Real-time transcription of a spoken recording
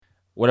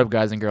What up,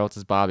 guys and girls?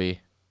 It's Bobby.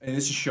 And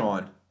this is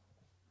Sean.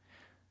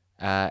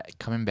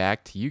 Coming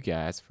back to you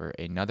guys for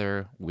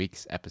another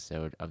week's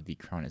episode of the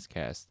Cronus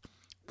Cast.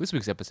 This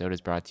week's episode is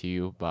brought to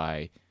you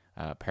by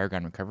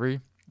Paragon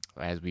Recovery,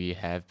 as we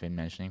have been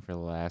mentioning for the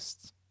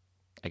last,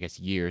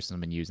 years since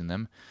I've been using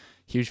them.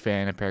 Huge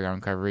fan of Paragon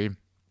Recovery.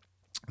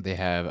 They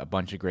have a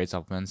bunch of great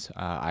supplements.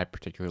 I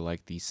particularly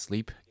like the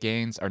Sleep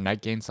Gains or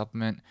Night Gain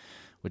supplement,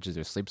 which is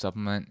their sleep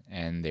supplement,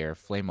 and their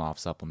Flame Off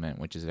supplement,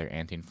 which is their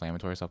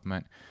anti-inflammatory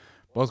supplement.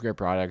 Both great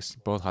products,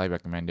 both highly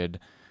recommended.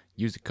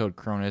 Use the code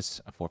CRONUS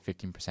for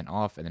 15%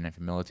 off, and then if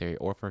you're military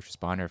or first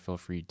responder, feel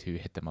free to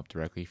hit them up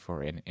directly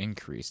for an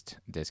increased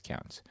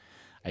discount.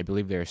 I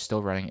believe they're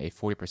still running a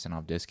 40%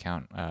 off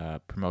discount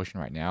promotion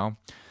right now.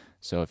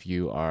 So if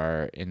you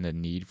are in the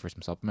need for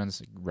some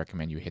supplements,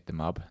 recommend you hit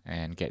them up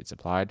and get it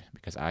supplied,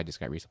 because I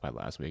just got resupplied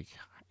last week.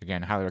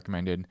 Again, highly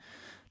recommended.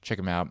 Check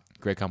them out.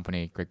 Great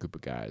company, great group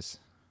of guys.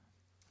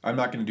 I'm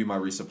not going to do my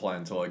resupply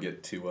until I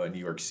get to New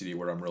York City,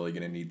 where I'm really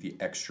going to need the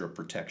extra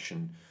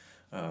protection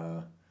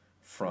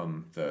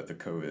from the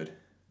COVID.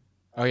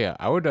 Oh, yeah.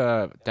 I would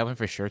definitely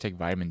for sure take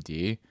vitamin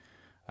D.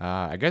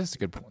 I guess it's a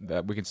good point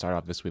that we can start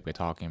off this week by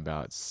talking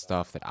about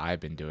stuff that I've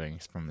been doing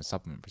from a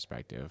supplement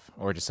perspective,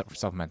 or just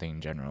supplementing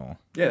in general.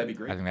 Yeah, that'd be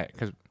great. I think that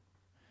because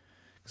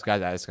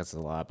guys, I discuss a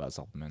lot about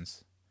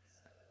supplements.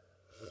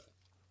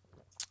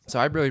 So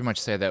I really much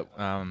say that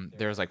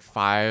there's like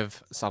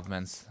 5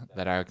 supplements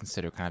that I would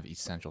consider kind of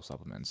essential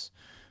supplements.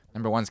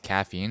 Number 1 is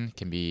caffeine.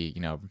 Can be,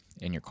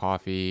 in your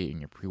coffee, in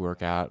your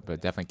pre-workout, but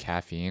definitely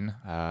caffeine.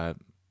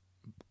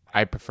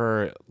 I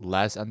prefer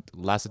less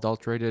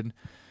adulterated.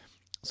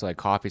 So like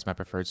coffee is my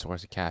preferred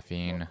source of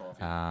caffeine.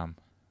 Gotta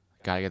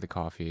get the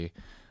coffee.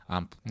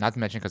 Not to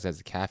mention because it has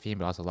the caffeine,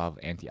 but also a lot of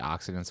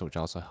antioxidants, which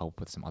also help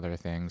with some other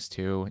things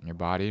too in your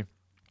body.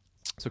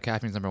 So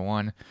caffeine is number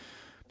 1.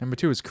 Number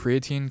 2 is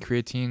creatine.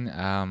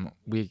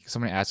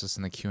 Somebody asked us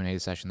in the Q&A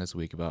session this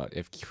week about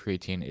if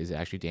creatine is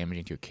actually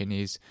damaging to your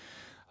kidneys.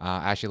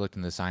 I actually looked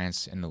in the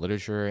science in the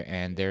literature,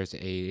 and there's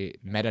a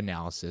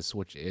meta-analysis,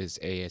 which is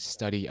a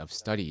study of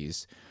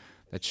studies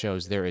that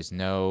shows there is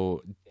no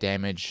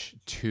damage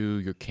to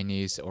your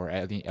kidneys or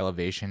any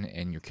elevation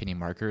in your kidney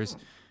markers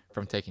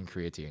from taking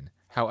creatine.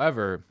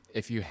 However,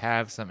 if you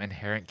have some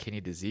inherent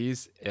kidney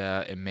disease,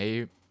 it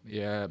may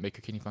make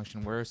your kidney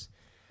function worse.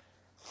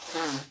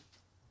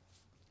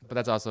 But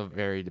that's also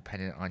very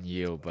dependent on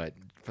you. But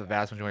for the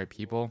vast majority of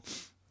people,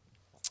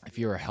 if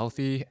you are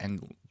healthy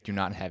and do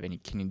not have any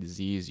kidney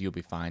disease, you'll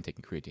be fine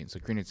taking creatine. So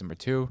creatine is number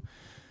 2.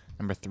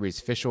 Number 3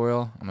 is fish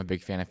oil. I'm a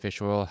big fan of fish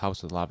oil.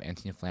 Helps with a lot of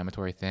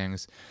anti-inflammatory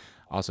things.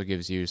 Also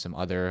gives you some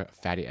other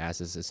fatty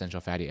acids,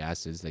 essential fatty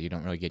acids that you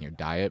don't really get in your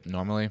diet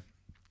normally.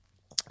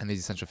 And these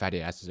essential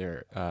fatty acids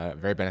are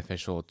very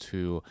beneficial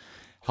to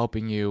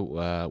helping you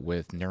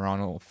with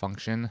neuronal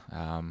function,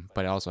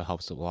 but it also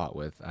helps a lot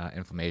with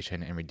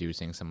inflammation and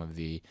reducing some of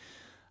the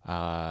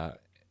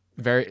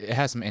it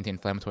has some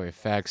anti-inflammatory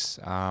effects.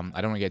 I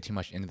don't want to get too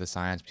much into the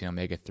science between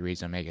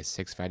omega-3s and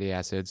omega-6 fatty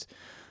acids.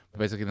 But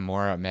basically, the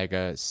more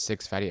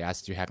omega-6 fatty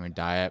acids you have in your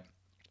diet,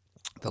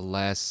 the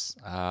less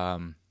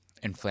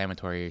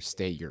inflammatory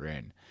state you're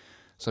in.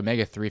 So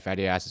omega-3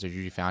 fatty acids are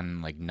usually found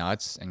in like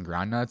nuts and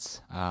ground nuts.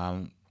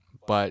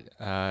 But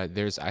I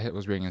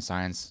was reading in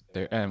science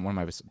in one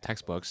of my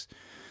textbooks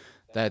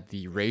that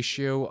the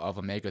ratio of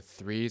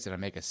omega-3s and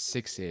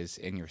omega-6s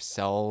in your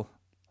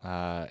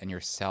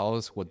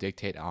cells will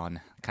dictate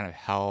on kind of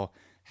how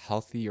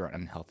healthy or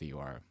unhealthy you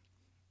are.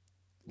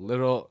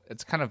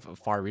 It's kind of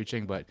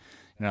far-reaching, but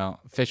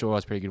fish oil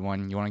is a pretty good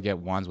one. You want to get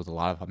ones with a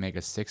lot of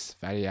omega-6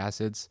 fatty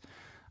acids,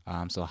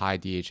 so high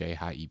DHA,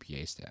 high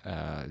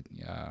EPA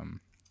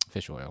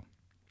fish oil.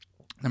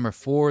 Number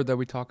 4 that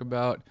we talk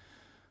about,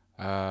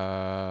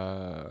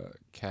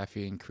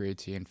 caffeine,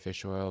 creatine,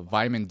 fish oil,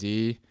 vitamin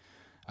D.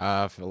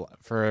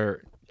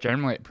 For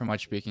generally, pretty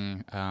much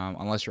speaking,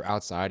 unless you're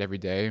outside every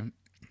day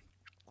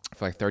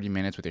for like 30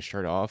 minutes with your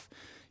shirt off,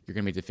 you're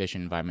going to be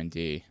deficient in vitamin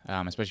D,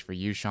 especially for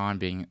you, Sean,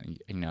 being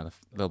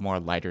the more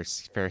lighter,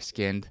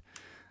 fair-skinned.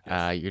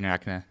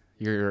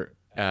 You're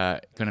going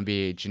to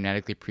be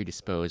genetically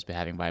predisposed to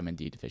having vitamin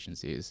D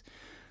deficiencies.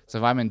 So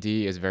vitamin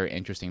D is a very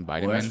interesting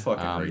vitamin. Well, that's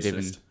fucking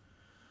racist.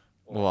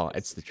 Well,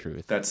 it's the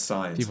truth. That's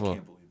science. I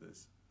can't believe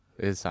this.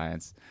 It is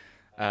science.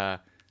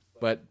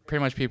 But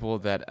pretty much people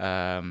that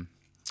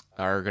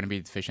are going to be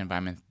deficient in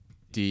vitamin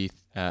D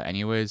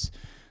anyways,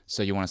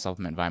 so you want to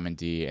supplement vitamin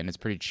D, and it's a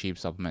pretty cheap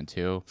supplement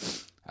too.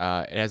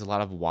 It has a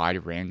lot of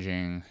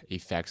wide-ranging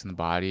effects in the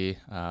body.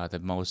 The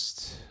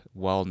most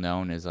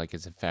well-known is like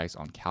its effects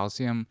on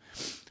calcium,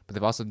 but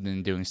they've also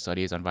been doing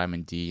studies on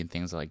vitamin D and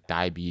things like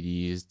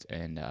diabetes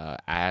and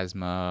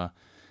asthma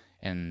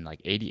and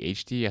like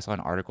ADHD. I saw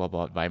an article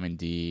about vitamin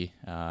D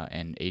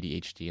and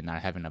ADHD and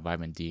not having a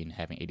vitamin D and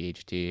having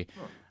ADHD.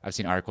 Oh. I've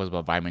seen articles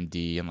about vitamin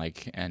D and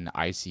like in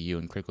ICU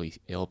and critically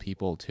ill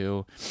people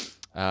too.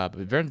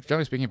 But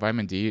generally speaking,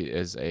 vitamin D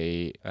is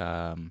a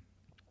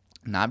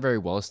not very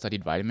well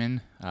studied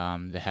vitamin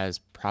that has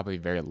probably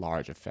very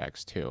large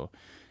effects too.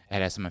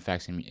 It has some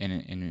effects in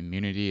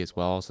immunity as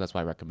well, so that's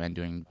why I recommend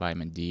doing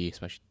vitamin D,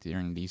 especially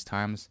during these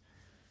times.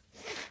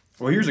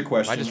 Well, here's a I just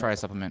question. try a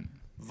supplement.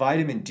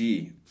 Vitamin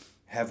D.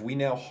 Have we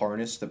now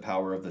harnessed the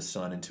power of the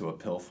sun into a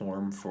pill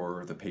form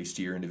for the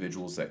pastier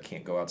individuals that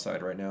can't go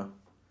outside right now?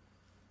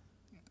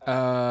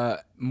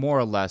 More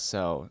or less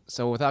so.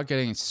 So without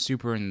getting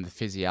super into the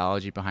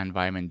physiology behind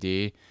vitamin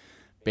D,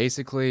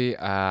 basically,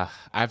 I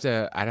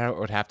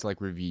would have to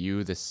like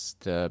review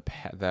the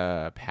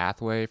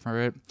pathway for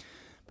it.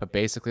 But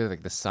basically,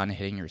 like the sun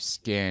hitting your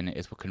skin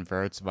is what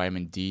converts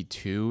vitamin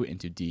D2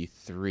 into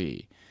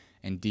D3,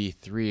 and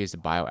D3 is the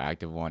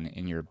bioactive one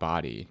in your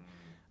body.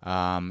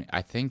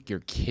 I think your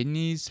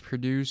kidneys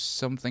produce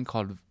something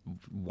called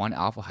 1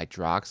 alpha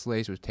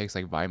hydroxylase, which takes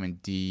like vitamin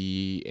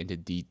D into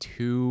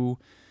D2,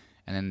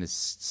 and then the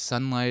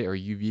sunlight or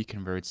UV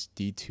converts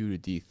D2 to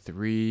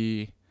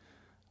D3.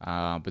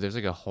 But there's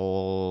like a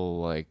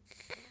whole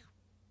like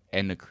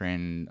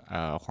endocrine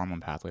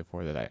hormone pathway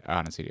for that.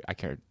 I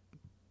can't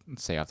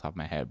say off the top of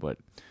my head, but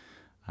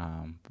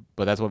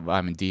that's what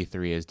vitamin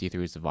D3 is.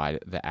 D3 is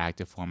the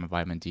active form of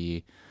vitamin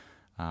D.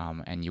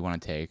 And you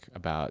want to take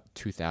about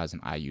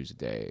 2,000 IUs a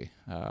day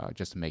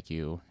just to make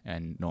you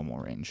in normal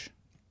range.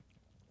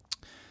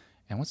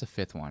 And what's the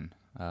fifth one?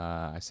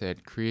 I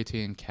said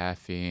creatine,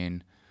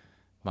 caffeine,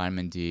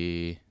 vitamin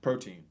D,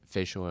 Protein.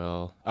 fish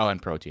oil. Oh,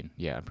 and protein.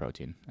 Yeah, and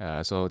protein.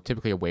 So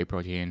typically a whey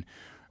protein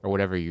or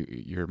whatever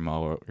you're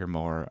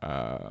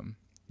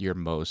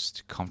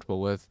most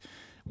comfortable with.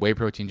 Whey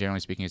protein, generally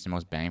speaking, is the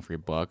most bang for your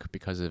buck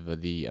because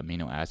of the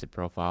amino acid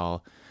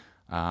profile.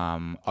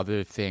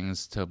 Other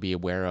things to be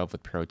aware of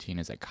with protein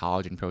is that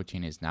collagen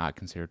protein is not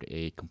considered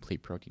a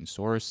complete protein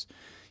source.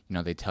 You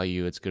know, they tell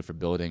you it's good for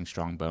building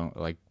strong bone,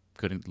 like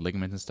good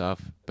ligaments and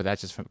stuff, but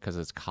that's just because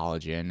it's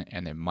collagen,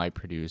 and it might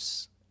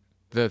produce.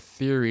 The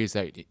theory is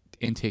that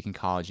intaking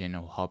collagen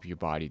will help your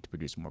body to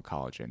produce more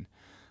collagen.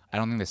 I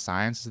don't think the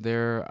science is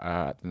there,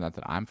 not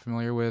that I'm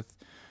familiar with.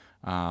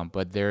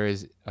 But there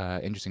is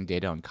interesting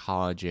data on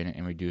collagen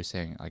and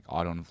reducing like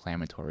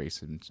autoinflammatory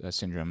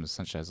syndromes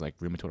such as like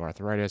rheumatoid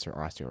arthritis or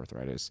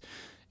osteoarthritis.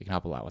 It can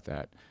help a lot with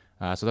that.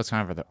 So that's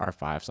kind of our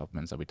 5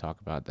 supplements that we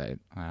talk about that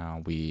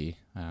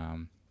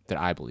that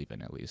I believe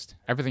in, at least.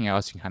 Everything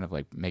else you can kind of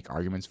like make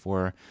arguments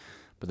for,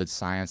 but the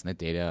science and the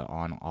data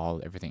on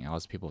everything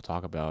else people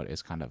talk about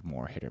is kind of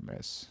more hit or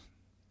miss.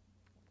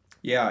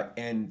 Yeah,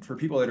 and for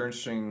people that are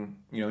interested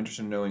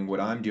in knowing what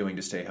I'm doing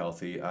to stay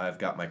healthy, I've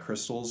got my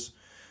crystals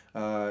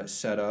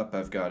set up.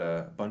 I've got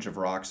a bunch of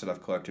rocks that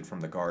I've collected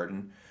from the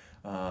garden.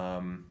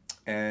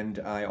 And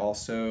I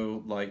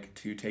also like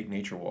to take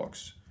nature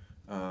walks.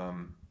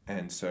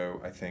 And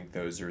so I think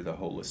those are the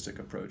holistic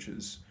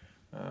approaches.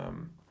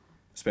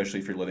 Especially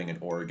if you're living in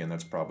Oregon,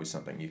 that's probably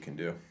something you can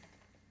do.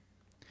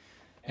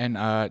 And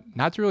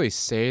not to really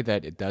say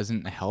that it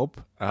doesn't help.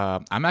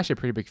 I'm actually a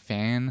pretty big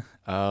fan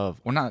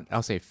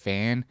I'll say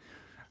fan,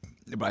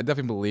 but I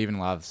definitely believe in a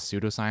lot of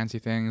pseudoscience-y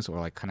things or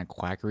like kind of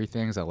quackery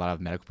things that a lot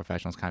of medical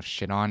professionals kind of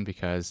shit on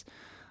because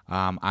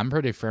I'm a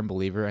pretty firm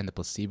believer in the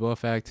placebo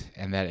effect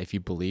and that if you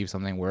believe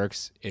something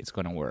works, it's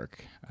going to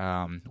work.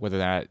 Whether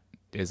that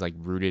is like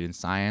rooted in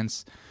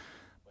science,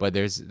 but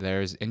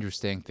there's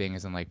interesting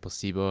things in like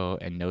placebo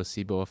and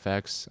nocebo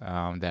effects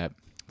that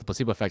the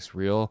placebo effect's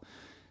real.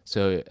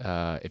 So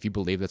if you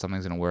believe that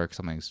something's going to work,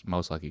 something's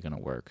most likely going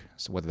to work.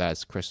 So whether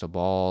that's crystal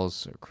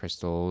balls or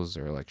crystals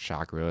or like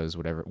chakras,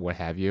 whatever, what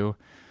have you.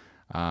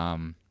 I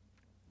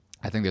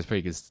think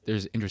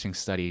there's interesting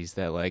studies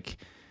that like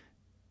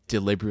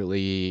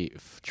deliberately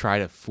try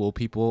to fool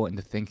people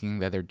into thinking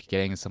that they're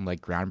getting some like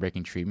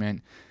groundbreaking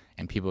treatment,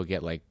 and people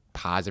get like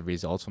positive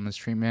results from this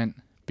treatment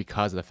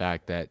because of the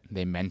fact that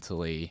they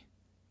mentally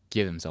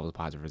give themselves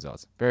positive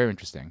results. Very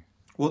interesting.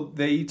 Well,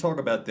 they talk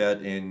about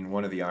that in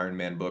one of the Iron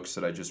Man books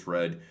that I just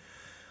read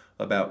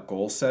about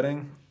goal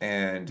setting.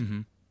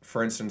 And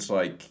for instance,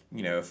 like,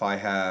 if I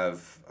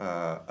have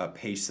a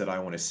pace that I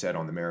want to set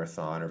on the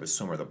marathon or the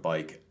swim or the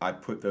bike, I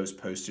put those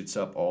Post-its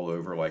up all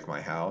over like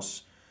my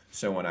house.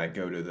 So when I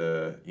go to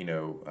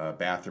the,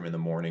 bathroom in the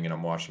morning and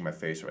I'm washing my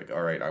face, I'm like,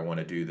 all right, I want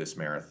to do this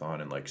marathon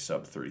in like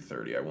sub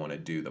 3:30. I want to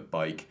do the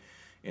bike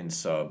in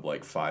sub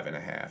like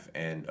 5.5.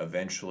 And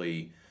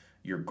eventually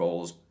your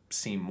goals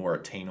seem more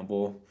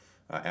attainable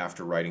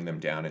after writing them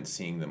down and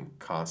seeing them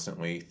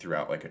constantly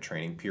throughout like a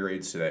training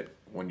period, so that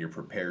when you're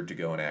prepared to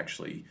go and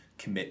actually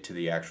commit to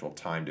the actual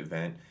timed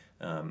event,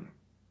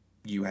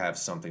 you have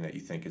something that you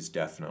think is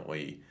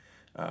definitely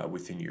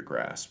within your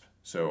grasp.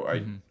 So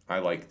I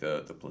like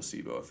the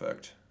placebo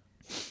effect.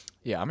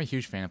 Yeah, I'm a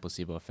huge fan of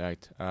placebo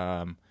effect.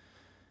 That's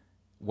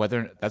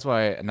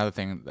why another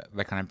thing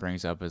that kind of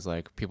brings up is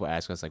like people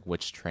ask us like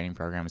which training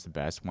program is the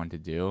best one to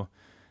do.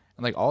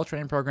 And like all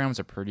training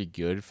programs are pretty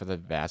good for the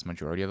vast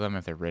majority of them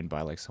if they're written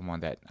by like someone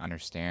that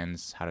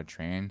understands how to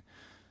train.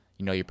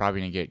 You're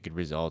probably gonna get good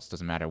results.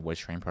 Doesn't matter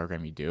which training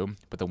program you do,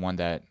 but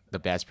the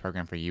best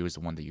program for you is the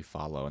one that you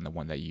follow and the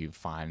one that you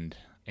find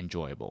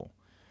enjoyable.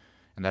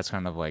 And that's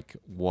kind of like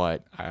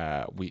what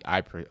we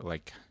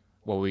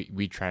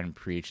try and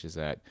preach is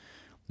that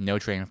no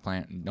training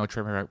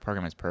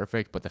program is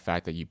perfect, but the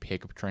fact that you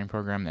pick a training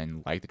program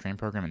and like the training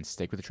program and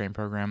stick with the training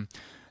program,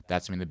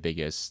 that's I mean the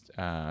biggest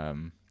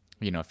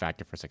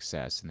factor for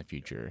success in the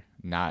future.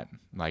 Not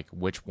like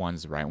which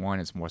one's the right one.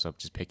 It's more so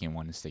just picking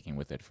one and sticking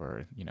with it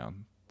for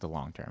the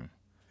long term.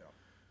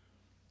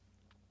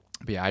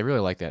 But yeah, I really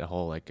like that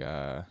whole like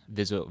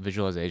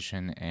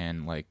visualization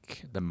and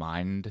like the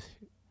mind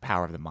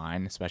power of the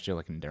mind, especially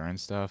like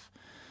endurance stuff.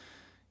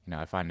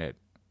 I find it.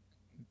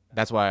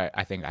 That's why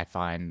I think I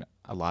find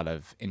a lot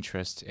of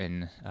interest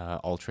in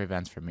ultra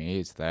events for me.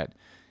 Is that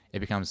it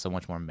becomes so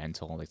much more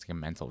mental. Like it's like a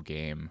mental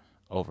game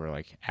over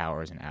like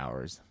hours and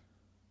hours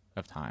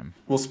of time.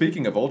 Well,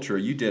 speaking of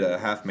ultra, you did a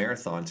half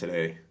marathon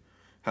today.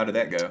 How did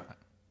that go?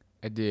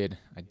 I did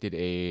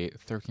a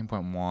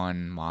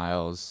 13.1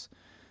 miles.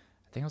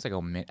 I think it was like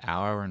a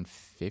hour and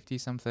 50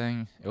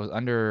 something. It was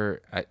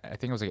under, I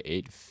think it was like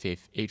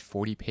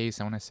 8:40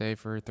 pace, I want to say,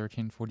 for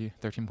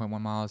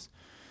 13.1 miles.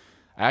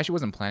 I actually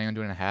wasn't planning on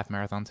doing a half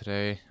marathon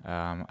today.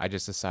 I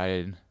just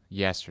decided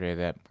yesterday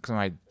that because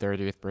my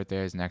 30th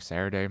birthday is next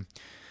Saturday,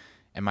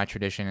 and my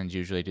tradition is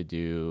usually to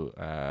do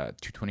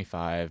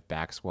 225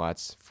 back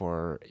squats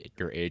for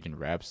your age and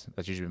reps.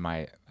 That's usually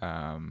my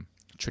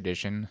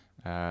tradition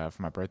for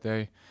my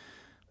birthday.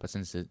 But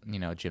since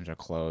gyms are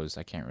closed,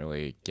 I can't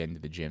really get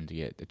into the gym to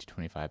get the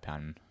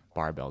 225-pound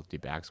barbell to do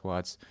back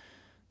squats.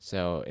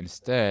 So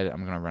instead,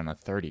 I'm gonna run a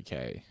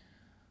 30K,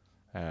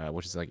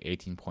 which is like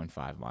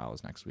 18.5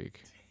 miles next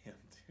week. Damn,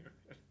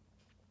 dude.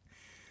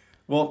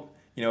 Well,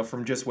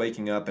 from just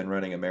waking up and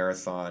running a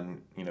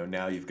marathon,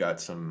 now you've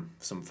got some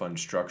fun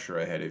structure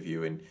ahead of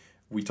you. And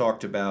we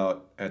talked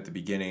about at the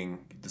beginning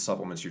the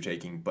supplements you're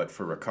taking, but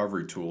for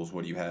recovery tools,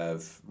 what do you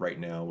have right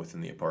now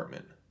within the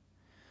apartment?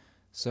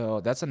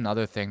 So that's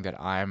another thing that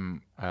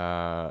I'm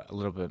a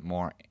little bit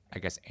more, I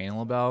guess,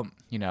 anal about.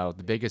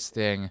 The biggest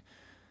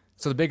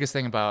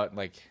thing about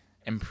like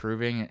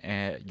improving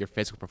your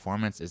physical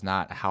performance is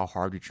not how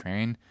hard you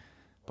train,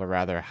 but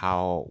rather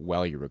how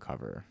well you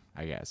recover,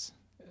 I guess.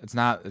 It's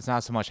not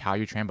so much how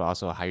you train, but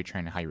also how you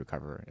train and how you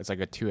recover. It's like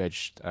a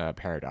two-edged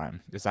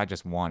paradigm. It's not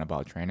just one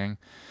about training,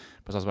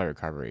 but it's also about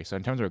recovery. So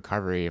in terms of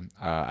recovery,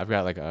 I've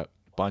got like a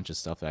bunch of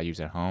stuff that I use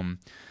at home.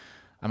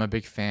 I'm a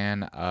big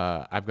fan.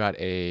 I've got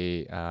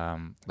a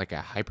like a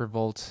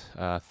Hypervolt,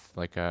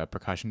 like a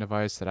percussion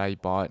device that I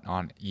bought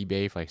on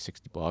eBay for like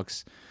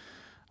 $60.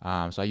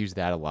 So I use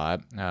that a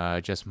lot,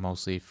 just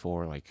mostly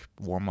for like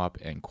warm up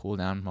and cool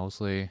down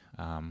mostly.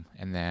 And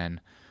then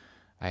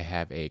I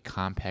have a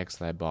Compex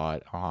that I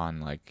bought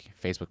on like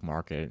Facebook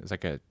Market. It's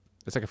like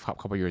a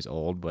couple years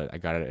old, but I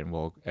got it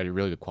at a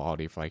really good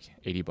quality for like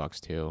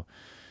 $80 too.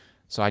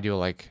 So I do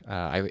like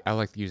I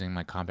like using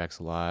my Compex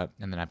a lot,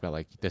 and then I've got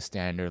like the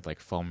standard like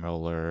foam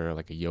roller,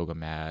 like a yoga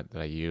mat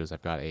that I use.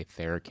 I've got a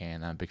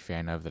Theracan I'm a big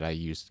fan of that I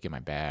use to get my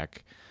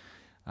back,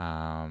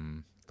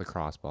 the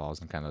cross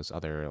balls, and kind of those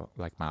other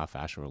like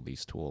myofascial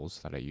release tools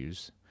that I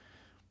use.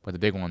 But the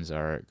big ones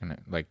are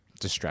like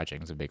just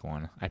stretching is a big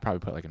one. I probably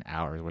put like an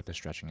hour's worth of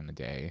stretching in the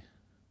day,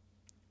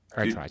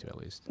 or I try to at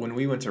least. When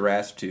we went to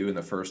RASP 2 and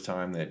the first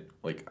time that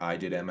like I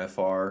did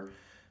MFR.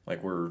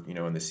 Like we're,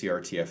 in the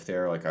CRTF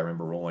there, like I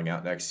remember rolling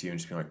out next to you and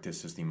just being like,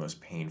 this is the most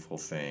painful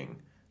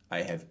thing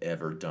I have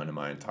ever done in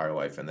my entire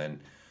life. And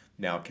then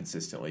now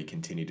consistently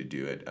continue to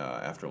do it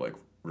after like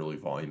really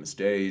voluminous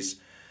days.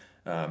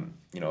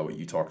 What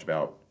you talked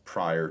about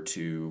prior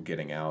to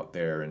getting out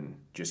there and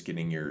just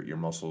getting your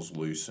muscles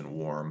loose and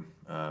warm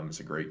is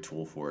a great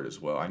tool for it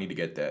as well. I need to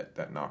get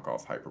that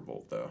knockoff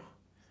Hypervolt though.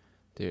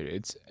 Dude,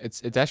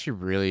 it's actually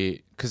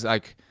really, because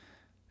like,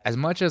 as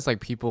much as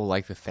like people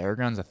like the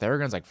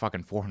Theragun's like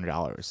fucking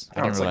 $400.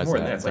 I didn't realize like more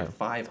that. than that. It's like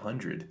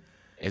 500.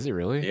 Is it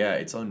really? Yeah,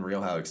 it's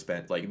unreal how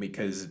expensive. Like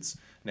because it's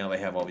now they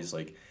have all these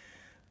like,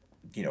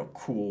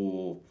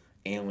 cool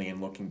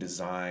alien looking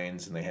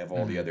designs, and they have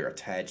all the other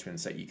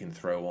attachments that you can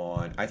throw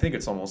on. I think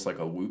it's almost like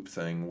a Whoop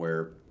thing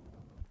where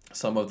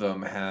some of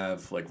them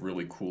have like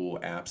really cool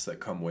apps that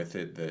come with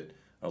it that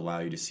allow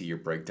you to see your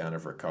breakdown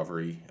of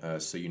recovery,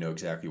 so you know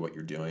exactly what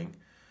you're doing.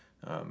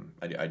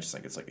 I just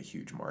think it's like a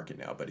huge market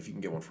now, but if you can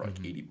get one for like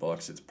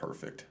 $80, it's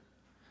perfect.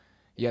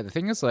 Yeah, the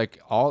thing is like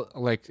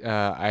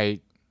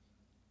I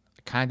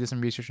kind of did some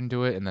research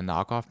into it in the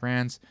knockoff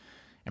brands,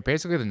 and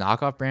basically the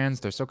knockoff brands,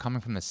 they're still coming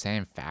from the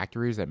same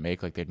factories that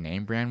make like their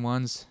name brand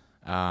ones.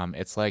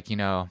 It's like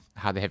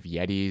how they have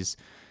Yetis,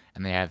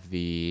 and they have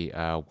the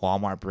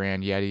Walmart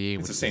brand Yeti.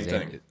 It's the same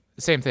thing.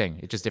 Same thing.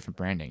 It's just different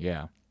branding.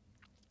 Yeah,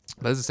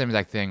 but it's the same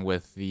exact thing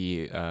with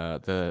the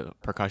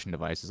percussion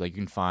devices. Like you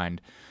can find.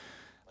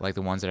 Like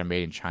the ones that are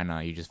made in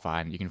China, you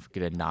can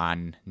get a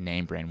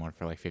non-name brand one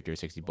for like $50 or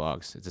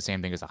 $60. It's the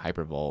same thing as a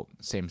Hypervolt,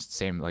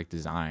 same like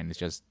design. It's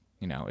just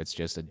it's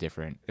just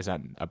it's not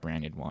a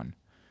branded one.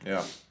 Yeah,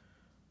 well,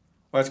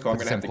 that's cool. I'm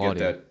gonna have to get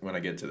that when I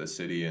get to the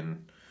city.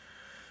 And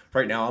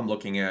right now, I'm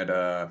looking at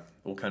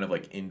what kind of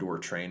like indoor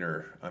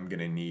trainer I'm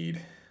gonna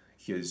need,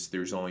 because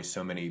there's only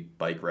so many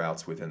bike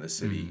routes within the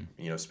city.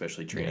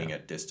 Especially training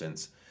at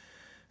distance.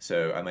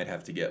 So I might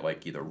have to get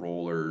like either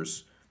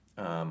rollers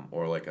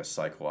or like a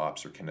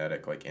Cyclops or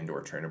Kinetic like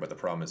indoor trainer. But the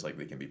problem is like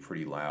they can be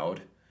pretty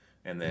loud,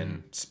 and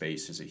then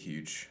space is a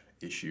huge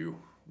issue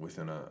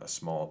within a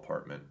small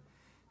apartment.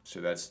 So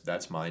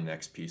that's my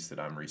next piece that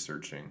I'm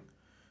researching.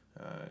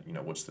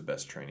 What's the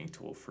best training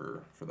tool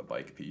for the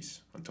bike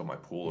piece until my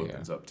pool Yeah.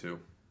 opens up too.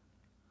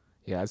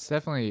 Yeah, it's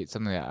definitely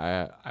something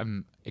that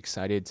I'm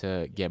excited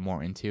to get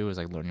more into, is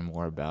like learning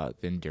more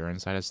about the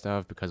endurance side of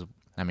stuff, because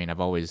I mean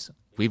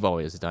we've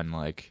always done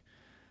like,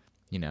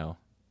 you know,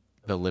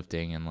 the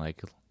lifting and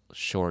like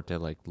short to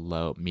like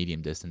low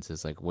medium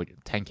distances, like what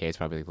 10K is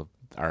probably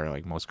our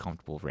like most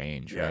comfortable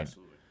range, Yeah, right?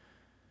 absolutely.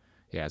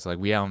 Yeah, so like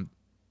we don't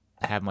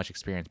have much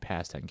experience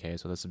past 10K,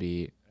 so it's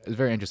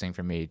very interesting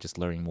for me just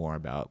learning more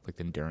about like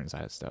the endurance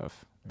side of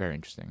stuff. Very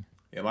interesting.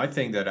 Yeah, my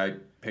thing that I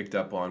picked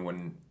up on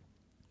when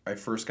I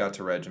first got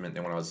to regiment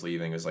and when I was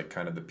leaving was like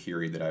kind of the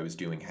period that I was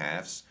doing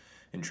halves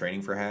and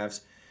training for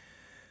halves.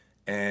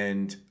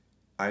 And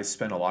I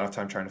spent a lot of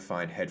time trying to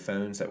find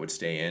headphones that would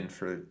stay in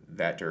for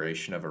that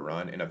duration of a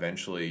run, and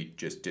eventually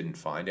just didn't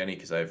find any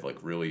because I have like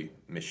really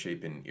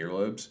misshapen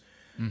earlobes.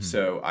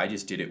 So I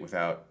just did it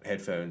without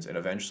headphones, and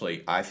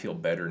eventually I feel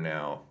better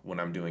now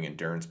when I'm doing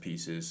endurance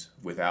pieces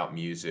without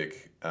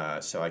music.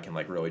 So I can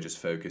like really just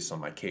focus on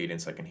my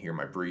cadence. I can hear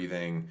my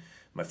breathing,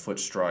 my foot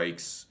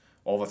strikes,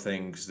 all the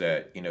things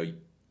that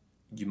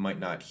you might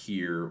not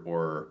hear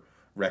or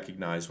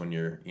recognize when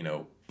you're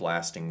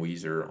blasting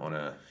Weezer on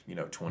a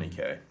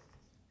 20K.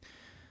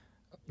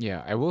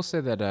 Yeah, I will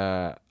say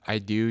that I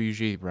do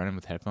usually run in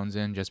with headphones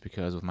in, just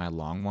because with my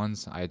long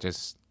ones, I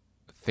just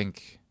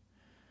think,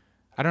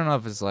 I don't know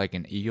if it's like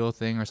an ego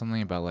thing or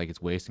something about like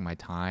it's wasting my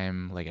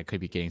time. Like I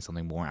could be getting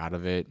something more out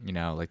of it,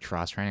 like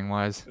cross training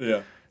wise.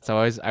 Yeah. So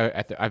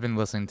I've been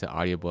listening to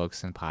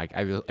audiobooks and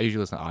I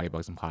usually listen to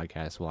audiobooks and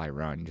podcasts while I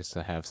run, just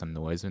to have some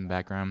noise in the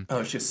background. Oh,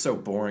 it's just so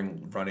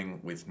boring running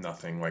with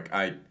nothing. Like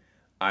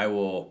I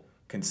will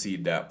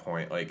concede that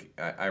point. Like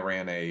I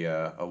ran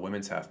a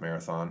women's half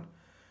marathon.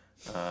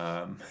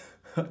 Um,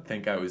 I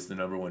think I was the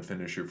number one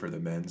finisher for the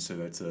men, so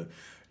that's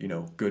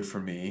good for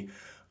me.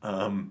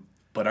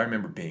 But I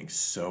remember being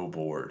so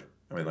bored.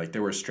 I mean, like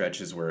there were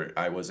stretches where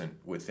I wasn't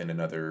within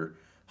another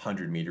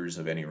 100 meters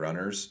of any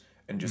runners,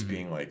 and just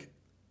being like,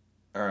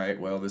 all right,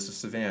 well, this is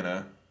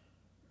Savannah.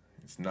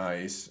 It's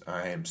nice.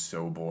 I am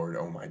so bored.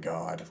 Oh my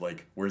God.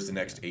 Like, where's the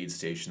next aid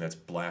station that's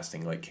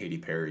blasting like Katy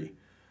Perry?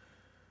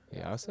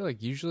 Yeah, I would say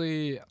like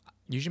usually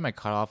my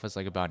cutoff is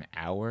like about an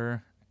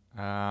hour.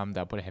 That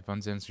I put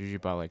headphones in, so usually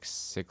about like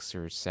 6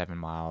 or 7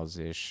 miles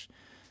ish.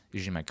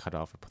 Usually my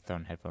cutoff for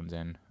throwing headphones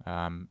in.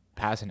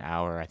 Past an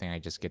hour, I think I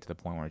just get to the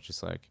point where it's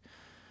just like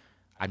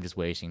I'm just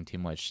wasting too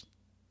much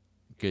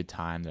good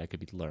time that I could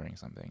be learning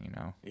something.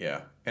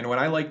 Yeah. And when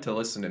I like to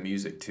listen to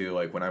music too,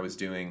 like when I was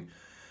doing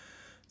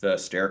the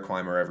stair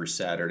climber every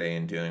Saturday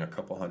and doing a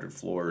couple hundred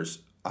floors,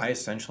 I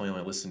essentially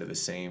only listened to the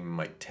same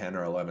like 10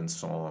 or 11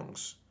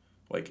 songs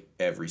like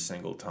every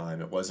single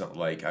time. It wasn't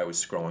like I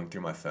was scrolling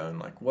through my phone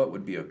like what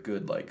would be a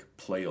good like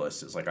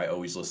playlist. It's like I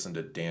always listen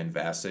to Dan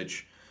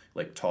Vasich,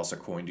 like Toss a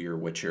Coin to Your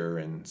Witcher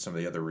and some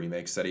of the other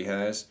remakes that he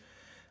has,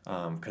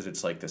 because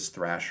it's like this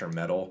thrasher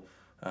metal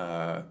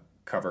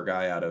cover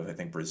guy out of I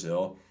think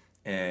Brazil,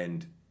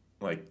 and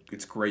like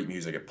it's great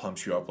music. It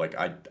pumps you up. Like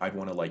I'd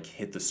want to like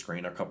hit the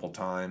screen a couple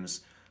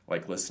times,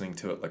 like listening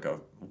to it like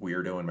a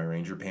weirdo in my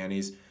Ranger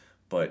panties.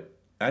 But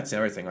that's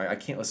everything. I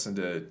can't listen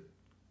to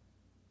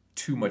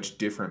too much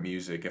different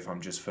music if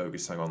I'm just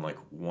focusing on like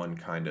one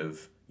kind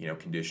of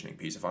conditioning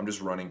piece. If I'm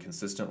just running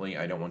consistently,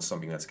 I don't want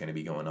something that's going to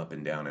be going up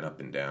and down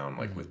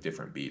like with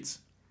different beats.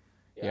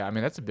 Yeah, I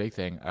mean that's a big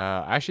thing.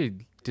 I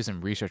actually did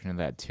some research into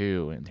that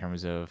too, in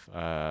terms of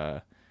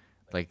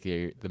like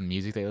the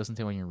music they listen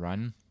to when you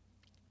run,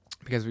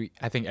 because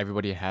I think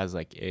everybody has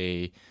like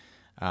a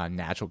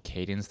natural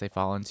cadence they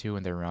fall into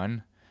when they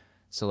run.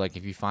 So like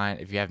if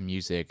you have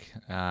music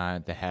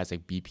that has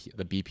like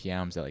the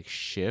BPMs that like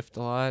shift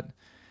a lot,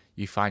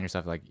 you find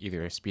yourself like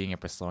either speeding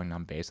up or slowing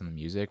down based on the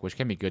music, which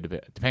can be good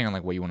depending on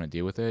like what you want to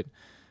do with it.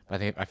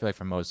 But I feel like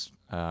for most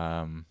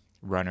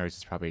runners,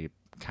 it's probably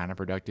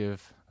counterproductive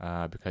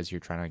because you're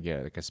trying to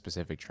get like a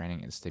specific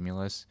training and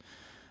stimulus.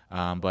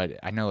 But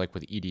I know like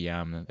with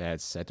EDM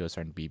that's set to a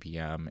certain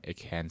BPM, it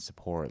can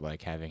support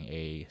like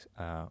having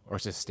or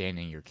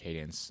sustaining your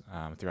cadence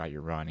throughout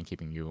your run and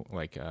keeping you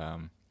like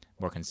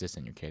more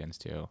consistent in your cadence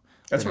too.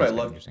 That's I what I think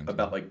kinda love interesting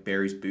about too. like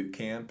Barry's Boot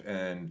Camp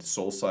and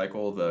Soul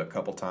Cycle the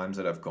couple times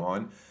that I've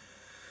gone.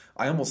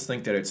 I almost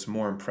think that it's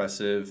more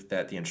impressive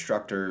that the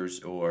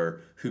instructors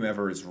or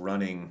whomever is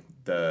running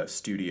the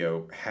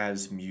studio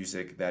has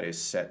music that is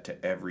set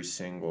to every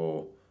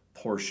single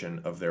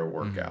portion of their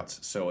Mm-hmm.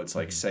 workouts. So it's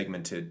like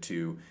segmented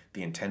to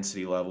the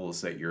intensity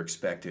levels that you're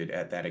expected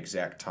at that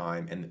exact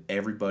time, and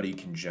everybody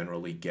can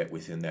generally get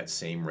within that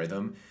same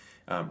rhythm.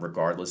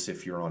 Regardless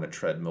if you're on a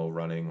treadmill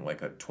running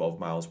like a 12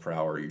 miles per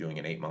hour or you're doing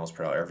an 8 miles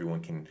per hour, everyone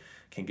can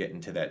get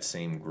into that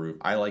same groove.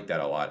 I like that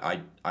a lot.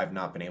 I've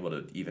not been able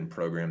to even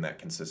program that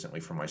consistently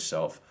for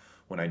myself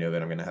when I know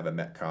that I'm going to have a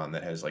Metcon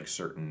that has like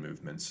certain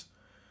movements.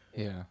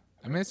 Yeah,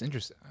 I mean it's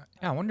interesting.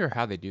 Yeah, I wonder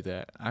how they do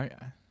that.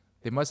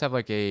 They must have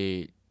like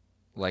a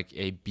like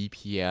a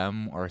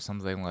BPM or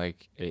something,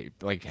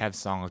 like have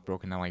songs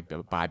broken down like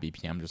by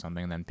BPMs or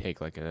something, and then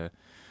pick like a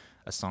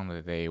song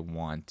that they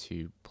want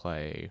to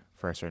play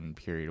for a certain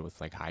period with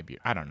like high beat.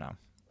 I don't know,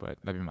 but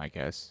that'd be my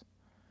guess.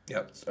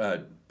 Yep.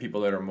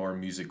 People that are more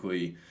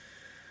musically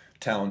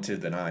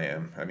talented than I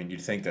am. I mean,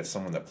 you'd think that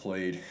someone that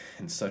played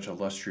in such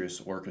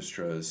illustrious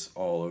orchestras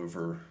all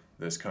over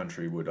this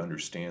country would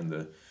understand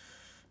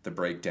the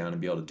breakdown and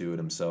be able to do it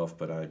himself,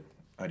 but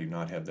I do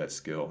not have that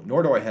skill.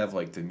 Nor do I have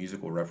like the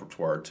musical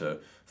repertoire to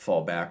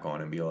fall back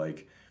on and be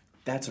like,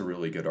 that's a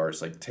really good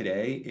artist. Like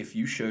today, if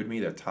you showed me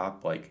the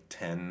top like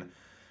 10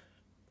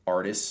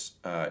 artists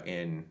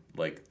in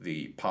like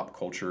the pop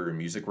culture and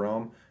music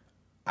realm,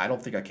 I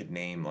don't think I could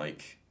name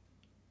like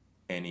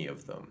any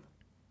of them.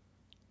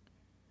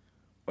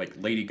 Like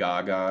Lady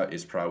Gaga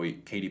is probably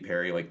Katy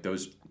Perry, like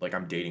those, like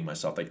I'm dating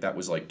myself. Like that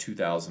was like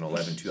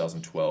 2011,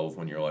 2012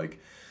 when you're like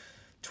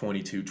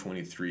 22,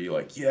 23,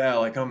 like, yeah,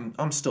 like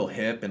I'm still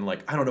hip and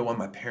like I don't know why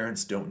my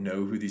parents don't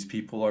know who these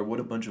people are. What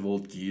a bunch of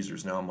old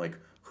geezers. Now I'm like,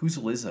 who's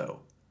Lizzo?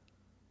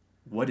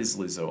 What is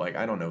Lizzo? Like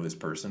I don't know this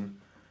person.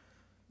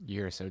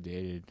 You're so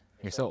dated.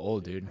 You're so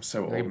old, dude. I'm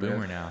so You're old, a boomer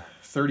man. now.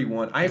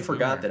 31. I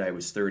forgot boomer. that I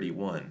was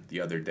 31 the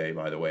other day,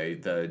 by the way.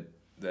 The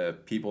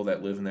people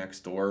that live next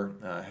door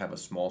have a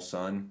small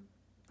son,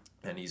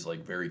 and he's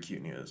like very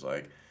cute, and he was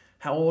like,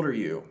 how old are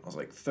you? I was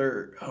like,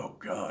 oh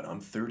God,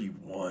 I'm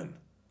 31.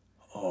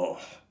 Oh,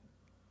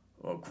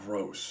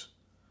 gross.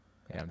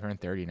 Yeah, I'm turning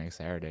 30 next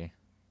Saturday.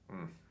 It's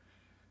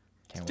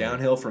Can't wait.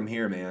 downhill from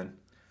here, man.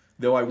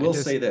 Though I will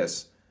just- say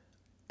this.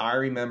 I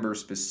remember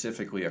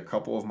specifically a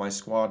couple of my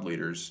squad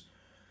leaders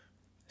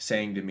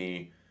saying to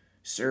me,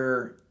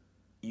 sir,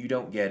 you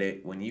don't get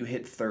it. When you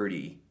hit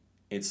 30,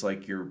 it's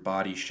like your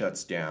body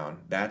shuts down.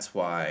 That's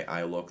why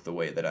I look the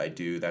way that I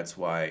do. That's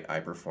why I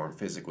perform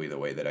physically the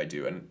way that I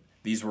do. And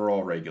these were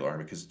all regular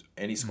Army because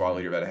any squad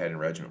leader that I had in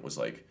regiment was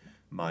like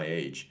my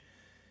age.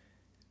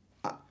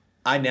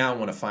 I now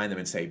want to find them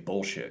and say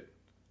bullshit.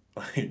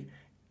 Like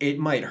it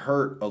might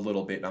hurt a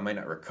little bit and I might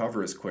not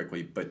recover as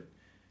quickly, but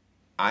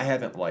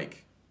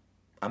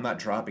I'm not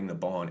dropping the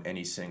ball on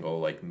any single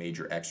like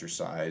major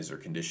exercise or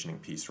conditioning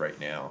piece right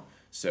now.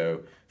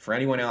 So for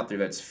anyone out there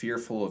that's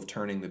fearful of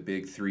turning the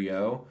big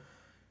 3-0,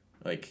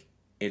 like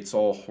it's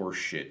all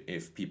horseshit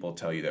if people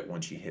tell you that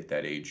once you hit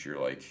that age, you're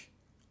like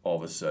all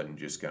of a sudden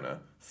just gonna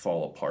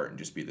fall apart and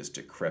just be this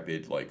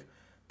decrepit like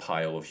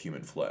pile of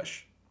human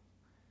flesh.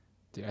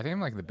 Dude, I think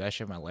I'm like the best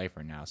shape of my life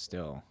right now.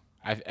 Still,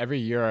 every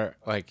year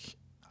like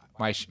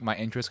my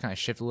interests kind of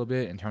shift a little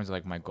bit in terms of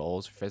like my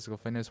goals physical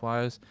fitness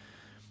wise.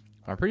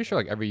 I'm pretty sure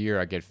like every year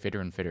I get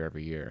fitter and fitter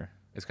every year.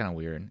 It's kind of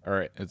weird,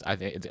 or I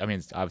mean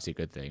it's obviously a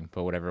good thing,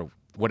 but whatever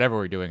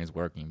we're doing is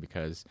working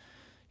because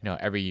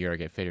every year I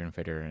get fitter and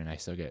fitter, and I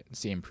still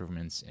see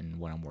improvements in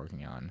what I'm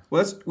working on.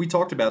 Well, we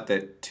talked about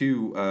that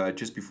too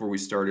just before we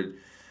started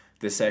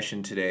the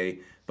session today.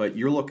 But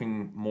you're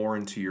looking more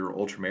into your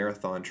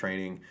ultramarathon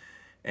training,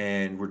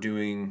 and we're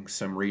doing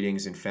some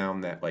readings and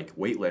found that like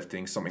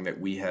weightlifting, something that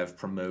we have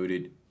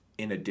promoted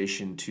in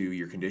addition to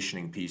your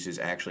conditioning pieces,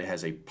 actually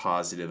has a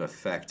positive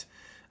effect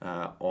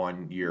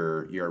on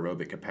your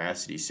aerobic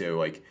capacity. So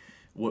like,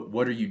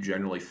 what are you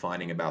generally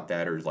finding about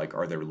that, or like,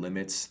 are there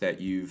limits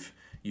that you've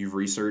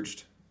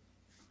researched?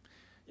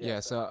 Yeah,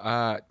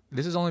 so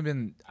this has only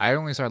been I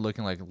only started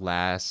looking like the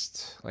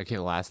last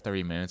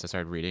 30 minutes I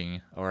started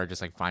reading or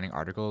just like finding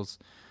articles,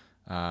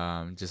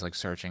 just like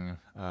searching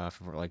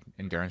for like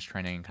endurance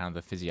training, kind of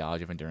the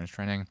physiology of endurance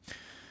training.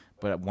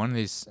 But one of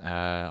these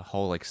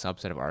whole like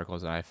subset of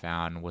articles that I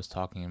found was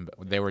talking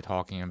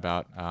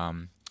about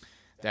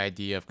the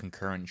idea of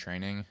concurrent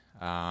training,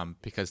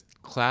 because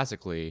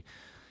classically,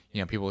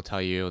 people will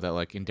tell you that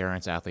like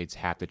endurance athletes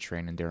have to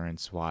train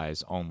endurance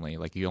wise only.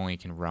 Like you only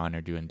can run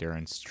or do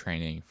endurance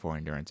training for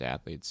endurance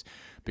athletes,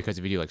 because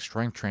if you do like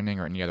strength training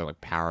or any other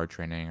like power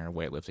training or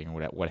weightlifting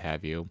or what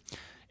have you,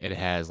 it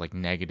has like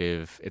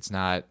negative. It's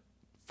not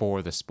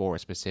for the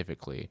sport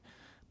specifically,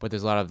 but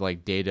there's a lot of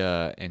like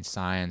data and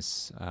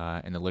science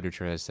in the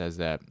literature that says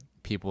that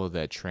people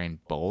that train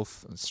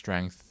both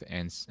strength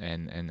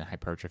and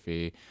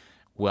hypertrophy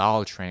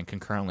while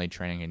concurrently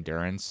training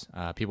endurance,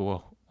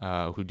 people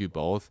who do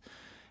both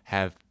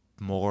have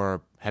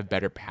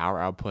better power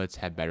outputs,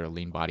 have better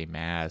lean body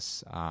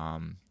mass,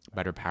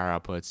 better power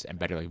outputs, and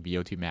better like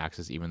VO2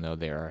 maxes, even though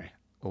they're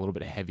a little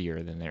bit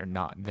heavier than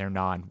their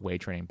non-weight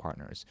training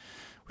partners,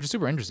 which is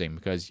super interesting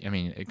because I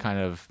mean it kind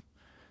of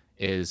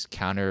is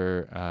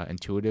counter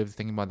intuitive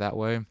thinking about it that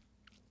way.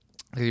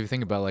 If you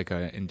think about like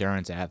an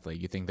endurance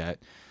athlete, you think that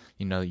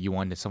you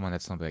want someone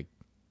that's something like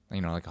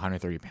like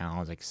 130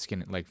 pounds, like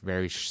skin, like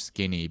very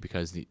skinny,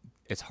 because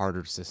it's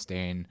harder to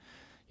sustain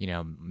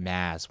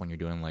mass when you're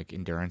doing like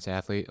endurance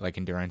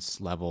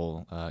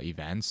level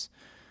events.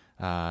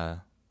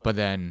 But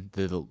then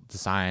the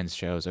science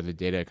shows, or the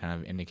data kind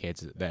of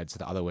indicates that it's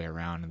the other way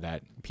around,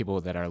 that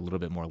people that are a little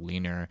bit more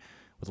leaner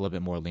with a little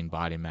bit more lean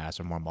body mass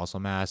or more muscle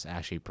mass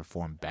actually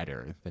perform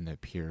better than the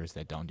peers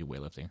that don't do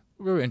weightlifting.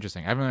 Really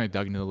interesting. I haven't really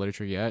dug into the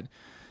literature yet,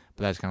 but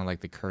But that's kind of like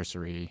the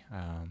cursory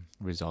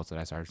results that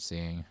I started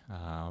seeing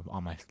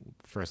on my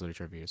first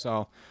literature review.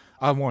 So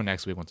I'll have more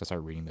next week once I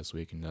start reading this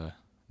week and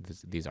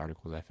these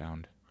articles I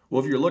found.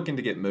 Well, if you're looking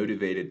to get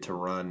motivated to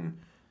run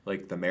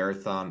like the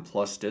marathon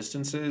plus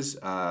distances,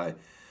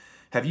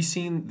 have you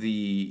seen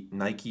the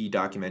Nike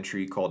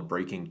documentary called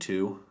Breaking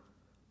 2?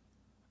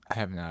 I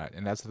have not,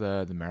 and that's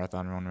the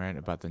marathon one, right?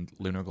 About the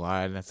Lunar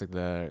Glide. That's like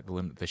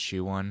the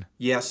shoe one.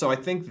 Yeah, so I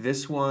think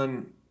this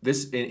one,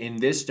 in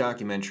this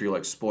documentary,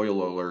 like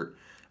spoiler alert,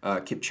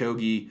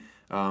 Kipchoge,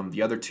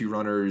 the other two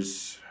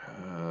runners,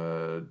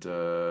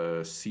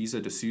 D'Souza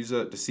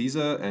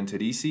and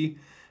Tadisi,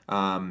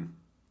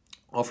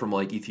 all from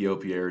like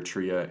Ethiopia,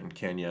 Eritrea, and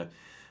Kenya,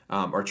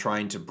 are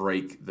trying to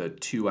break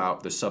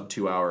the sub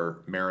 2 hour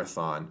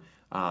marathon.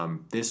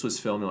 This was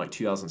filmed in like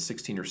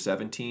 2016 or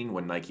 17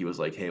 when Nike was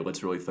like, hey,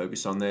 let's really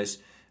focus on this.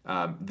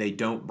 They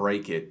don't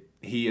break it.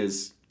 He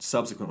is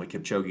subsequently,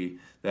 Kipchoge,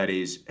 that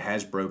is,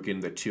 has broken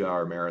the 2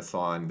 hour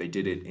marathon. They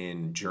did it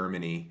in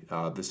Germany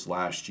this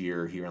last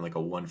year. He ran like a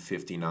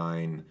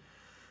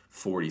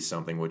 1:59:40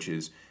 something, which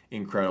is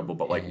incredible.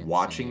 But like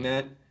watching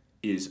that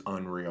is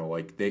unreal.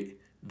 Like they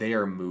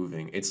are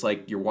moving. It's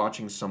like you're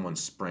watching someone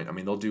sprint. I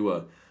mean, they'll do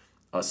a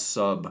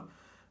sub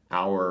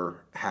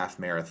hour half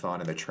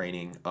marathon and the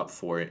training up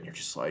for it, and you're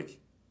just like,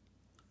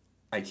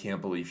 I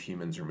can't believe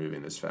humans are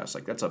moving this fast.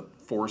 Like that's a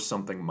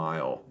 4-something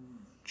mile,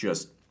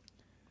 just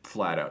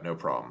flat out, no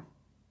problem.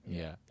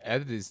 Yeah,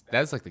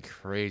 that's like the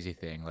crazy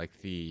thing. Like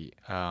the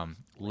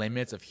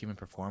limits of human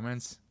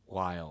performance,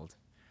 wild.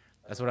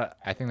 That's what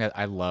I think that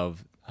I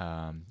love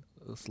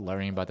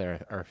learning about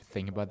that or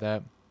thinking about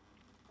that.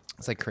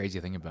 It's like crazy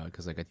to think about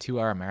because like a 2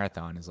 hour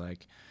marathon is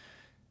like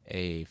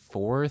a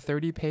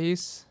 4:30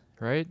 pace,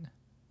 right?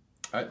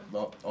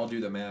 I'll do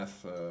the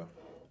math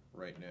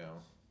right now.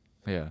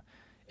 Yeah,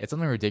 it's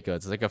something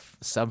ridiculous. It's like a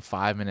sub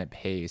 5 minute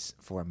pace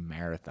for a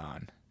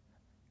marathon.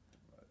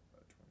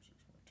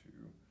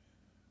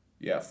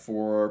 Yeah,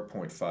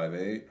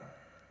 4.58.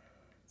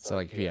 So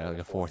like like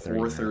a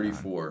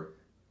 4:30.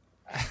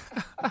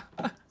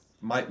 4:34.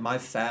 My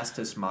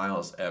fastest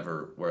miles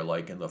ever were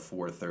like in the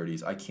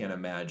 4:30s. I can't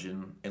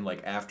imagine. And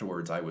like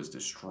afterwards, I was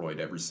destroyed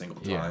every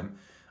single time.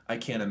 I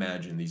can't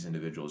imagine these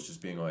individuals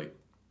just being like,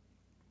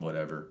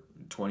 whatever,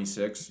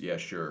 26. Yeah,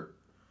 sure.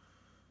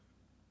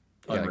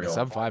 Yeah, like a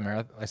sub 5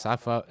 marathon,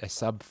 a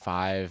sub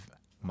 5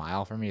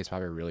 mile for me is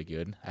probably really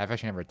good. I've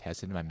actually never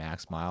tested my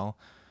max mile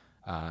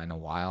in a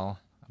while,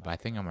 but I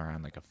think I'm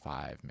around like a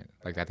 5 minute.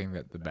 Like I think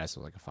that the best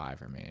was like a 5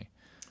 for me.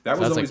 That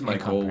was always my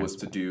goal, was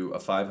to do a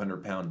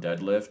 500-pound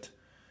deadlift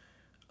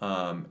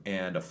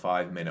and a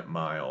 5-minute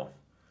mile.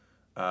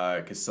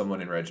 Because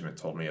someone in regiment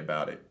told me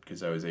about it,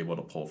 because I was able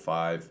to pull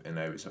 5 and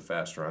I was a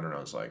fast runner, and I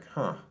was like,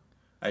 huh,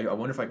 I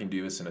wonder if I can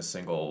do this in a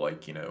single,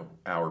 like,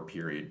 hour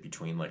period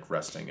between like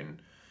resting.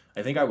 And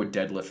I think I would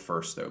deadlift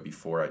first though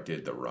before I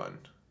did the run.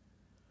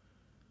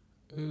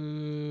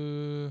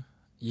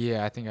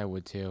 Yeah, I think I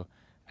would too.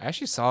 I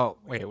actually saw,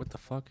 wait, what the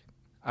fuck?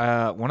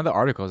 One of the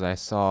articles I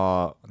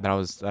saw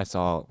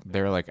they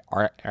were like,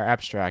 our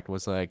abstract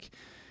was like,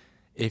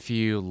 if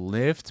you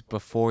lift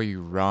before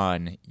you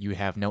run, you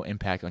have no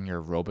impact on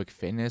your aerobic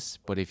fitness,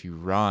 but if you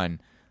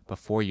run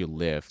before you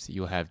lift,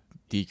 you'll have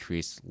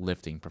decreased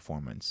lifting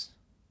performance.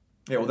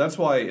 Yeah, well, that's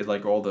why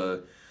like all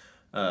the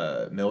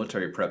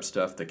military prep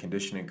stuff, the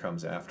conditioning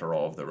comes after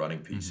all of the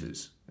running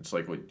pieces. Mm-hmm. It's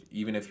like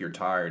even if you're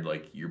tired,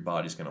 like your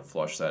body's going to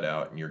flush that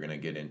out, and you're going to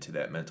get into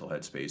that mental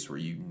headspace where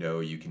you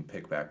can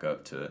pick back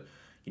up to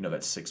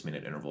that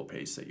 6-minute interval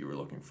pace that you were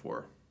looking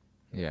for.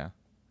 Yeah.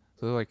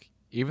 So like,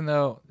 even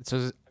though,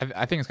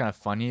 I think it's kind of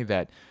funny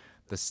that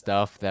the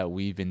stuff that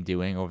we've been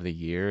doing over the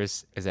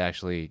years is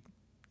actually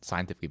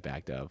scientifically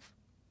backed up,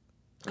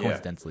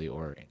 coincidentally,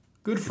 or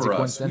good for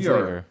us. We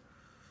are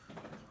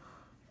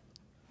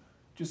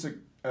just like,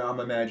 I'm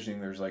imagining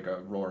there's like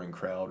a roaring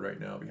crowd right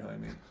now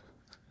behind me.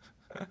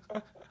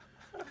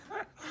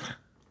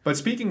 But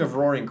speaking of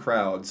roaring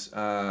crowds,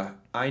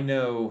 I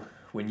know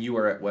when you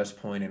were at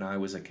West Point and I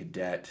was a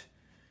cadet,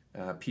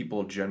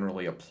 people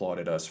generally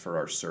applauded us for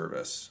our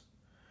service.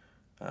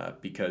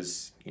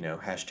 Because,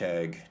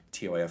 hashtag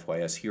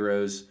TOIFYS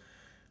heroes,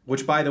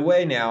 which, by the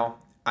way, now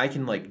I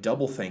can like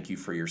double thank you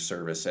for your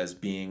service as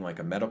being like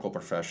a medical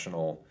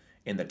professional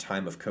in the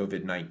time of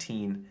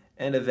COVID-19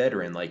 and a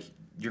veteran. Like,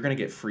 you're going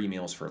to get free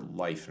meals for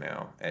life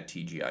now at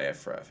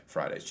TGIF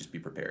Fridays. Just be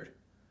prepared.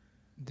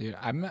 Dude,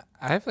 I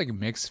have like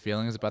mixed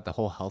feelings about the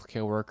whole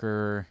healthcare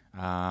worker,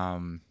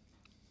 I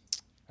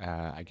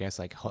guess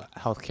like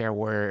healthcare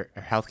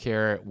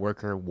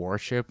worker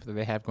worship that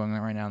they have going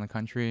on right now in the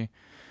country.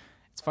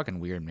 It's fucking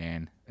weird,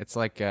 man. It's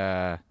like,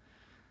 I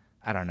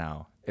don't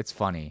know. It's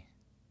funny.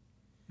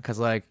 Because,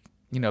 like,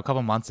 a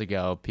couple months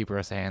ago, people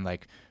were saying,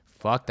 like,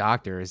 fuck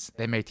doctors.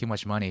 They make too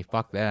much money.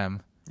 Fuck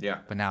them.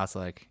 Yeah. But now it's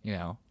like,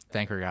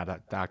 thank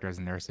God doctors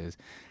and nurses.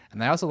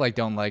 And I also, like,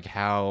 don't like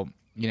how,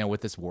 with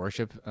this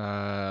worship,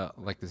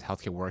 like this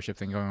healthcare worship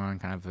thing going on,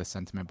 kind of the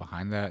sentiment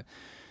behind that,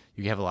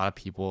 you have a lot of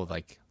people,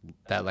 like,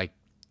 that, like,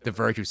 the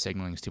virtue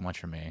signaling is too much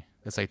for me.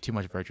 It's, like, too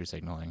much virtue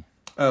signaling.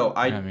 Oh, You know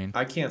I what I mean?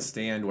 I can't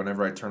stand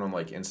whenever I turn on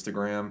like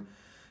Instagram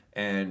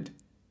and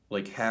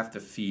like half the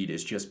feed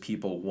is just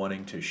people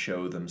wanting to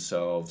show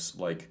themselves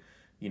like,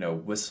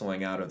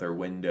 whistling out of their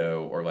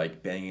window or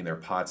like banging their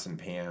pots and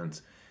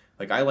pans.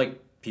 Like I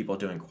like people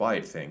doing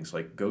quiet things,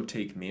 like go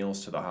take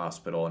meals to the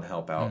hospital and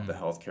help out the Mm.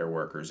 healthcare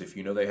workers. If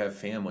you know they have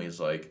families,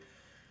 like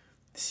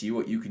see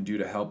what you can do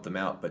to help them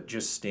out, but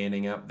just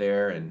standing up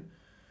there and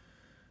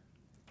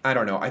I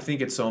don't know. I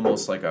think it's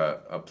almost like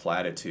a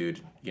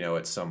platitude,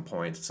 at some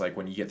point. It's like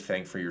when you get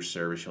thanked for your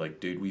service, you're like,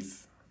 dude,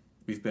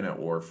 we've been at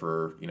war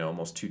for,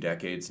 almost 2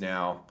 decades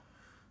now.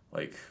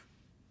 Like,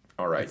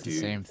 all right, It's the dude.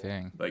 same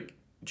thing. Like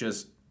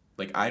just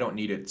like I don't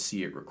need to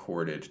see it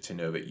recorded to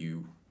know that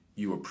you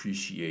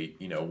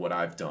appreciate, what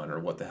I've done or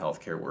what the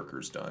healthcare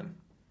worker's done.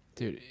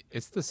 Dude,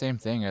 it's the same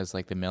thing as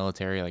like the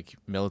military, like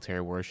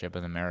military worship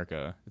in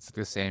America. It's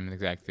the same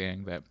exact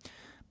thing that,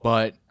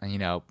 but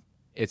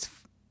it's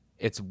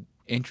it's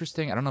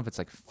interesting. I don't know if it's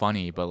like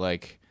funny, but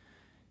like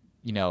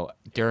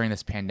during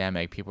this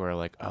pandemic, people are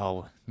like,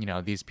 oh,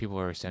 these people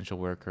are essential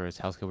workers.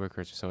 Healthcare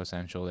workers are so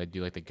essential. They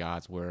do like the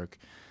God's work.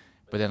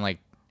 But then like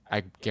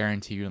I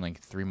guarantee you, in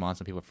like 3 months,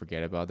 when people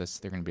forget about this,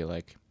 they're gonna be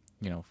like,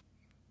 you know,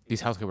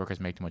 these healthcare workers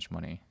make too much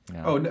money.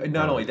 Oh,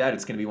 not Or only that,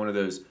 it's going to be one of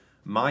those.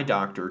 My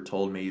doctor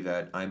told me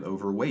that I'm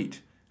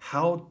overweight.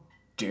 How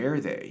dare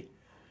they?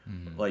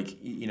 mm, Like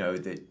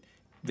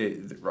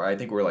I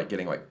think we're like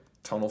getting like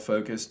tunnel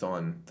focused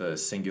on the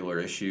singular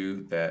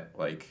issue that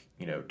like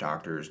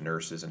doctors,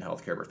 nurses, and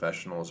healthcare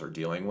professionals are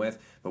dealing with.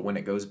 But when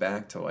it goes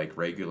back to like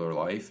regular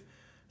life,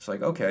 it's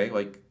like okay,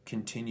 like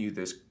continue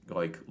this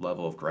like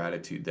level of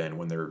gratitude then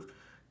when they're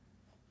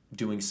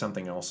doing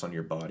something else on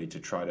your body to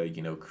try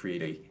to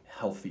create a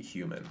healthy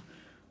human.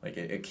 Like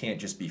it can't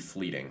just be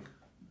fleeting.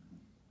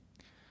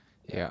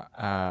 yeah,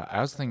 I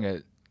also think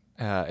that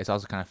it's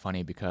also kind of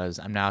funny because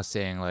I'm now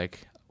seeing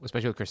like,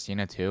 especially with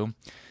Christina too,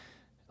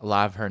 a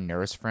lot of her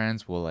nurse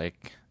friends will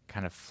like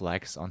kind of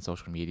flex on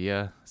social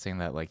media, saying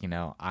that like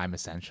I'm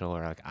essential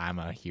or like I'm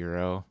a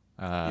hero,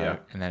 Yeah.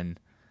 and then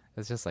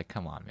it's just like,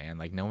 come on, man,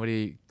 like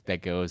nobody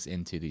that goes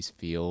into these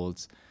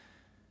fields,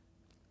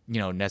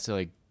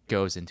 necessarily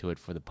goes into it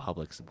for the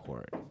public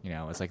support.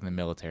 It's like in the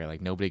military,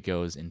 like nobody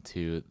goes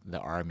into the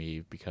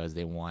army because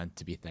they want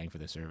to be thanked for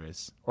their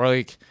service, or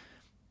like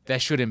that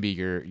shouldn't be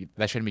your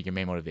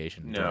main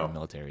motivation to join the No.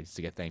 military, is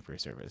to get thanked for your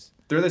service.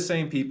 They're the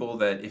same people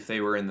that if they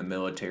were in the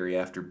military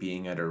after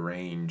being at a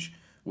range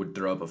would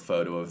throw up a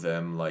photo of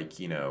them like,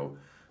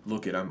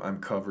 look at I'm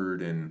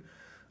covered in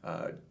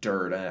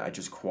dirt. I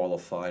just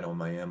qualified on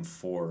my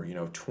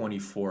M4,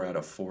 24 out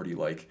of 40.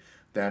 Like,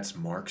 that's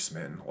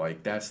marksman.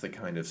 Like, that's the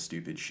kind of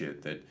stupid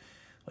shit that,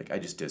 like, I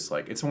just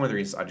dislike. It's one of the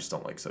reasons I just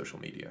don't like social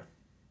media.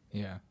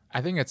 Yeah,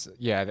 I think that's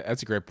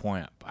a great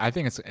point. I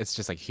think it's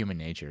just like human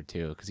nature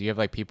too, because you have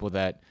like people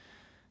that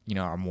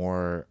are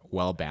more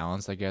well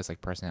balanced, I guess, like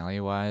personality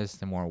wise.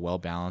 They're more well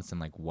balanced and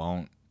like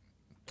won't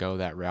go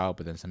that route.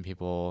 But then some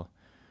people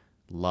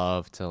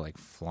love to like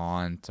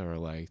flaunt or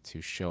like to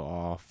show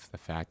off the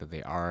fact that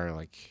they are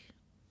like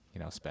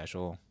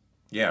special.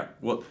 Yeah.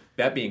 Well,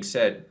 that being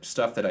said,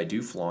 stuff that I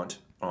do flaunt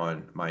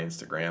on my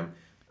Instagram,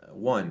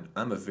 one,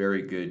 I'm a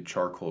very good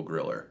charcoal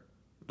griller.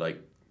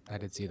 Like, I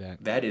did see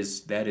that. that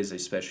is a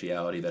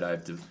speciality that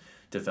I've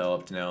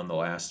developed now in the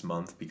last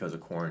month because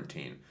of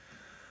quarantine.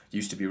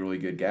 Used to be a really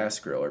good gas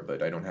griller,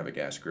 but I don't have a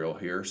gas grill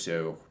here,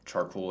 so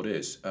charcoal it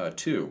is.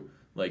 Two,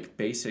 like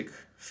basic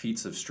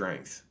feats of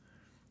strength.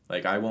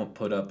 Like I won't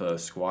put up a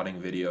squatting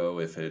video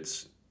if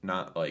it's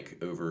not like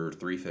over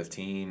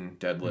 315, Mm.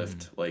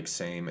 deadlift like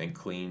same, and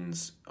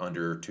cleans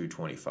under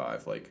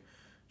 225. Like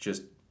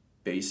just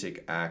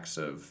basic acts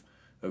of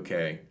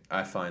okay,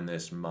 I find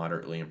this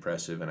moderately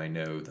impressive, and I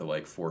know the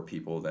like four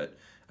people that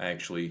I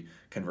actually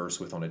converse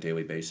with on a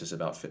daily basis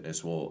about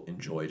fitness will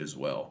enjoy it as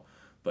well.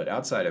 But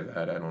outside of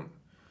that, I don't.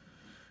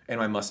 And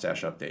my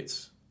mustache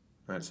updates.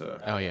 That's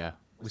a Oh yeah,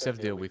 we still have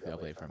to do a weekly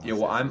update for yeah.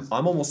 Well, I'm mustaches.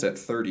 I'm almost at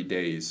 30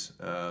 days,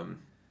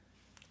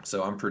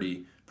 so I'm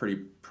pretty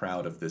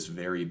proud of this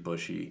very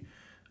bushy,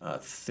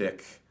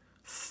 thick,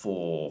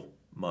 full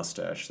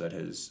mustache that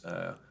has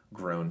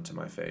grown to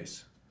my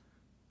face.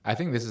 I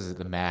think this is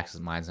the max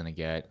mine's gonna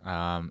get.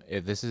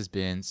 This has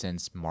been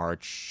since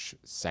March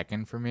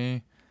 2nd for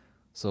me.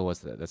 So what's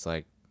that? That's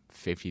like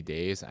 50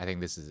 days. I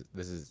think this is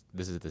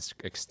this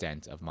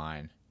extent of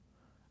mine.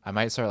 I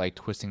might start like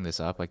twisting this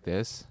up like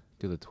this.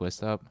 Do the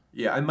twist up,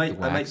 Yeah, I the might do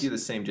wax. the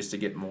same just to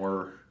get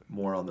more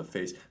on the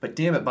face. But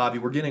damn it, Bobby,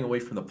 we're getting away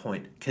from the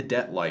point.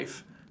 Cadet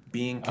life,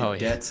 being Oh yeah.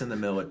 cadets in the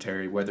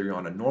military, whether you're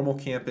on a normal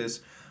campus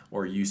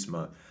or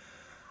USMA.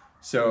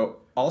 So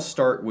I'll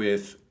start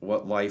with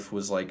what life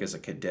was like as a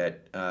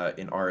cadet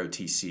in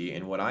ROTC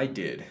and what I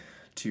did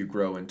to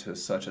grow into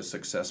such a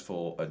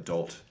successful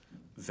adult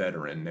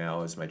veteran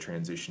now as my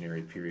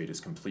transitionary period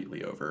is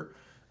completely over.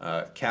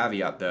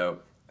 Caveat though,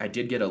 I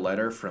did get a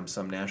letter from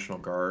some National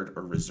Guard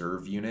or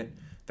Reserve unit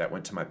that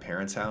went to my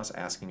parents' house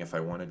asking if I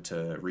wanted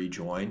to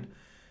rejoin.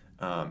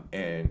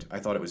 And I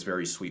thought it was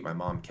very sweet. My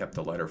mom kept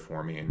the letter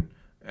for me, and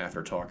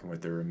after talking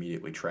with her,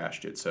 immediately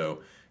trashed it.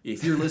 So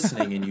if you're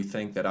listening and you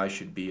think that I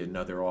should be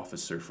another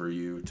officer for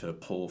you to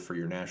pull for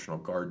your National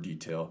Guard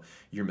detail,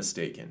 you're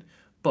mistaken.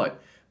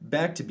 But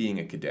back to being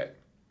a cadet.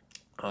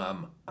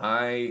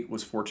 I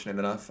was fortunate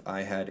enough.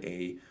 I had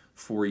a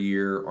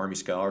 4-year Army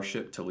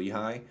scholarship to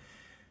Lehigh.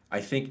 I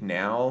think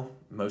now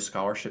most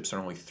scholarships are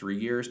only 3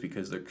 years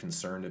because they're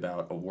concerned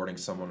about awarding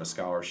someone a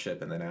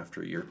scholarship and then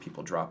after a year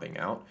people dropping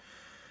out.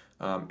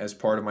 As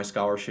part of my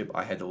scholarship,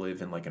 I had to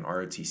live in like an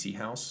ROTC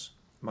house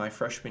my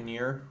freshman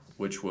year,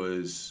 which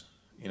was,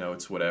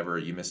 it's whatever.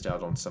 You missed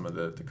out on some of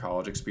the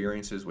college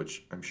experiences,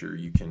 which I'm sure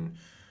you can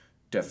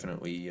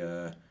definitely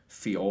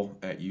feel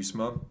at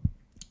USMA.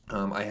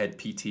 I had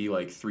PT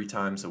like 3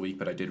 times a week,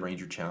 but I did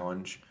Ranger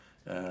Challenge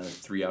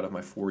 3 out of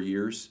my 4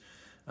 years.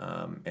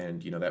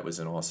 And, that was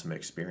an awesome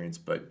experience.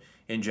 But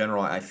in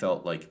general, I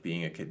felt like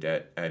being a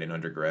cadet at an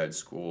undergrad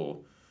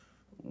school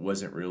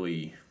wasn't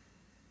really,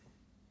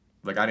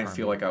 like, I didn't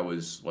feel like I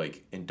was,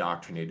 like,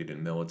 indoctrinated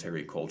in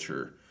military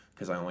culture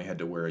because I only had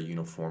to wear a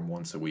uniform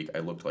once a week. I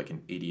looked like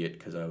an idiot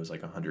because I was,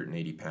 like,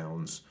 180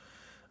 pounds.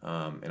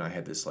 And I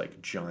had this,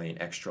 like, giant,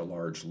 extra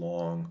large,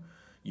 long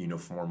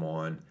uniform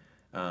on.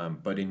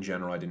 But in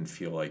general, I didn't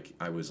feel like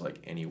I was like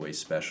any way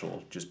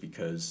special just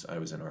because I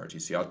was in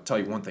ROTC. I'll tell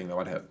you one thing though,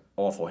 I'd have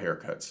awful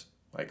haircuts.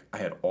 Like I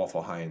had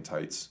awful high-end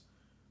tights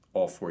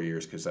all 4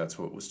 years because that's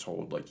what was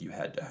told like you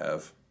had to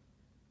have.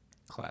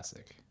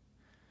 Classic.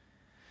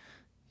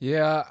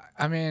 Yeah,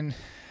 I mean,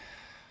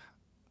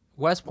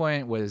 West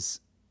Point was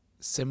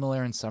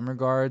similar in some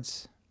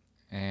regards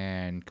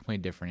and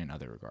completely different in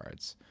other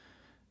regards.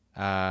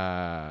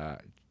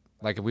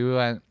 Like we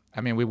went. I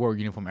mean, we wore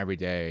uniform every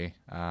day.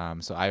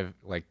 So I've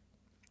like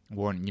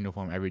worn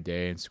uniform every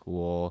day in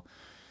school.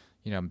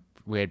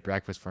 We had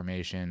breakfast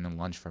formation and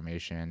lunch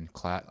formation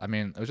class. I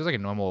mean, it was just like a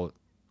normal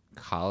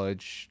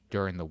college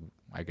during the,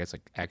 I guess,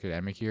 like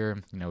academic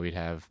year. We'd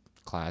have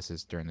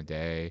classes during the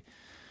day,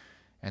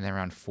 and then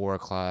around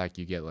 4:00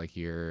 you get like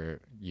your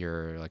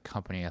like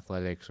company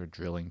athletics or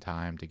drilling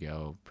time to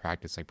go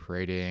practice like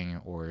parading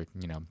or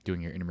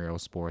doing your intramural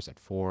sports at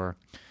 4.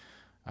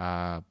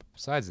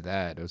 Besides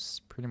that, it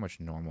was pretty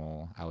much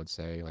normal, I would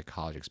say, like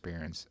college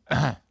experience.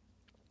 I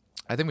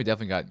think we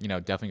definitely got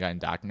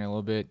indoctrinated a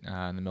little bit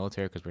in the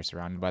military because we're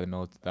surrounded by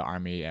the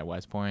Army at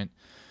West Point.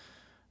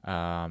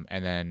 And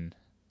then,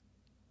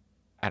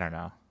 I don't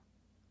know,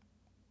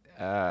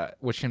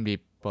 which can be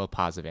both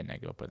positive and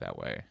negative, put it that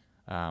way.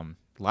 A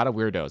lot of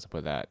weirdos,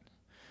 put that.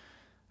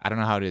 I don't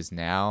know how it is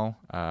now,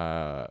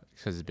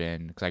 because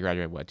I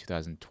graduated,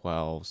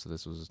 2012, so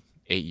this was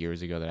 8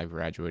 years ago that I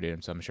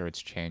graduated, so I'm sure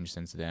it's changed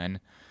since then.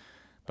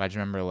 But I just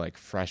remember like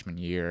freshman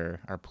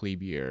year, our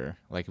plebe year,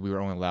 like we were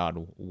only allowed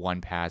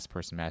 1 pass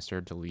per semester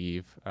to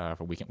leave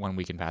for one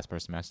weekend pass per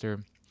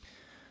semester.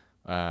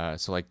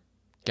 So like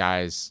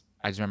guys,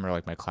 I just remember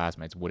like my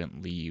classmates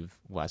wouldn't leave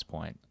West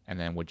Point and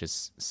then would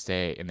just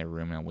stay in their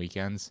room on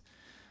weekends,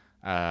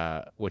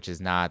 which is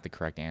not the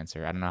correct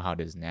answer. I don't know how it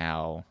is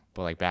now,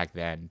 but like back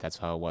then, that's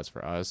how it was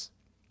for us.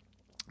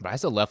 But I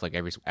still left like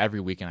every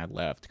weekend I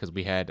left because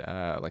we had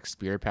like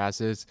spirit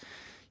passes.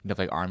 If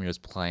like Army was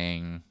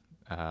playing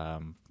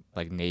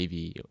like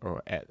Navy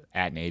or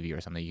at Navy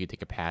or something, you could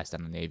take a pass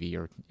down the Navy.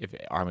 Or if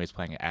Army was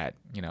playing at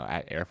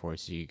Air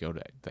Force, you could go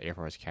to the Air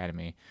Force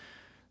Academy.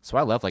 So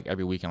I left like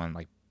every weekend on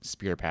like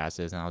spirit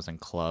passes, and I was in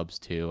clubs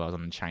too. I was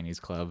on the Chinese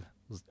club.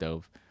 It was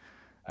dope.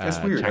 That's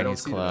weird.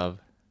 Chinese club.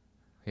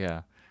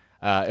 That.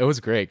 Yeah. It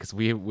was great because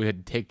we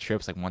would take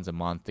trips like once a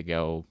month to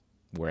go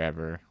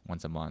wherever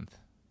once a month.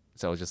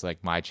 So it was just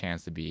like my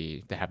chance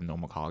to have a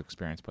normal college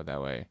experience, put it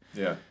that way.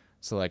 Yeah.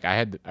 So like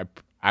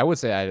I would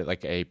say I had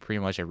like pretty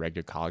much a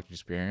regular college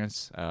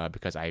experience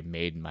because I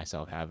made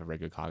myself have a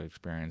regular college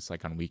experience.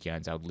 Like on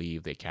weekends, I would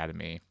leave the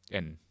academy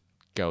and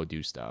go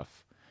do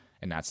stuff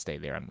and not stay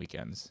there on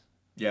weekends.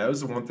 Yeah, it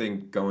was the one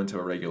thing going to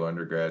a regular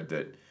undergrad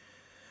that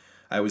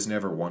I was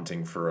never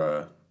wanting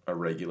for a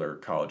regular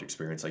college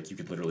experience. Like you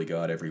could literally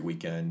go out every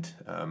weekend.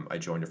 I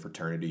joined a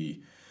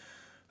fraternity.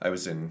 I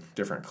was in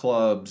different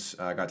clubs.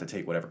 I got to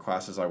take whatever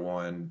classes I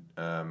wanted.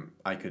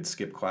 I could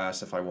skip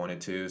class if I wanted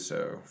to.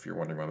 So if you're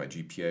wondering why my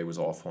GPA was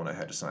awful and I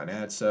had to sign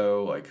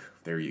ADSO, like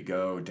there you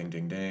go, ding,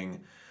 ding,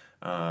 ding.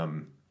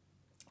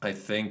 I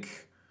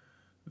think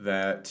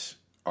that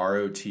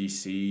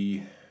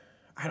ROTC,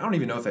 I don't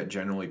even know if that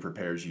generally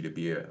prepares you to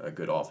be a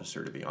good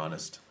officer, to be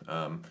honest.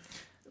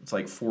 It's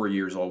like 4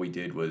 years, all we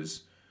did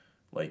was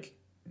like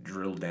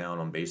drill down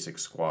on basic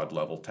squad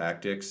level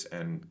tactics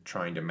and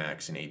trying to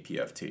max an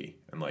APFT,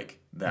 and like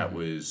that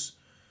was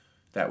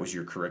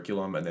your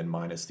curriculum, and then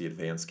minus the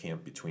advanced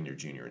camp between your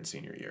junior and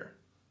senior year.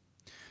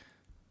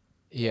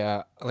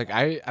 Yeah, like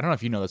I don't know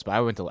if you know this, but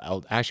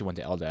I actually went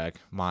to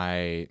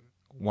LDAC.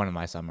 One of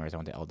my summers I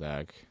went to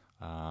LDAC.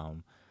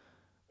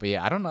 But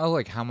yeah, I don't know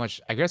like how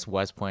much. I guess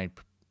West Point,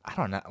 I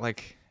don't know,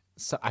 like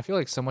so I feel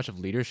like so much of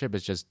leadership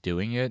is just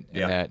doing it,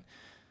 and that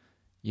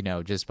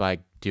just by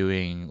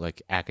doing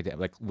like academic,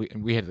 like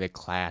we had like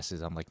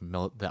classes on like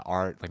the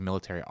art, like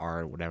military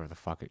art, whatever the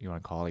fuck you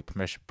want to call it,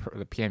 like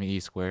the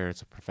PME squared,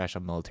 it's a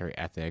professional military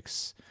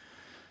ethics.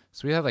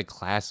 So we have like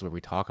classes where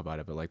we talk about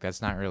it, but like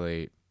that's not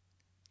really,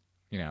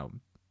 you know,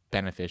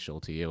 beneficial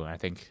to you. And I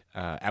think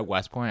at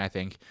West Point, I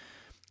think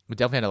we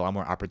definitely had a lot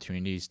more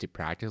opportunities to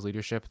practice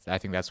leadership. I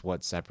think that's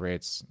what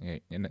separates,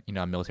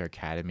 a military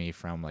academy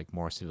from like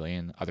more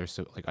civilian other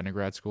like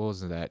undergrad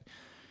schools, is that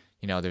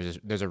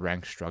there's a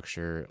rank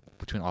structure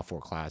between all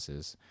 4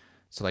 classes.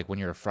 So like when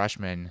you're a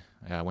freshman,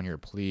 when you're a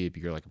plebe,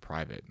 you're like a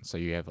private. So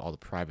you have all the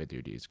private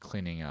duties,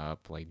 cleaning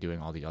up, like doing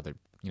all the other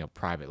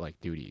private like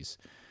duties.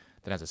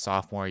 Then as a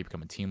sophomore, you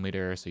become a team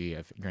leader. So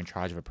you're in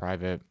charge of a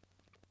private.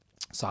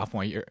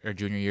 Sophomore year or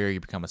junior year,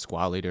 you become a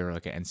squad leader,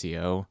 like an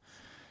NCO.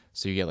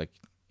 So you get like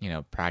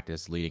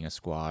practice leading a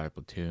squad or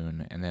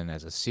platoon. And then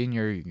as a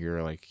senior,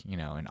 you're like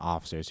an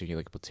officer. So you get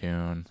like a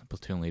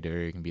platoon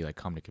leader. You can be like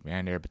company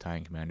commander,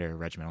 battalion commander,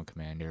 regimental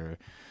commander,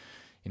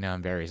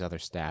 and various other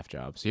staff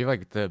jobs. So you have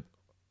like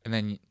and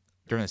then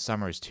during the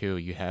summers too,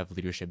 you have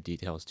leadership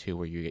details too,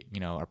 where you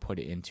are put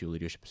into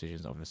leadership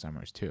positions over the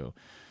summers too.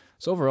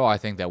 So overall, I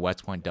think that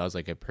West Point does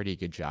like a pretty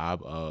good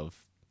job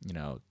of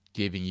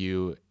giving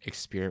you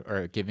experience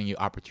or giving you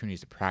opportunities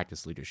to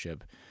practice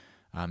leadership,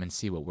 and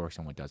see what works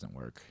and what doesn't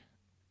work.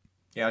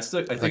 Yeah, I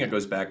think it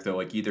goes back though,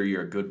 like either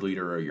you're a good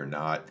leader or you're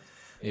not,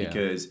 Yeah.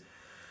 because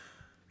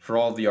for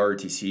all the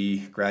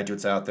ROTC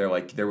graduates out there,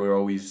 like there were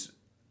always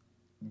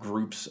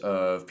groups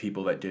of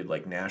people that did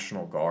like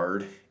National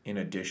Guard in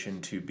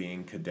addition to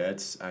being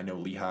cadets. I know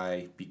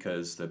Lehigh,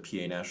 because the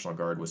PA National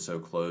Guard was so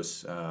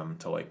close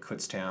to like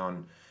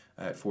Kutztown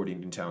at Fort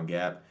Eatontown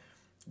Gap,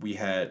 we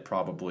had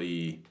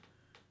probably,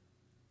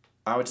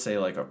 I would say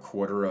like a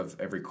quarter of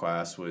every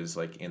class was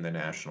like in the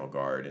National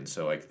Guard. And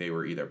so like they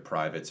were either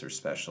privates or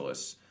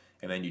specialists.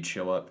 And then you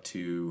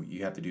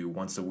have to do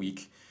once a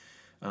week,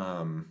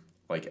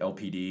 like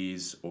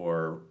LPDs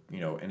or,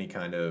 any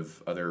kind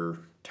of other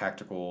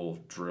tactical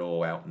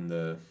drill out in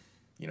the,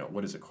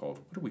 what is it called?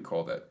 What do we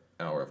call that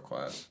hour of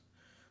class?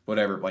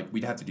 Whatever, like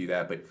we'd have to do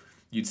that, but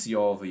you'd see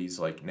all these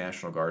like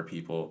National Guard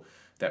people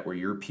that were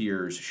your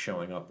peers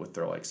showing up with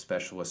their like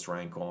specialist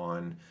rank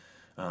on,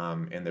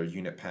 and their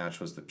unit patch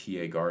was the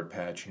PA Guard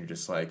patch, and you're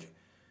just like,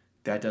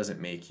 that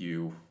doesn't make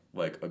you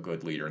like a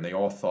good leader. And they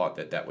all thought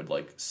that would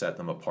like set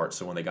them apart.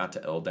 So when they got to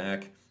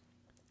LDAC,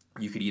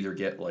 you could either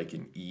get like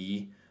an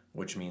E,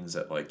 which means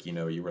that like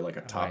you were like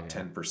a top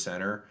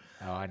 10%er.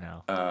 Oh, I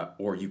know.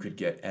 Or you could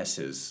get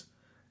S's.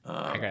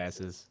 I got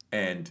S's.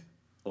 And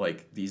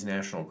like these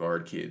National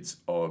Guard kids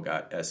all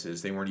got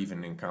S's. They weren't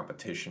even in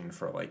competition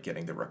for like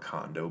getting the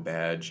Recondo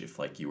badge. If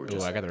like you were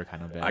just, I got the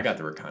Recondo badge. I got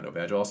the Recondo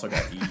badge. I also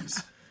got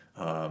E's.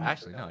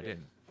 Actually, no, I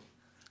didn't.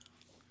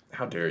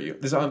 How dare you?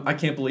 I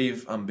can't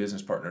believe I'm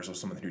business partners with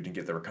someone who didn't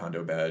get the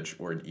Recondo badge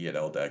or an E at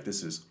LDAC.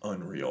 This is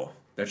unreal.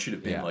 That should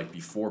have been like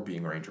before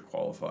being Ranger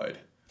qualified.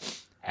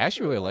 I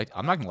actually really liked.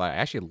 I'm not gonna lie. I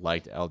actually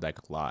liked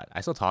LDEC a lot.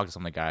 I still talk to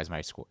some of the guys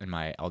in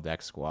my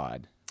LDEC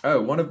squad. Oh,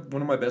 one of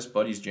my best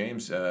buddies,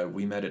 James.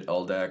 We met at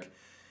LDAC,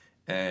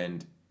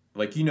 and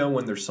like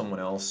when there's someone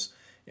else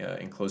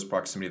in close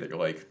proximity that you're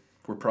like,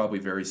 we're probably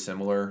very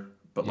similar,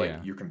 but like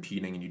you're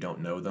competing and you don't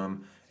know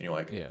them, and you're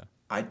like,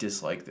 I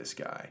dislike this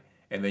guy,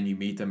 and then you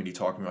meet them and you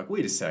talk and you're like,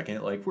 wait a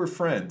second, like we're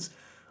friends,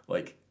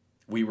 like.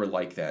 We were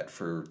like that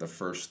for the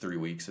first 3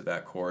 weeks of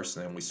that course,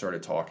 and then we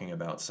started talking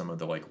about some of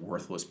the like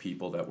worthless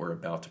people that were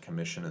about to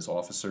commission as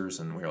officers,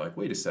 and we were like,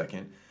 wait a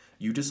second,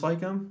 you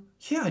dislike him?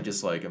 Yeah, I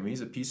dislike him. He's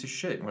a piece of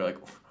shit. And we're like,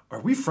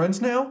 are we friends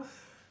now?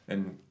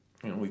 And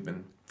we've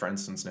been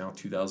friends since now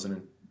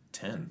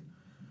 2010.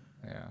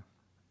 Yeah.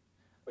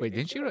 Wait,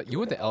 didn't you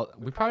went to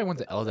we probably went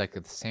to LDEC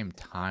at the same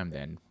time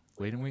then,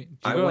 didn't we?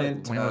 I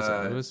went when it was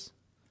St. Louis?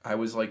 I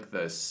was like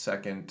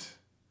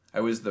I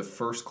was the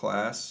first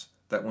class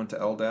that went to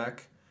LDAC,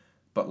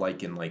 but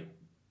like in like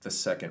the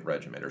second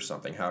regiment or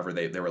something. However,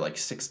 there were like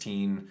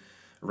 16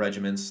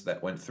 regiments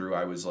that went through.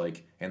 I was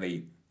like, and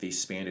they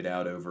spanned it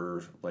out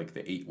over like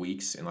the 8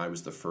 weeks, and I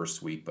was the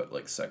first week, but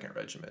like second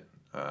regiment,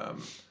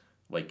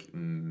 like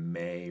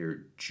May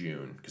or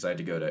June, because I had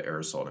to go to Air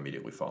Assault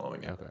immediately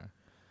following it. Okay. I'm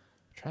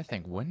trying to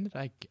think, when did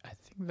I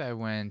think that I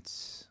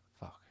went,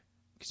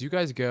 because you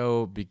guys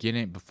go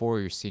before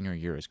your senior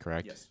year is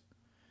correct? Yes.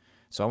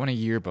 So I went a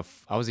year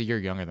I was a year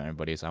younger than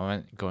everybody, so I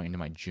went going into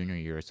my junior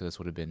year. So this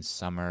would have been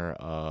summer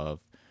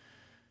of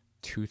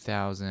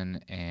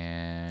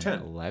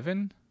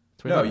 2011.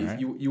 No,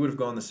 you would have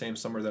gone the same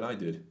summer that I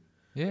did.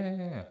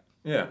 Yeah.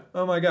 Yeah.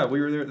 Oh my God,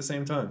 we were there at the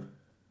same time.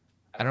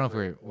 I don't know if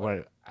we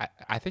were.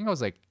 I think I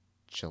was like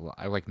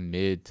July, like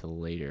mid to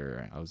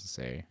later. I was to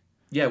say.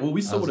 Yeah, well,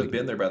 we still would have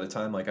been there by the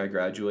time like I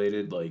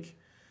graduated. Like,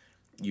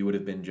 you would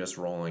have been just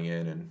rolling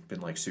in and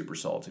been like super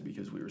salty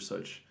because we were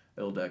such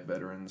LDAC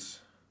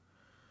veterans.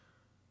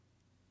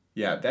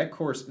 Yeah, that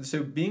course.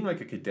 So being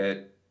like a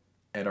cadet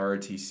at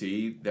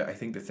ROTC, I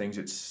think the things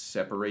that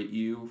separate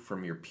you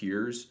from your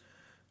peers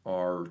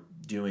are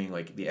doing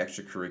like the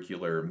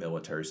extracurricular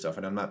military stuff.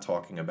 And I'm not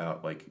talking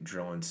about like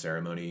drill and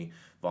ceremony,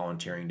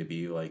 volunteering to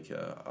be like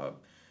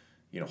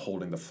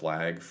holding the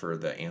flag for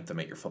the anthem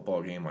at your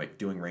football game. Like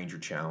doing Ranger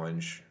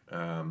Challenge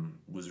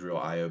was real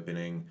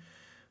eye-opening.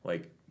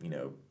 Like,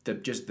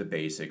 just the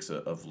basics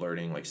of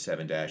learning like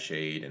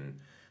 7-8 and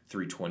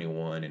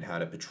 321 and how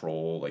to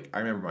patrol. Like I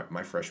remember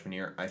my freshman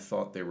year, I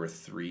thought there were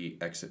 3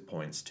 exit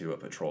points to a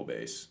patrol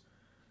base.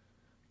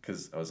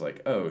 Because I was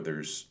like, oh,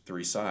 there's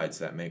 3 sides.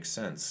 That makes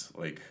sense.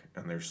 Like,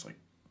 and there's like,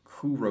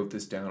 who wrote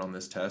this down on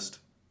this test?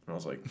 And I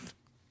was like,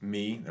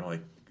 me. And they're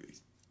like,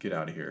 get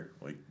out of here.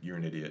 Like, you're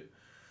an idiot.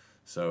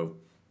 So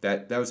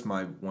that was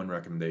my one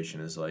recommendation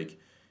is like,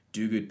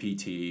 do good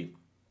PT.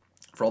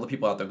 For all the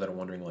people out there that are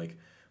wondering like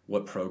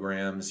what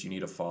programs you need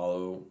to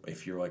follow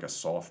if you're like a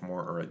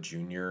sophomore or a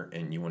junior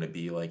and you want to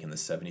be like in the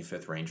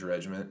 75th Ranger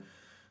Regiment,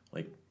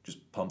 like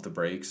just pump the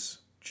brakes,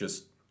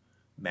 just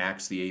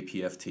max the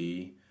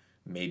APFT,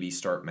 maybe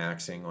start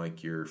maxing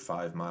like your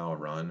 5-mile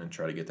run and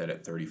try to get that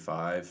at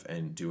 35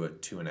 and do a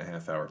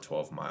 2.5 hour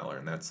 12 miler.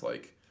 And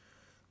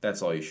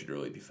that's all you should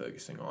really be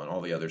focusing on.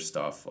 All the other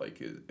stuff,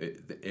 like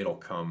it'll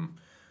come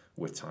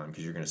with time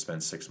because you're going to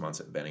spend 6 months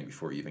at Benning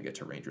before you even get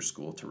to Ranger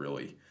School to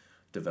really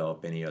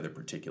develop any other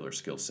particular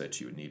skill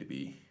sets you would need to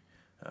be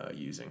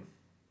using.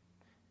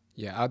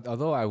 Yeah,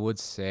 although I would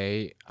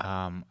say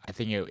I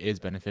think it is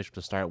beneficial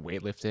to start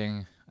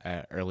weightlifting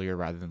earlier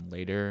rather than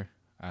later.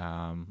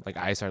 Like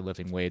I started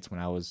lifting weights when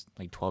I was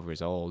like 12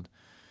 years old,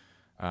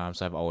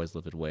 so I've always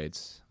lifted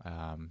weights.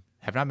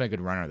 Have not been a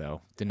good runner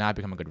though. Did not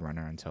become a good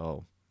runner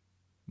until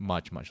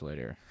much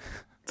later.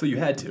 So you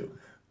had to.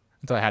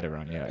 Until I had to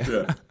run, yeah.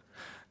 Yeah.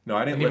 No,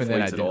 I didn't lift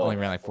weights at all. Only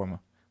ran like 4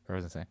 months. What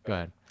was I saying? Go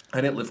ahead. I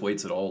didn't lift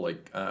weights at all.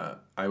 Like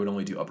I would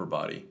only do upper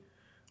body.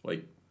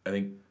 Like I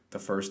think the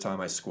first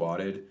time I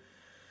squatted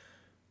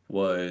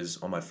was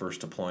on my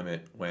first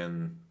deployment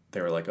when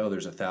they were like, "Oh,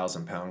 there's a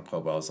 1,000-pound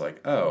club." I was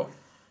like, "Oh,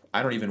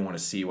 I don't even want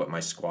to see what my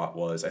squat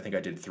was." I think I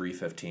did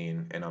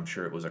 315, and I'm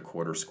sure it was a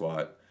quarter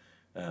squat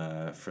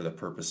for the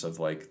purpose of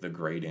like the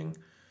grading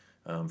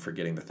for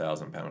getting the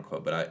 1,000-pound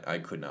club. But I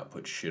could not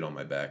put shit on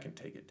my back and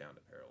take it down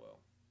to parallel.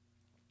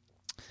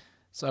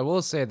 So I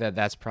will say that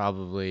that's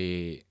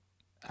probably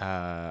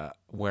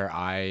where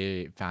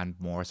I found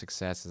more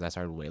success as I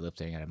started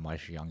weightlifting at a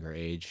much younger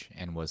age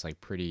and was like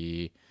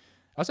pretty.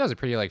 Also, I was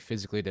pretty like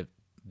physically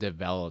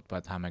developed by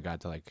the time I got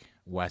to like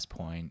West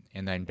Point,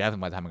 and then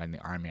definitely by the time I got in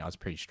the Army, I was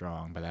pretty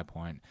strong by that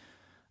point.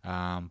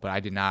 But I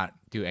did not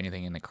do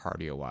anything in the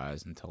cardio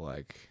wise until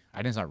like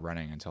I didn't start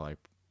running until I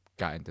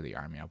got into the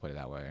Army. I'll put it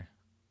that way.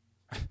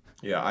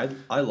 Yeah,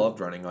 I loved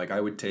running. Like I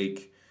would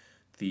take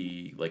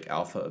the like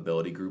Alpha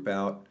Ability group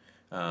out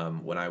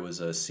when I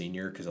was a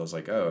senior because I was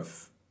like, oh,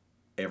 if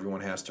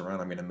everyone has to run,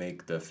 I'm going to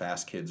make the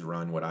fast kids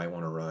run what I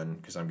want to run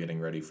because I'm getting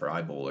ready for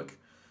IBOLC.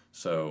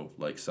 So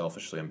like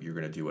selfishly, you're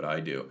going to do what I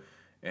do.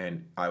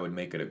 And I would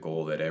make it a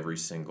goal that every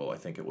single, I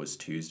think it was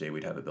Tuesday,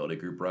 we'd have ability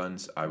group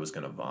runs. I was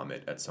going to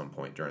vomit at some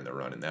point during the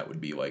run. And that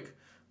would be like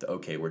the,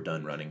 okay, we're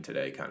done running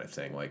today kind of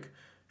thing. Like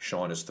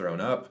Sean is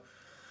thrown up.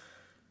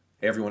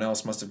 Everyone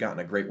else must have gotten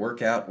a great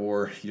workout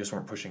or you just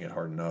weren't pushing it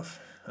hard enough.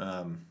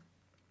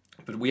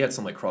 But we had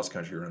some like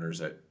cross-country runners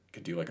that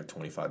could do like a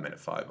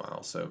 25-minute 5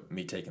 miles. So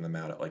me taking them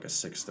out at like a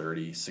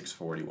 6:30,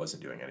 6:40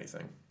 wasn't doing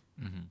anything.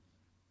 Mm-hmm.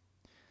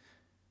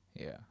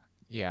 Yeah.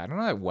 Yeah, I don't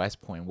know at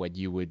West Point what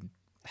you would,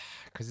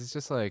 because it's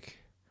just like,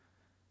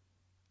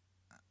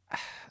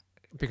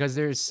 because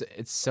it's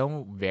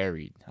so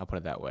varied. I'll put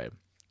it that way.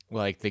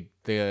 Like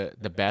the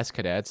best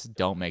cadets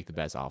don't make the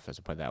best officers.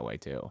 I'll put it that way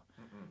too.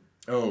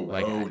 Oh,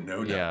 like,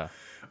 no. Yeah.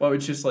 Well,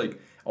 it's just like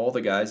all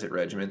the guys at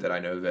Regiment that I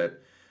know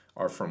that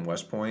are from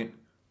West Point,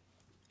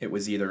 it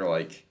was either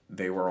like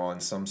they were on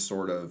some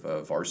sort of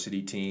a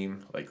varsity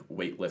team, like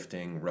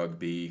weightlifting,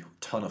 rugby,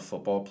 ton of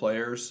football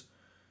players,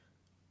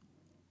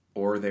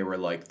 or they were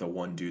like the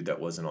one dude that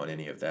wasn't on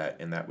any of that,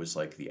 and that was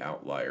like the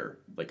outlier.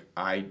 Like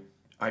I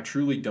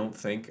truly don't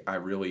think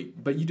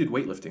but you did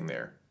weightlifting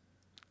there.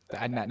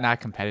 Not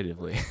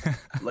competitively.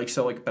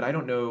 But I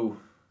don't know.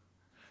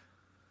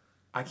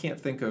 I can't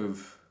think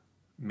of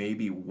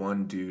maybe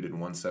one dude in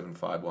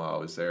 175 while I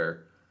was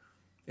there,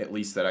 at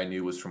least that I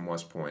knew was from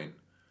West Point,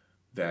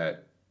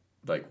 that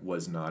like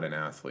was not an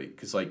athlete.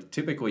 Because like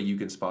typically you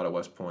can spot a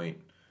West Point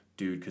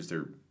dude because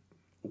they're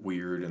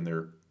weird and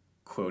they're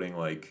quoting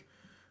like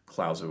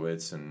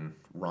Clausewitz and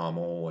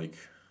Rommel, like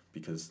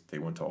because they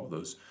went to all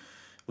those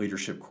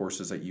leadership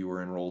courses that you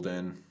were enrolled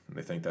in, and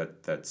they think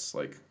that that's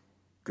like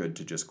good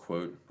to just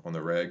quote on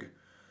the reg.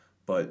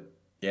 But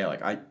yeah,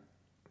 like I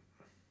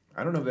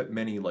don't know that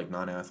many like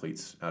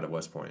non-athletes out at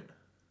West Point.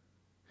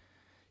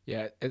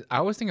 Yeah, I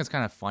always think it's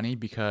kind of funny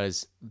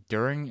because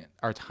during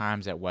our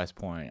times at West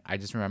Point, I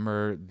just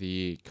remember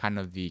the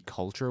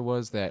culture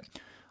was that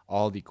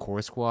all the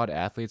core squad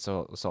athletes,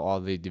 so all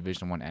the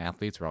Division I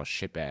athletes were all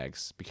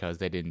shitbags because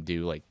they didn't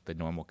do like the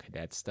normal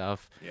cadet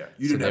stuff. Yeah,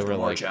 you didn't have to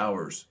march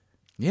hours.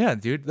 Yeah,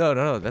 dude.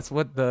 No. That's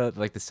what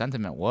the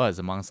sentiment was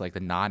amongst like the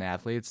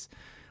non-athletes,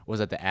 was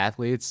that the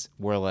athletes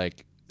were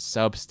like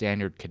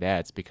substandard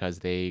cadets because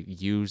they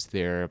used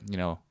their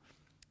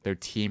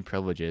team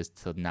privileges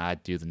to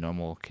not do the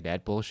normal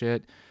cadet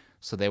bullshit.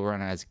 So they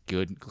weren't as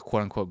good,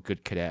 quote unquote,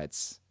 good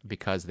cadets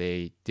because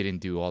they didn't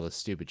do all the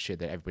stupid shit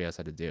that everybody else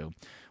had to do.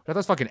 But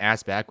that's fucking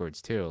ass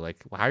backwards too.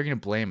 Like, how are you gonna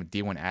blame a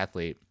D1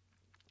 athlete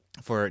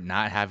for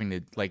not having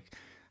to like?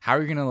 how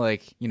are you gonna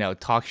like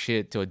talk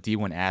shit to a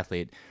D1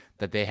 athlete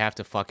that they have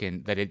to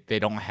they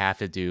don't have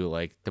to do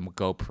like them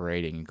go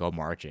parading and go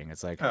marching?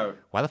 It's like, Oh,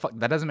 why the fuck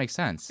that doesn't make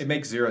sense. it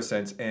makes zero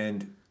sense.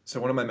 And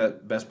so one of my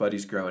best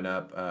buddies growing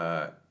up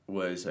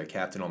was a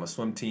captain on the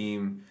swim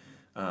team.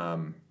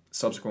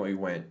 Subsequently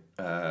went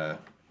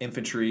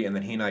infantry, and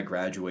then he and I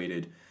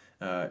graduated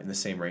in the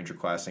same ranger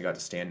class and got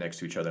to stand next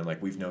to each other. And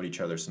like we've known each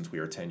other since we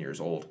were 10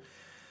 years old.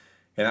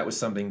 And that was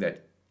something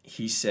that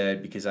he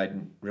said, because I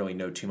didn't really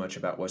know too much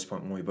about West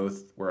Point. When we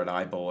both were at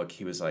IBOLC,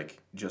 he was like,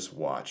 just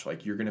watch.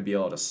 Like, you're going to be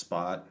able to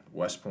spot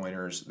West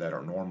Pointers that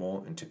are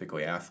normal and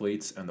typically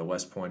athletes, and the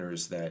West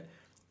Pointers that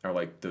are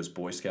like those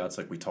Boy Scouts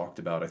like we talked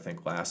about, I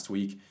think, last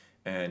week,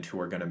 and who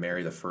are going to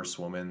marry the first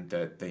woman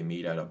that they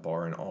meet at a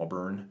bar in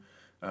Auburn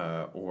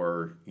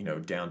or,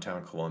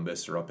 downtown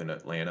Columbus or up in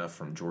Atlanta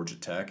from Georgia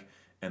Tech.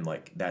 And,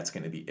 like, that's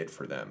going to be it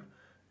for them.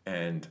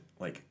 And,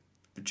 like,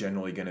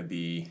 generally going to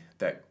be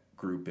that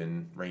group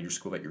in Ranger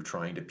School that you're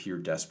trying to peer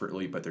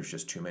desperately, but there's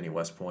just too many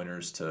West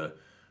Pointers to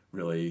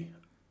really,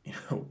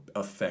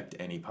 affect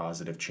any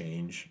positive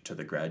change to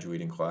the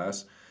graduating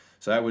class.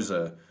 So that was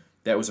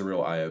a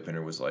real eye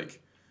opener. Was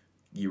like,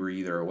 you were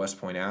either a West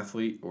Point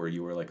athlete or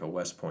you were like a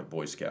West Point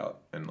Boy Scout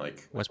and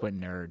like West Point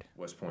nerd.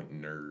 West Point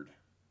nerd.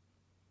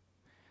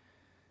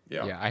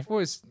 Yeah. Yeah, I've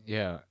always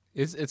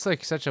It's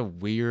like such a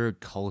weird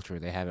culture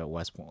they have at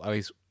West Point. At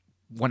least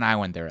when I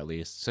went there, at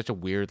least such a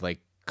weird like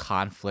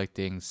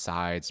conflicting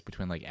sides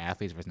between like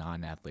athletes versus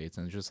non-athletes,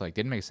 and it just like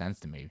didn't make sense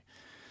to me.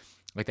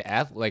 Like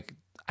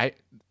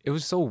it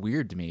was so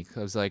weird to me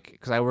because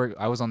I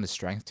was on the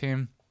strength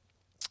team,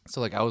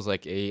 so like I was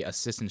like a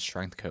assistant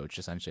strength coach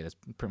essentially. That's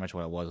pretty much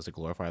what I was. I was a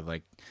glorified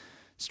like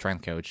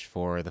strength coach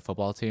for the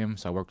football team.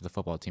 So I worked with the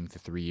football team for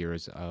 3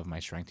 years of my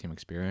strength team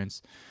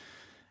experience,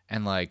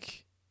 and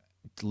like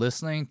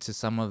listening to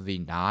some of the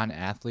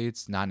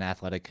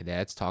non-athletic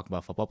cadets talk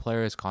about football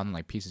players, calling them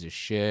like pieces of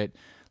shit,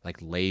 like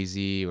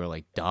lazy or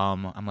like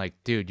dumb. I'm like,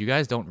 dude, you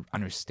guys don't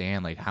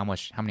understand like how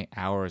many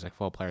hours like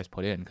football players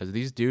put in, because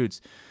these dudes,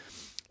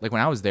 like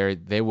when I was there,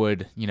 they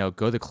would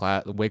go to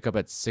class, wake up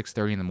at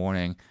 6:30 in the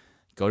morning,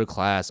 go to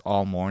class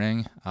all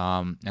morning,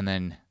 and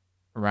then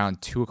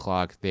around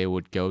 2:00 they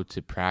would go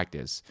to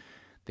practice.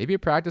 They'd be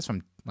at practice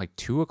from like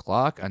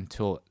 2:00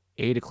 until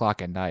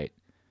 8:00 at night,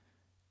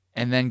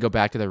 and then go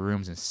back to their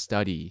rooms and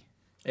study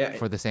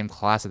for the same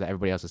class that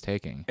everybody else is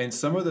taking. And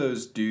some of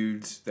those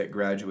dudes that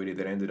graduated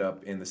that ended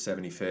up in the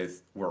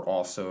 75th were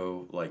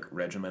also like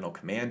regimental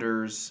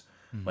commanders.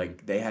 Mm-hmm.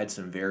 Like they had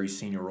some very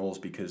senior roles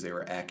because they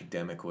were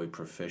academically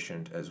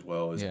proficient as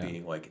well as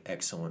being like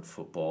excellent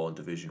football and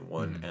Division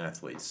I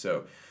athletes.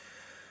 So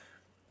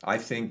I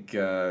think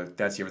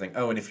that's the other thing.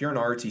 Oh, and if you're an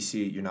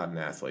ROTC, you're not an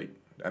athlete.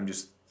 I'm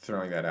just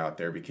throwing that out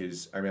there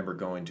because I remember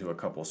going to a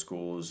couple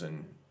schools,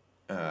 and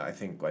I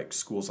think like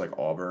schools like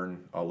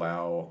Auburn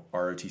allow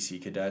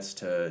ROTC cadets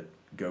to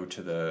go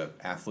to the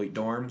athlete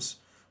dorms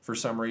for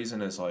some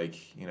reason, as like,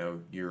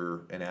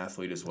 you're an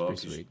athlete as well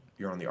because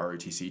you're on the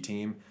ROTC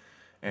team.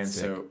 And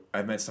so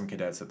I've met some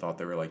cadets that thought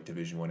they were like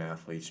Division I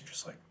athletes, and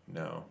just like,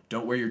 no,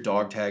 don't wear your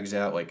dog tags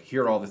out. Like,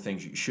 here are all the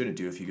things you shouldn't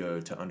do if you go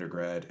to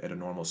undergrad at a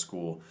normal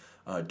school.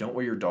 Don't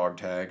wear your dog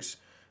tags.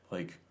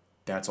 Like,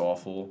 that's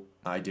awful.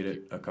 I did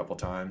it a couple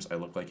times. I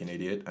look like an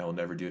idiot. I will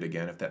never do it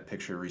again. If that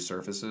picture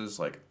resurfaces,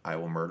 like, I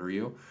will murder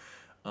you.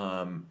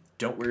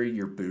 Don't wear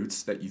your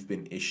boots that you've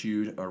been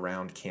issued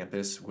around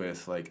campus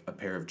with like a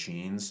pair of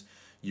jeans.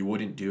 You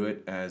wouldn't do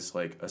it as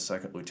like a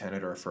second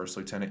lieutenant or a first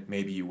lieutenant.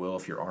 Maybe you will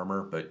if you're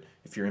armor, but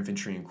if you're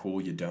infantry and cool,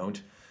 you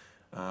don't.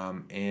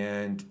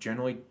 And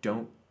generally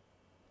don't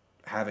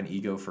have an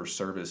ego for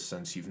service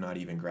since you've not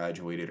even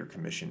graduated or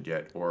commissioned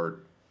yet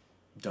or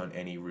done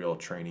any real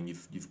training.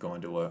 You've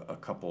gone to a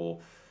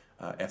couple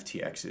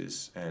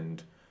FTXs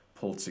and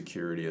pulled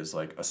security as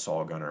like a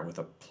saw gunner with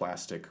a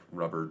plastic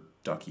rubber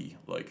ducky.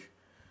 Like,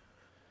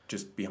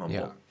 just be humble.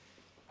 Yeah.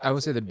 I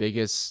would say the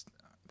biggest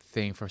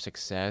thing for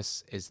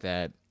success is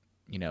that,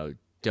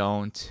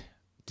 don't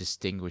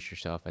distinguish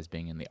yourself as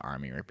being in the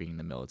army or being in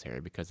the military,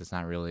 because it's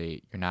not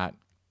really, you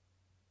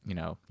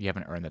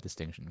haven't earned that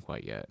distinction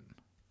quite yet.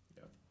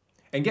 Yeah.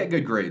 And get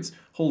good grades.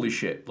 Holy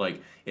shit.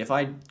 Like, if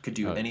I could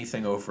do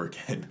anything over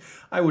again,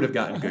 I would have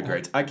gotten good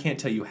grades. I can't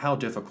tell you how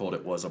difficult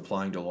it was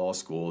applying to law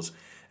schools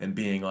and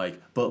being like,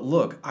 but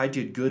look, I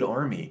did good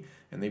Army.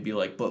 And they'd be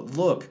like, but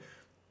look,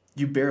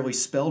 you barely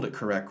spelled it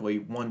correctly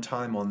one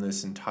time on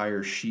this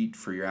entire sheet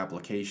for your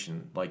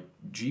application. Like,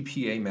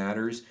 GPA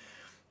matters,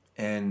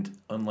 and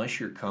unless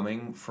you're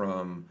coming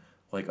from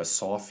like a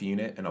soft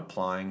unit and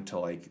applying to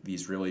like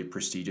these really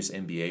prestigious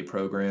MBA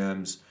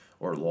programs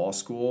or law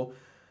school,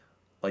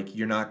 like,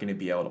 you're not going to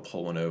be able to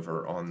pull one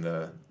over on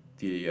the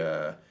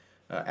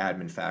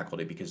admin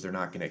faculty, because they're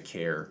not going to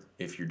care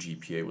if your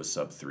GPA was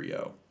sub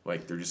 3.0.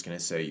 Like, they're just going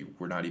to say,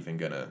 we're going to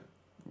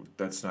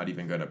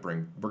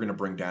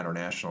bring down our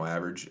national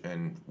average,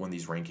 and when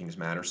these rankings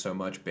matter so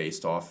much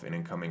based off an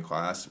incoming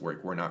class,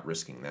 we're not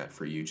risking that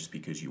for you just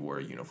because you wore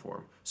a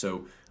uniform.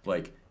 So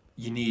like,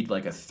 you need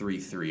like a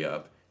 3.3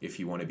 up if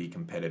you want to be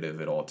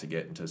competitive at all to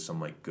get into some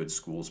like good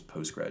schools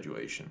post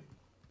graduation.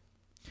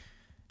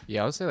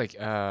 Yeah, I would say like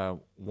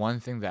one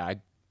thing that I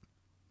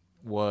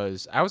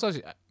was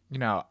always,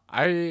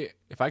 I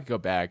if I could go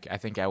back, I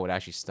think I would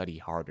actually study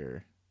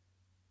harder.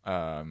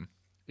 Um,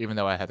 Even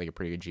though I had like a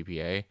pretty good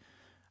GPA,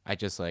 I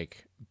just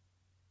like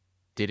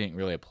didn't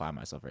really apply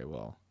myself very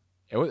well.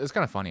 It's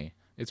kind of funny.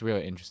 It's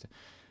really interesting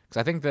because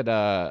I think that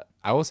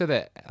I will say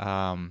that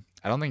I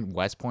don't think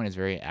West Point is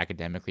very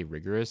academically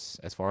rigorous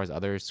as far as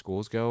other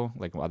schools go,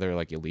 like other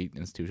like elite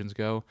institutions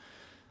go.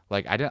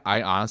 Like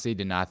I honestly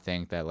did not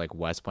think that like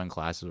West Point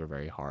classes were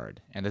very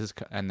hard, and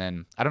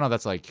then I don't know,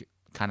 that's like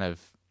kind of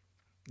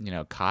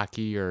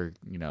cocky or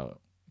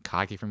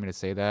cocky for me to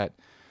say that,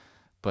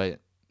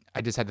 but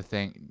I just had to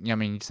think. I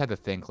mean, you just had to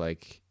think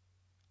like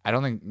I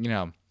don't think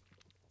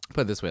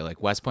put it this way,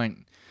 like West Point,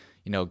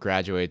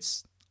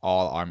 graduates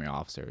all Army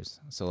officers.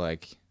 So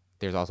like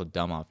there's also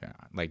dumb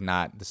like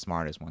not the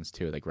smartest ones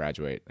too that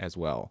graduate as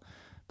well.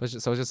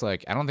 So it's just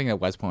like I don't think that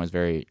West Point was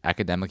very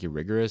academically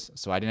rigorous.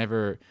 So I didn't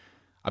learn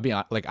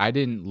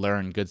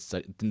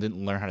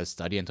didn't learn how to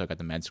study until I got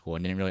to med school,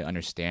 and didn't really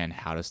understand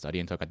how to study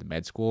until I got to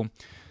med school.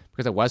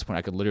 Because at West Point,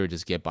 I could literally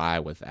just get by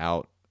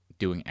without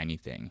doing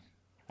anything.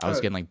 I was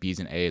getting like B's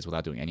and A's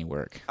without doing any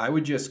work. I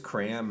would just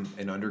cram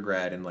in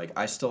undergrad, and like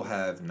I still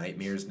have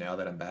nightmares now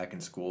that I'm back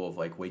in school of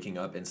like waking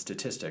up in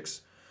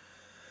statistics.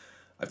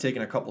 I've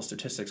taken a couple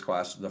statistics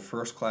classes. The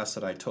first class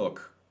that I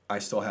took, I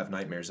still have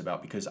nightmares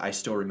about because I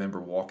still remember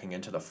walking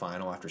into the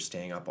final after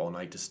staying up all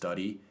night to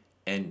study,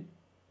 and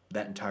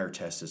that entire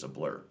test is a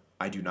blur.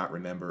 I do not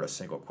remember a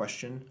single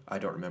question. I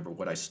don't remember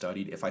what I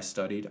studied. If I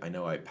studied, I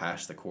know I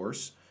passed the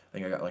course. I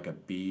think I got like a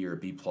B or a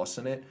B plus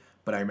in it.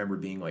 But I remember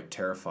being like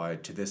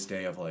terrified to this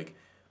day of like,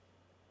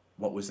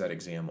 what was that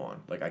exam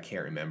on? Like I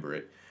can't remember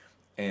it.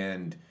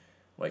 And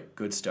like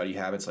good study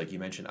habits, like you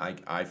mentioned,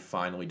 I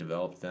finally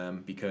developed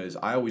them because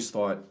I always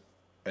thought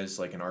as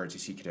like an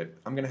ROTC cadet,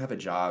 I'm gonna have a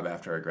job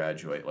after I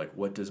graduate. Like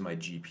what does my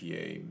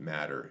GPA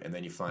matter? And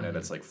then you find out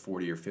it's like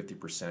 40 or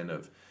 50%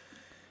 of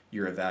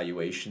your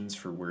evaluations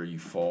for where you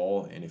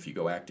fall and if you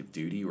go active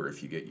duty or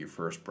if you get your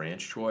first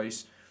branch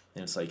choice.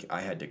 And it's like I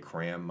had to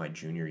cram my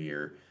junior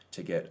year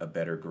to get a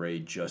better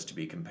grade just to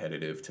be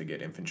competitive to get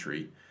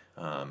infantry.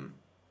 And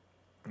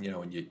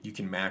you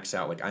can max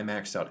out, like I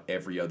maxed out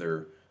every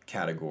other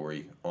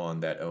category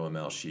on that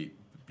OML sheet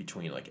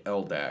between like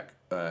LDAC,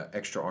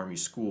 extra Army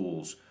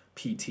schools,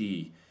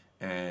 PT,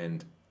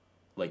 and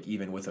like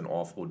even with an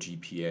awful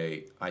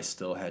GPA, I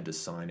still had to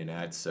sign an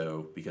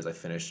ADSO because I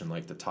finished in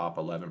like the top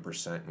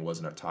 11% and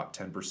wasn't a top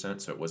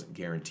 10%, so it wasn't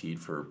guaranteed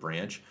for a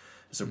branch.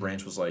 So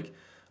branch was like,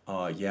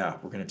 yeah,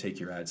 we're going to take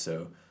your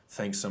ADSO.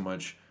 Thanks so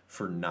much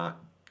for not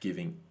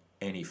giving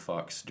any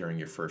fucks during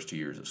your first 2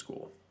 years of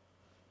school.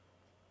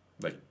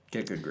 Like,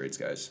 get good grades,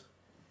 guys.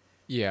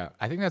 Yeah,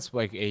 I think that's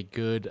like a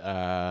good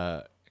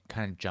kind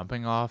of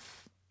jumping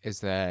off is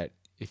that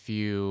if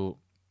you,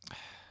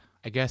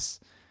 I guess,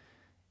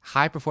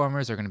 high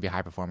performers are going to be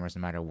high performers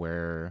no matter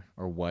where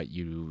or what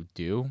you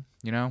do,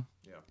 Yeah.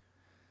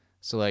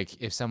 So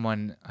like if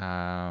someone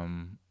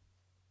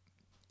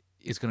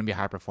is going to be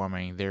high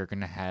performing, they're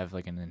going to have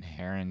like an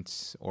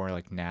inherent or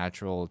like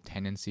natural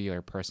tendency or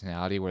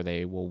personality where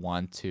they will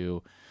want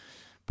to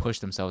push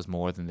themselves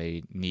more than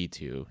they need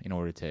to in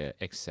order to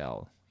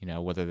excel.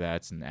 Whether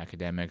that's in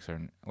academics or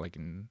like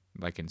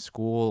in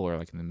school or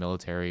like in the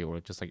military or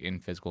just like in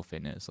physical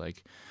fitness.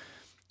 Like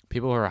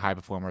people who are high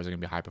performers are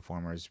going to be high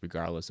performers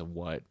regardless of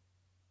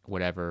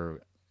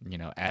whatever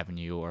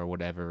avenue or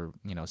whatever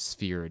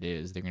sphere it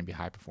is. They're going to be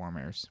high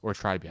performers or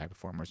try to be high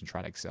performers and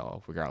try to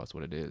excel regardless of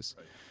what it is.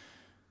 Right.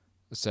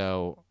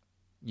 So,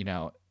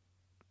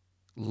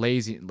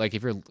 lazy, like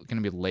if you're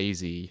going to be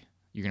lazy,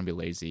 you're going to be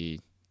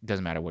lazy. It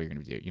doesn't matter what you're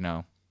going to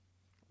do,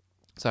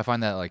 So I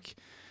find that like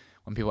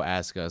when people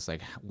ask us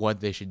like what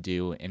they should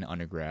do in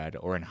undergrad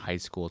or in high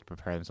school to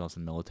prepare themselves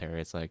in the military,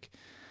 it's like,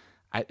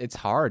 it's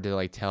hard to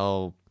like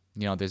tell,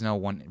 there's no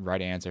one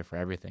right answer for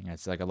everything.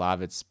 It's like a lot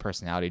of it's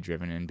personality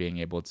driven and being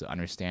able to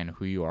understand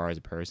who you are as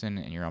a person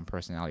and your own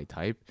personality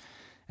type,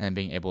 and then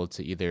being able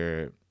to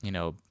either,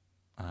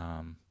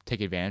 take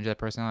advantage of that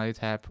personality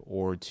type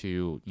or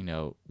to,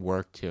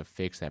 work to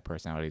fix that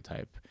personality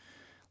type.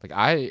 Like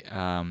I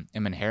am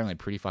inherently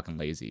pretty fucking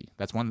lazy.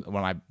 That's one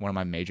of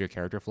my major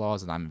character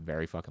flaws is I'm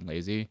very fucking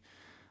lazy,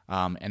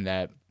 and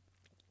that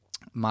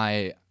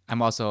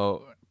I'm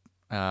also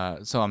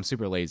so I'm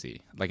super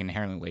lazy, like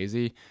inherently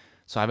lazy.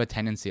 So I have a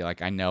tendency,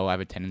 like I know I have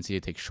a tendency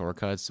to take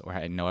shortcuts, or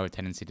I know I have a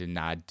tendency to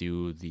not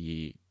to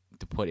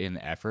put in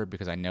the effort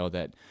because I know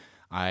that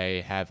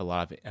I have a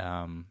lot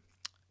of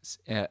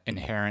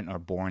inherent or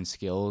born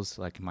skills,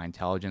 like my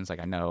intelligence. Like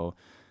I know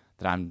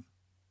that I'm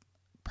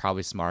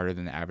probably smarter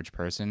than the average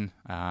person.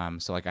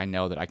 So like I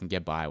know that I can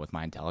get by with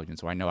my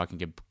intelligence, or I know I can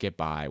get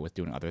by with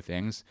doing other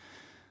things.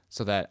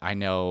 So that I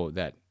know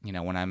that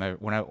when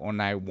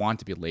I want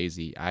to be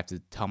lazy, I have to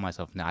tell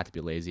myself not to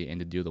be lazy and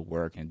to do the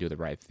work and do the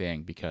right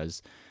thing,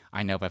 because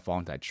I know if I fall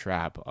into that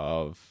trap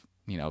of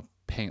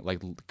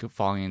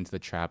falling into the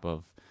trap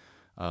of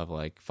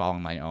like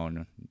following my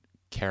own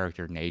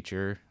character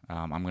nature,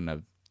 I'm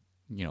gonna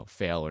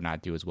fail or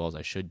not do as well as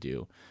I should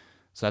do.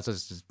 So that's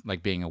just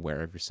like being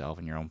aware of yourself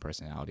and your own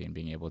personality and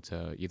being able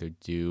to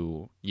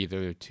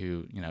either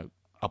to,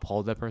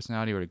 uphold that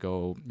personality or to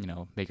go,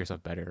 make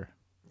yourself better.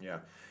 Yeah.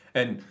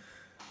 And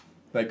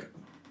like,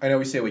 I know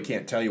we say we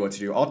can't tell you what to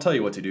do. I'll tell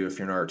you what to do if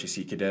you're an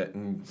ROTC cadet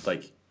and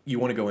like you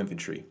want to go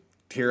infantry.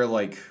 Here,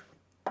 like,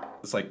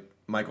 it's like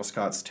Michael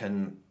Scott's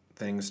 10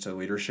 things to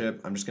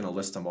leadership. I'm just going to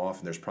list them off,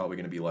 and there's probably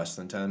going to be less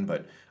than 10.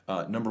 But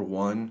number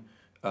one,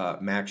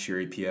 max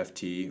your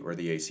APFT or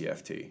the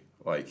ACFT.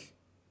 Like,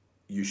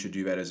 you should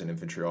do that as an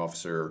infantry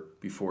officer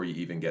before you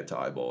even get to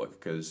IBOLC,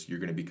 because you're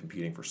going to be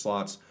competing for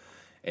slots,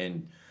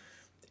 and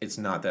it's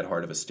not that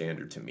hard of a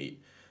standard to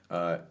meet.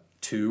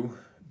 Two,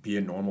 be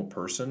a normal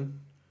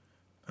person.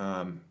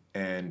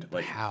 And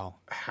like How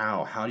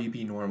do you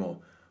be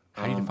normal?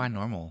 How do you define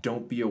normal?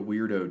 Don't be a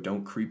weirdo.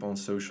 Don't creep on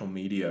social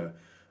media.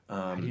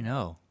 How do you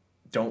know?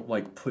 Don't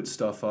like put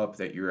stuff up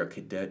that you're a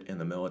cadet in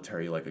the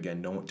military. Like,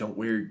 again, don't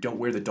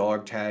wear the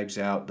dog tags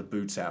out, the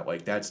boots out.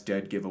 Like, that's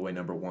dead giveaway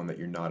number one that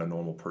you're not a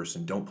normal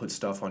person. Don't put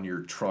stuff on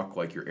your truck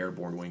like your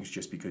airborne wings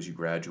just because you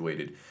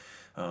graduated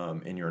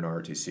and you're an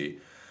ROTC.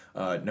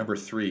 Number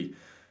three,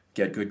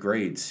 get good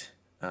grades.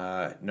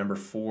 Number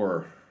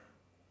four,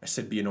 I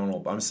said be normal,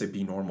 but I'm gonna say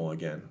be normal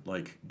again.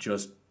 Like,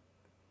 just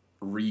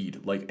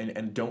read, like,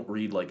 and don't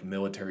read like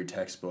military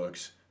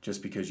textbooks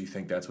just because you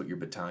think that's what your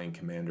battalion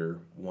commander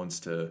wants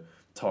to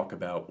talk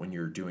about when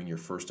you're doing your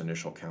first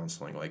initial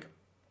counseling. Like,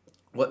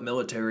 what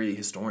military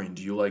historian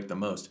do you like the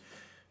most?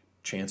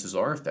 Chances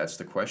are, if that's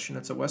the question,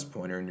 it's a West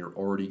Pointer, and you're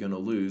already going to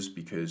lose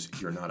because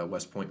you're not a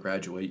West Point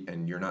graduate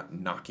and you're not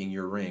knocking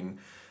your ring,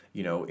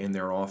 in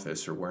their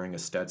office or wearing a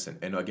Stetson.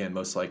 And again,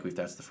 most likely, if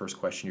that's the first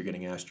question you're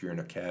getting asked, you're in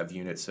a Cav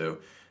unit, so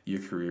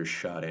your career's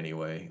shot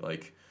anyway.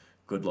 Like,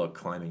 good luck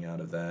climbing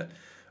out of that.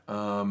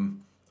 I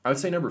would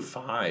say number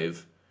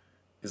five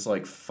is,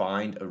 like,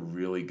 find a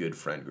really good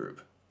friend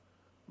group.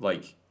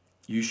 Like,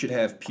 you should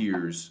have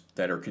peers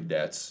that are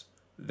cadets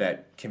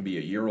that can be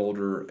a year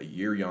older, a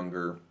year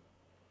younger.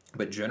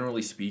 But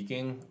generally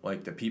speaking,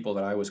 like, the people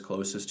that I was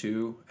closest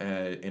to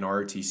in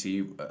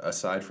ROTC,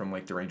 aside from,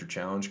 like, the Ranger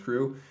Challenge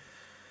crew,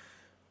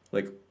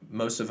 like,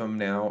 most of them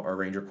now are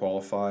Ranger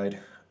qualified,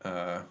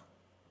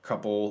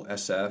 couple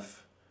SF,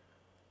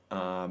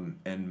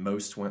 and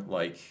most went,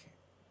 like,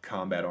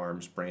 combat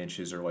arms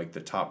branches, or like the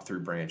top 3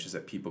 branches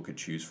that people could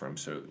choose from.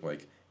 So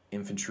like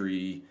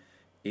infantry,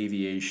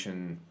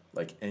 aviation,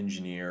 like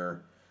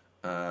engineer,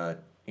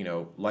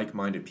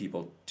 like-minded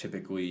people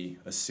typically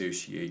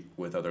associate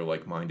with other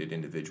like-minded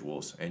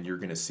individuals. And you're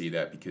going to see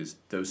that because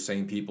those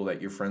same people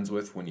that you're friends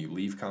with when you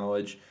leave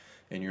college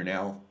and you're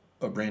now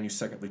a brand new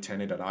second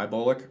lieutenant at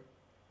IBOLC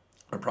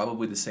are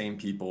probably the same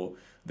people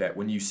that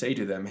when you say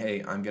to them,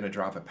 hey, I'm going to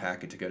drop a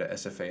packet to go to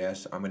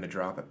SFAS, I'm going to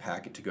drop a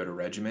packet to go to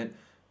regiment,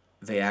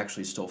 they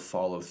actually still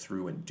follow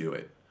through and do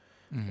it.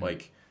 Mm-hmm.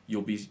 Like,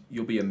 you'll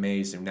be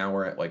amazed, and now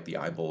we're at like the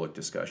IBOLC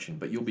discussion,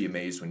 but you'll be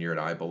amazed when you're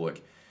at IBOLC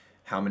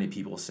how many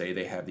people say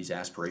they have these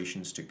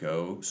aspirations to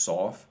go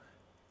SOF,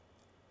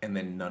 and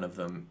then none of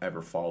them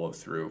ever follow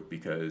through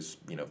because,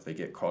 they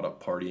get caught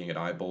up partying at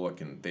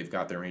IBOLC and they've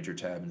got their Ranger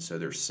tab and so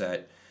they're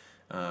set,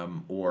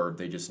 or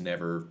they just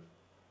never,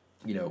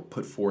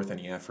 put forth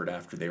any effort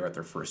after they were at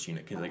their first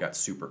unit because they got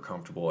super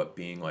comfortable at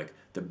being like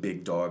the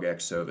big dog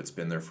XO that's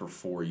been there for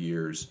 4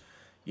 years,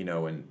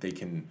 and they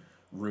can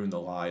ruin the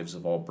lives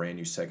of all brand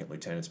new second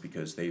lieutenants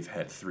because they've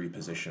had 3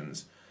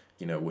 positions,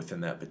 within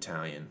that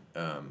battalion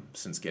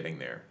since getting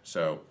there.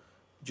 So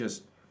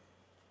just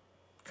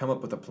come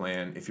up with a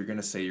plan. If you're going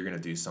to say you're going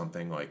to do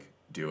something, like,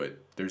 do it.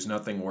 There's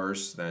nothing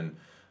worse than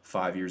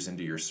 5 years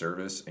into your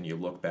service and you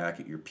look back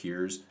at your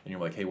peers and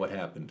you're like, hey, what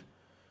happened?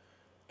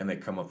 And they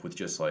come up with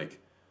just like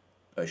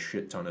a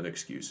shit ton of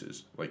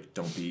excuses. Like,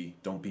 don't be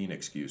an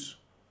excuse.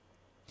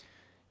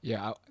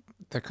 Yeah,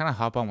 to kind of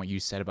hop on what you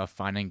said about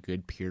finding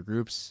good peer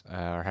groups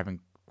or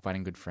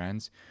finding good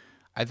friends.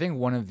 I think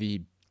one of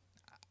the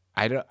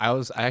I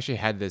actually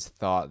had this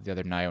thought the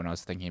other night when I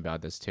was thinking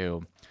about this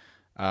too.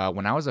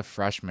 When I was a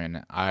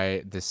freshman,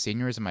 the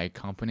seniors in my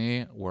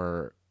company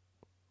were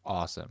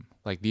awesome.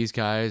 Like, these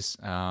guys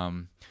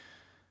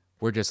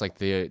were just like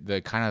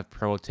the kind of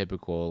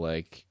prototypical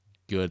like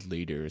good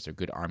leaders or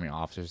good Army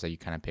officers that you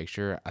kind of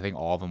picture. I think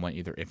all of them went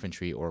either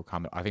infantry or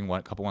combat. I think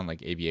a couple went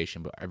like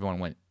aviation, but everyone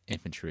went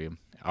infantry.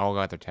 All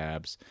got their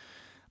tabs.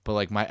 But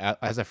like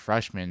as a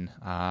freshman,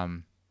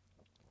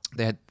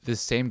 they had this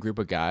same group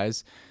of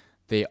guys.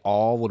 They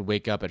all would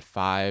wake up at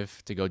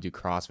 5 to go do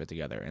CrossFit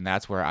together, and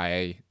that's where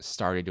I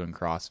started doing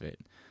CrossFit.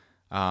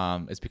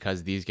 It's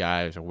because these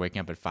guys are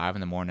waking up at 5 in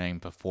the morning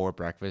before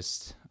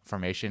breakfast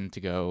formation to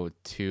go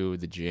to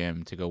the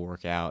gym to go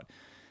work out,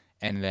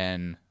 and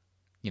then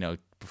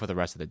for the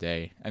rest of the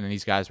day. And then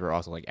these guys were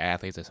also like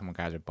athletes. Like, some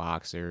guys are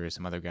boxers,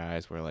 some other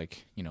guys were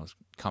like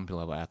company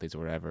level athletes or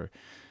whatever.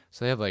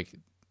 So they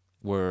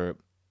were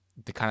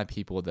the kind of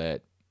people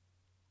that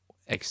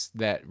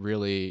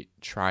really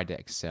tried to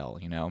excel,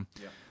 Yeah.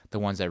 The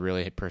ones that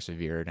really had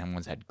persevered and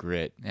ones that had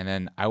grit. And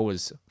then I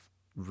was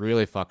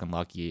really fucking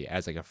lucky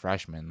as like a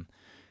freshman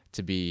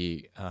to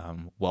be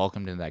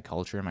welcomed into that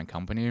culture in my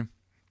company.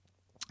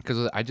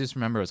 because I just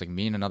remember it was like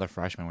me and another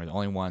freshman were the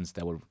only ones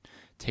that would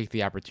take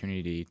the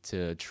opportunity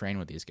to train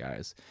with these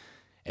guys.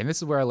 And this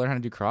is where I learned how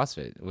to do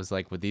CrossFit. It was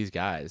like with these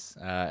guys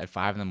at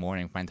 5 in the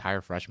morning my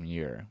entire freshman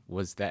year.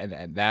 Was that,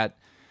 and that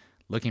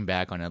looking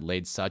back on it,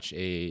 laid such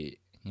a,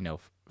 you know,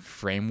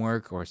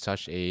 framework, or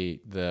such a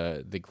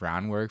the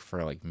groundwork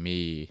for like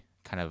me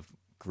kind of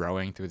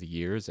growing through the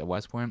years at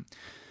West Point.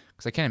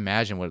 Because I can't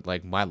imagine what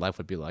like my life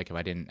would be like if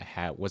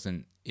I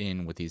wasn't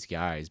in with these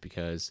guys,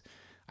 because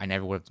I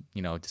never would have,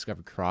 you know,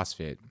 discovered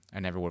CrossFit.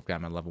 I never would have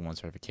gotten my level 1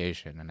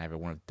 certification. I never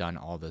would have done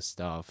all this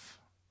stuff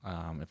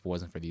if it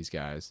wasn't for these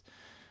guys.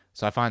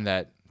 So I find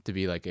that to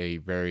be like a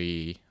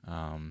very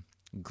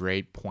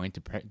great point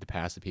to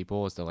pass to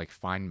people, is to like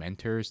find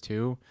mentors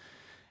too.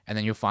 And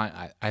then you'll find,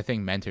 I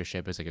think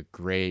mentorship is like a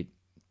great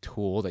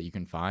tool that you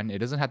can find. It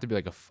doesn't have to be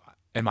like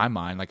in my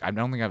mind, like I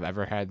don't think I've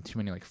ever had too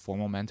many like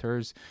formal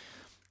mentors,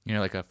 you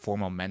know, like a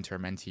formal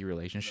mentor-mentee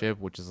relationship,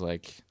 which is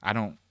like, I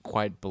don't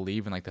quite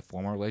believe in like the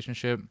formal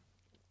relationship.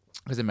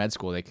 Because in med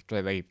school, they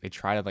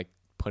try to like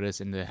put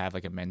us in to have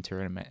like a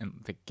mentor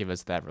and to give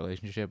us that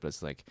relationship. But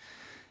it's like,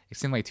 it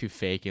seemed like too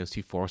fake. It was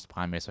too forced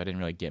upon me, so I didn't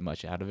really get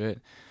much out of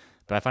it.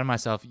 But I find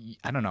myself,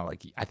 I don't know,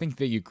 like I think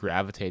that you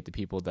gravitate to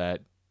people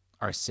that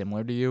are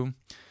similar to you,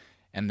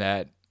 and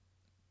that,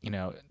 you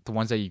know, the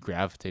ones that you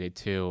gravitated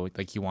to,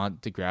 like you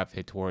want to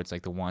gravitate towards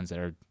like the ones that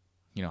are,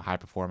 you know, high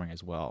performing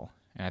as well.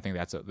 And I think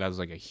that was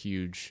like a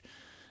huge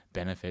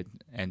benefit,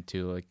 and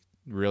to like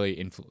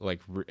really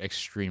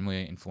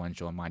extremely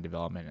influential in my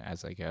development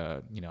as like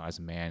a, you know, as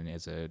a man,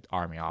 as a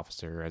Army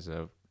officer, as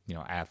a, you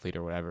know, athlete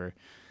or whatever,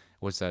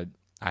 was that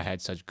I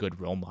had such good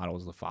role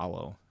models to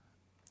follow.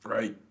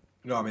 Right.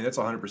 No, I mean, that's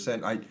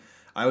 100%.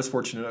 I was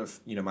fortunate enough,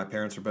 you know, my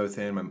parents were both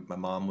in. My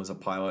mom was a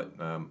pilot.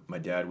 My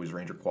dad was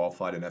Ranger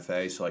qualified in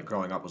FA. So like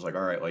growing up was like,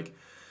 all right, like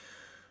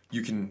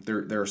you can,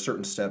 there are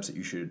certain steps that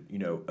you should, you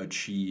know,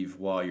 achieve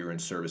while you're in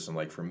service. And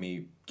like for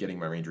me, getting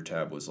my Ranger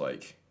tab was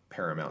like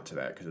paramount to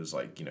that, because it was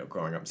like, you know,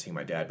 growing up and seeing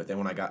my dad. But then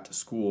when I got to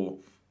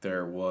school,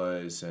 there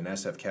was an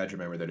SF cadre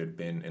member that had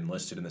been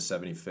enlisted in the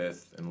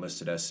 75th,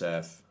 enlisted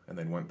SF, and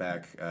then went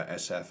back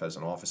SF as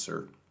an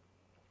officer.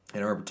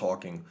 And I remember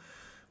talking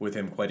with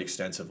him quite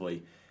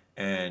extensively,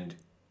 and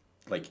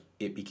like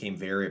it became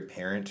very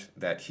apparent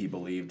that he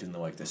believed in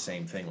the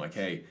same thing. Like,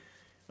 hey,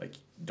 like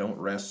don't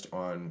rest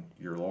on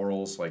your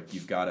laurels. Like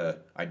you've got to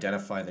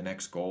identify the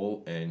next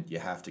goal, and you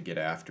have to get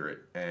after it.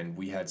 And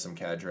we had some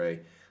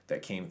cadre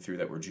that came through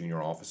that were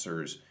junior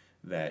officers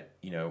that,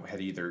 you know,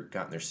 had either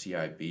gotten their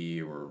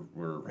CIB or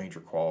were Ranger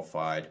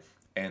qualified,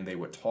 and they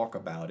would talk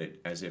about it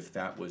as if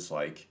that was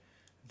like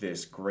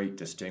this great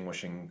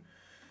distinguishing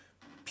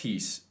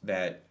piece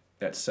that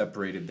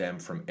separated them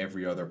from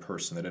every other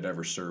person that had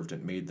ever served,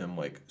 and made them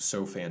like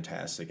so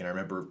fantastic. And I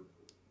remember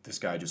this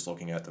guy just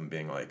looking at them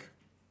being like,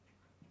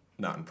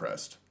 not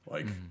impressed.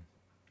 Like,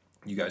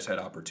 you guys had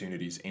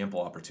opportunities,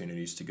 ample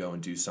opportunities to go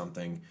and do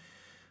something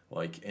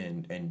like,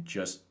 and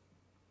just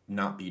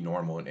not be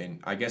normal.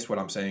 And I guess what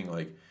I'm saying,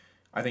 like,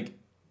 I think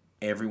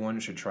everyone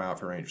should try out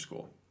for Ranger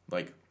School.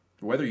 Like,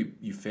 whether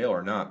you fail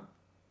or not,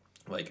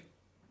 like,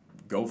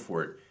 go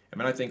for it. I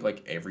mean, I think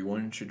like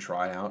everyone should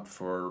try out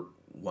for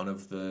one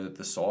of the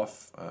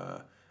SOF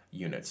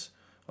units.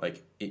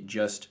 Like, it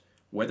just,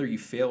 whether you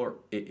fail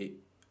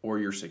or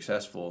you're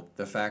successful,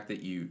 the fact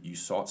that you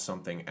sought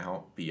something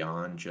out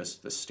beyond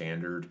just the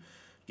standard,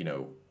 you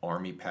know,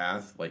 Army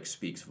path, like,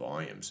 speaks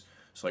volumes.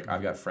 So like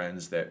I've got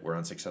friends that were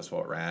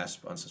unsuccessful at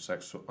RASP,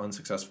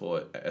 unsuccessful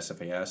at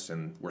SFAS,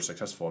 and were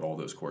successful at all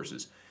those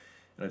courses.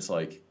 And it's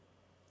like,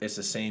 it's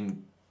the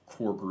same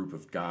core group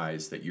of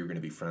guys that you're going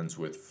to be friends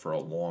with for a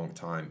long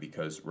time,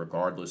 because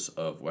regardless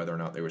of whether or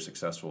not they were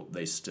successful,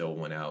 they still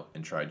went out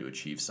and tried to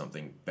achieve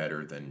something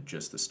better than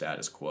just the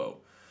status quo.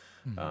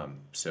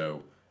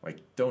 So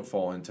like, don't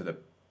fall into the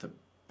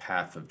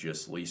path of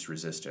just least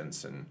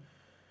resistance and,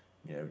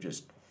 you know,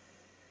 just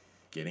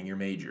getting your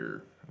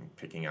major,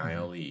 picking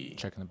ILE,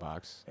 checking the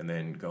box, and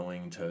then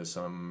going to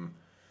some,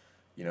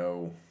 you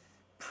know,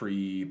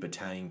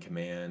 pre-battalion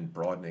command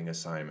broadening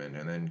assignment,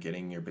 and then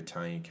getting your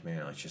battalion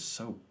command. It's just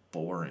so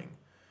boring.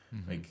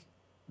 Like,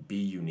 be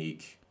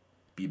unique,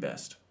 be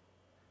best.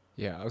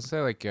 Yeah, I would say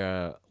like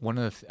one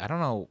of the I don't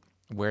know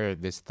where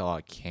this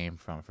thought came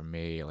from for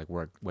me, like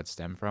where what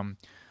stemmed from,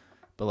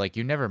 but like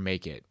you never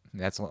make it.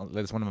 That's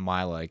one of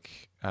my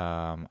like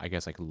I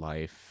guess like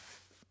life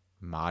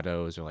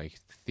mottos or like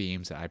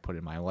themes that I put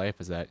in my life,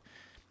 is that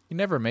you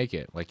never make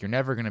it. Like, you're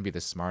never going to be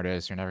the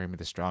smartest, you're never going to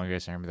be the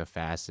strongest, you're never going to be the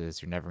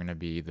fastest, you're never going to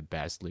be the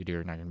best leader,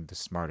 you're not going to be the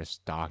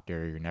smartest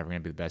doctor, you're never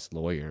going to be the best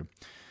lawyer.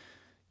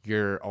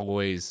 You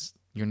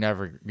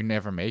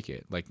never make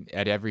it. Like,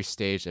 at every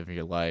stage of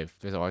your life,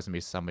 there's always going to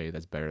be somebody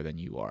that's better than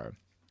you are.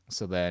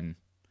 So then,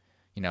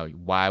 you know,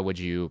 why would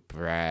you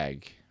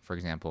brag? For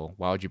example,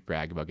 why would you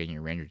brag about getting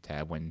your Ranger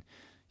tab when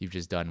you've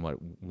just done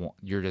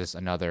you're just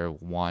another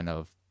one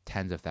of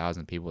tens of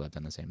thousands of people that have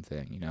done the same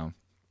thing, you know?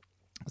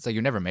 It's like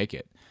you never make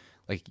it.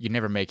 Like, you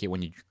never make it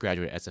when you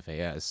graduate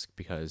SFAS,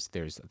 because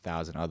there's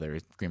 1,000 other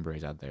Green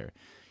Berets out there.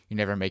 You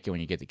never make it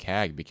when you get to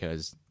CAG,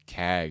 because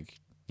CAG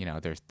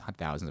there's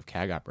thousands of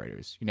CAG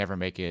operators. You never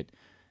make it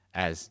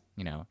as,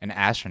 an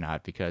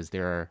astronaut because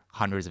there are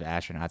hundreds of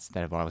astronauts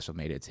that have also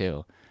made it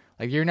too.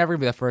 Like, you're never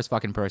gonna be the first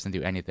fucking person to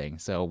do anything.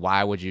 So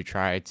why would you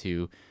try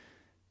to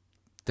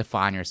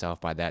define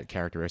yourself by that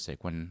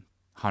characteristic when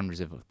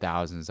hundreds of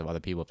thousands of other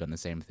people have done the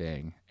same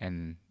thing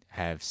and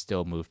have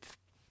still moved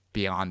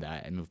beyond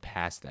that and moved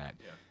past that,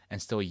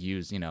 and still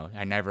use,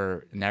 I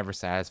never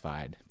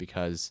satisfied,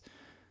 because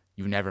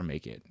you never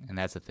make it. And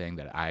that's the thing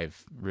that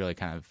I've really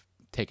kind of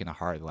taken to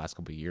heart the last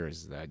couple of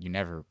years, is that you're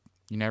never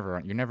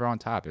on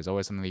top. There's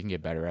always something that you can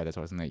get better at. There's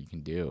always something that you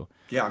can do.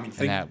 Yeah, I mean,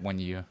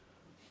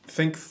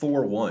 think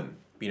Thor 1.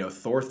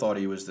 Thor thought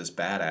he was this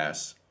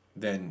badass.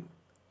 Then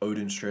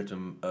Odin stripped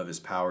him of his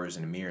powers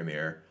in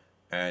Mimir,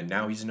 and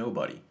now he's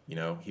nobody.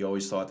 He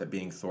always thought that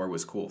being Thor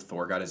was cool.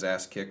 Thor got his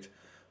ass kicked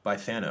by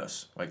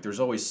Thanos. Like, there's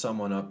always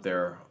someone up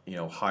there,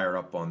 higher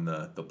up on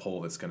the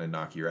pole that's going to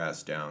knock your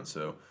ass down.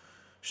 So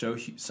show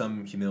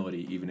some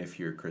humility, even if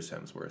you're Chris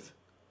Hemsworth.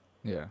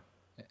 Yeah.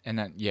 And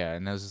that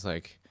was just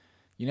like,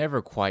 you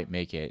never quite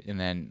make it. And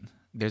then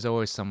there's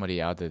always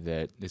somebody out there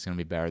that is going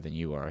to be better than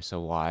you are. So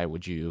why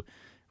would you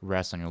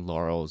rest on your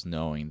laurels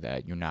knowing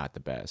that you're not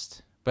the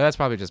best? But that's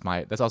probably just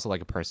that's also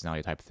like a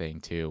personality type thing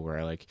too,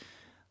 where like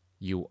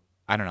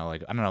I don't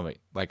know,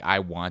 I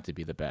want to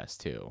be the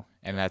best too.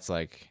 And that's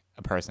like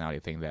a personality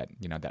thing that,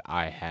 that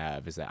I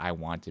have, is that I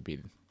want to be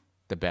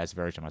the best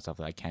version of myself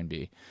that I can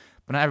be.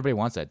 But not everybody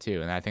wants that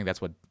too. And I think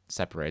that's what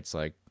separates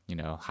like,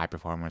 high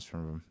performers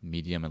from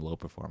medium and low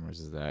performers,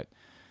 is that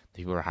the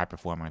people who are high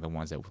performer are the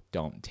ones that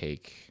don't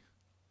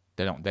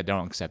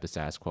accept the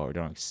status quo, or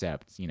don't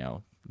accept,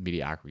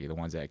 mediocrity. The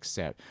ones that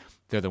accept,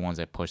 they're the ones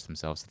that push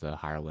themselves to the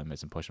higher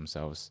limits and push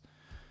themselves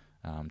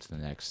to the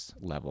next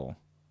level.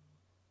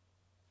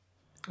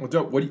 Well,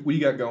 dope. What do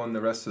you got going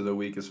the rest of the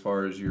week as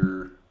far as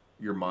your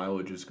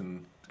mileage is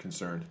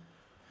concerned?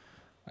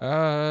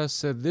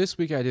 So this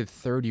week I did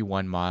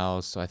 31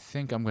 miles. So I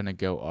think I'm gonna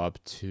go up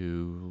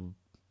to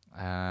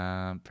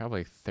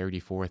probably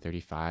 34,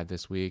 35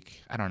 this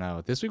week. I don't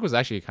know. This week was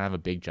actually kind of a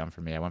big jump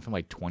for me. I went from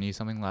like 20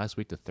 something last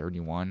week to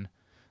 31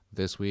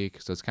 this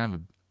week. So it's kind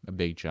of a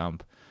big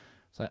jump.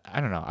 So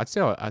I don't know. I'd see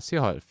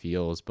how it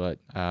feels, but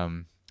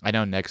I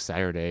know next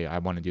Saturday I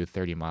want to do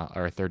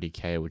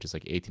 30K, which is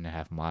like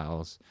 18.5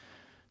 miles.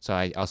 So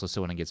I also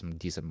still want to get some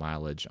decent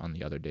mileage on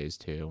the other days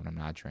too, when I'm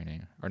not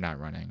training or not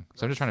running.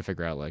 So I'm just trying to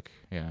figure out, like,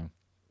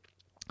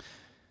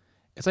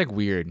 it's like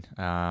weird.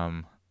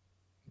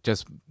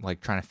 Just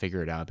like trying to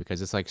figure it out,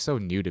 because it's like so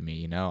new to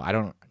me, I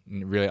don't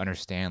really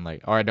understand,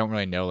 like, or I don't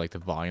really know like the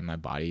volume my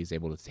body is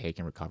able to take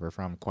and recover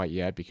from quite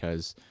yet,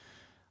 because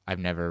I've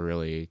never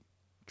really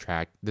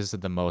tracked. This is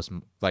the most,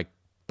 like,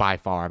 by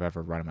far I've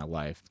ever run in my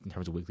life in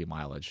terms of weekly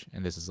mileage,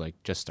 and this is like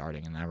just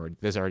starting, and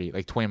there's already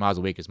like 20 miles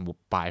a week is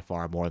by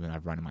far more than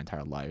I've run in my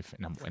entire life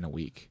in a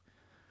week,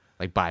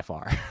 like, by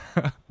far.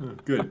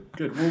 Good.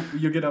 Well,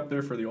 you'll get up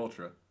there for the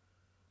ultra.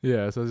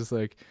 Yeah, so it's just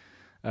like,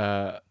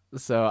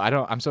 so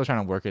I'm still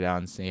trying to work it out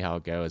and see how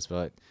it goes,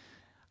 but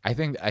I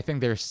think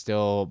there's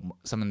still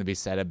something to be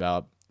said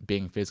about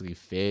being physically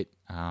fit,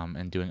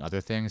 and doing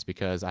other things,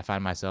 because I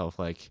find myself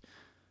like,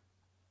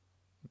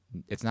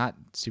 it's not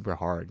super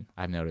hard.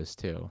 I've noticed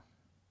too.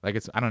 Like,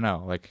 I don't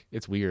know, like,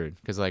 it's weird,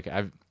 because like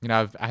I've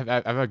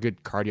a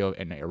good cardio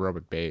and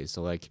aerobic base.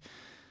 So like,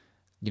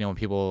 when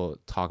people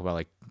talk about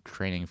like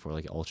training for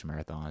like ultra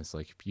marathons,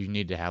 like, you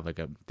need to have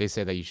they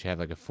say that you should have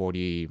like a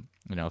 40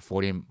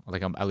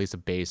 like at least a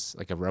base,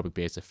 like aerobic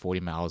base of 40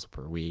 miles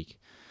per week.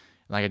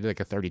 And like I did like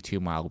a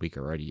 32-mile week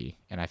already,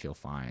 and I feel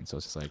fine. So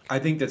it's just like, I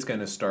think that's going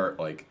to start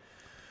like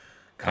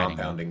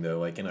compounding though,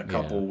 like in a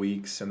couple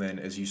weeks, and then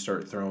as you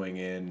start throwing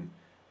in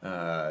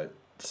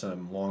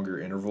some longer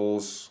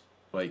intervals,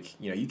 like,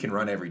 you can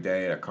run every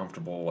day at a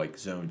comfortable like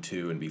zone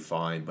 2 and be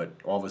fine, but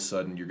all of a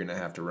sudden you're going to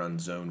have to run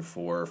zone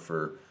 4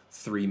 for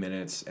 3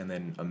 minutes and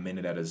then a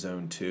minute at a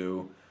zone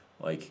 2.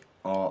 Like,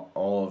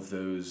 all of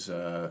those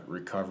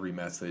recovery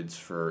methods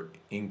for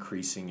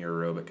increasing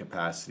your aerobic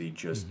capacity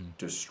just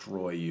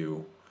destroy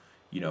you,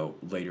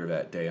 later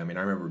that day. I mean,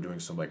 I remember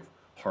doing some like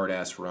hard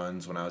ass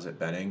runs when I was at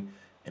Benning,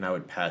 and I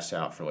would pass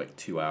out for like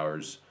 2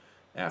 hours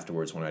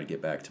afterwards when I'd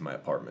get back to my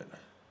apartment.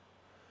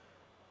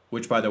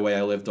 Which, by the way,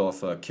 I lived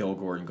off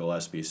Kilgore and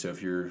Gillespie. So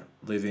if you're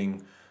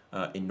living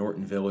in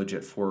Norton Village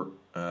at Fort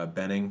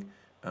Benning,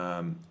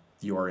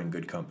 you are in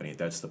good company.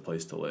 That's the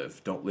place to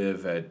live. Don't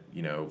live at,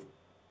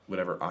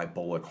 whatever, I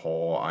Bullock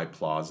Hall, I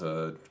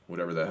Plaza,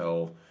 whatever the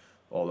hell.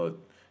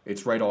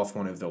 It's right off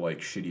one of the like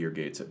shittier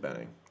gates at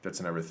Benning. That's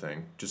another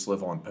thing. Just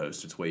live on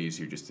post. It's way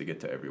easier just to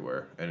get to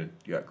everywhere. And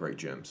you got great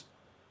gyms.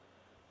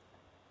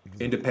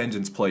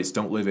 Independence Place.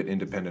 Don't live at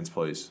Independence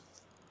Place.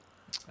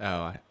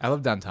 Oh, I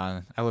live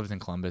downtown. I lived in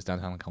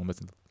downtown Columbus,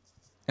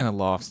 in the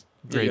lofts.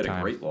 Great you had time.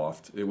 A great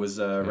loft. It was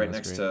right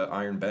next to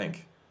Iron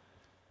Bank.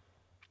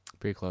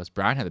 Pretty close.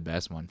 Brian had the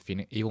best one.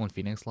 Evil and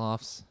Phoenix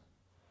lofts.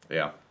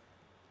 Yeah.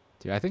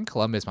 Dude, I think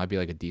Columbus might be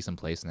like a decent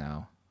place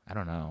now. I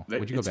don't know.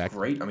 Would you go back? It's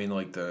great. I mean,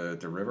 like the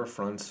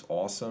riverfront's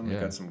awesome. Yeah. You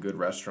got some good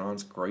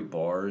restaurants, great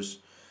bars.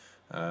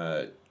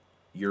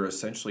 you're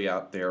essentially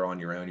out there on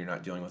your own. You're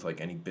not dealing with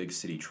like any big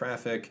city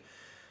traffic.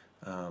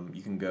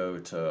 You can go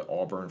to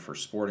Auburn for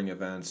sporting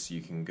events.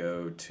 You can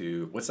go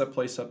to what's that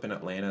place up in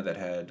Atlanta that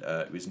had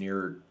it was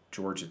near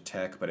Georgia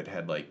Tech, but it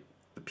had like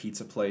the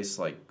pizza place,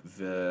 like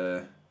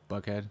the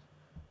Buckhead.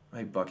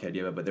 Buckhead,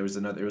 yeah, but there was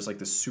another. It was like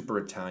the super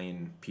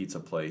Italian pizza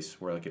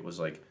place where like it was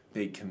like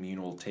big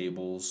communal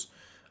tables.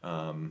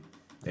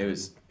 It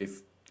was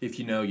if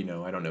you know, you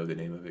know. I don't know the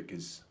name of it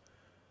because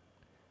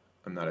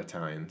I'm not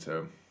Italian,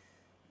 so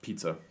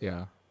pizza.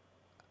 Yeah.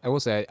 I will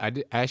say I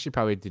actually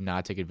probably did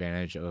not take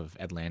advantage of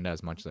Atlanta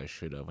as much as I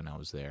should have when I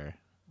was there.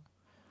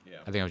 Yeah.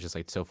 I think I was just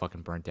like so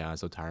fucking burnt out,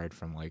 so tired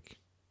from like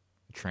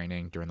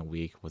training during the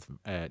week with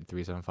at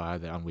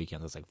 375 that on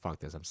weekends I was like, fuck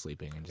this, I'm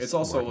sleeping. And just It's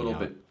also a working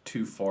little out. bit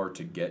too far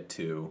to get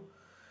to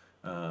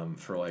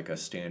for like a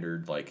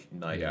standard like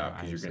night Yeah, out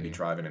because I you're going to be see.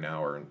 driving an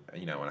hour and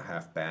and a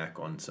half back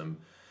on some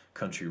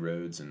country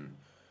roads and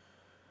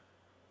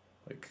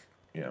like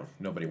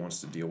nobody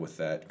wants to deal with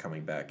that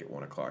coming back at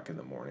 1 o'clock in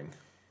the morning.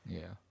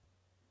 Yeah.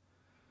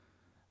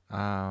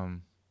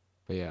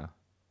 But yeah.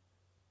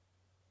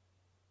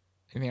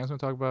 Anything else you want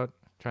to talk about?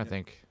 Trying to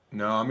think.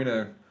 No, I'm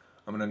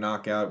gonna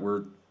knock out.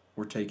 We're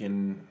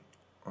taking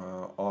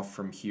off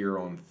from here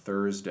on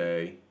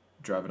Thursday,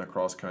 driving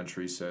across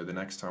country. So the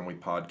next time we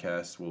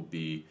podcast will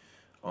be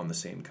on the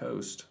same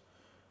coast,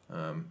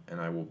 and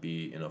I will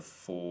be in a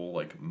full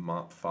like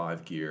Mach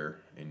 5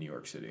 gear in New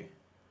York City.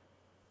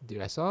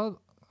 Dude, I saw,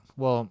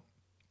 well,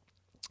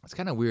 it's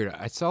kind of weird.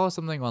 I saw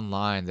something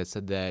online that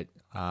said that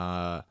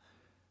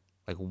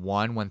like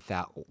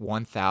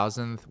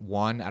 1,000th,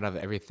 one out of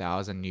every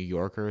 1,000 New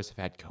Yorkers have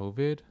had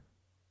COVID.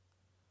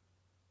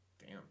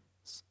 Damn.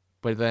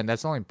 But then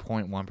that's only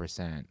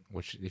 0.1%,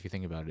 which if you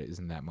think about it,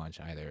 isn't that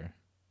much either.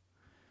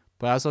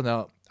 But I also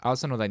know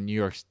that New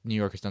York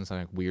has done some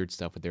like weird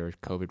stuff with their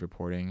COVID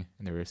reporting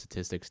and their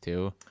statistics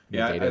too,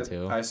 their Yeah, data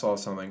too. I saw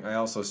something. I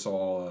also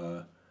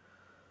saw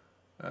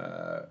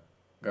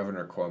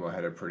Governor Cuomo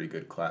had a pretty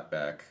good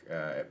clapback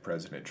at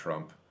President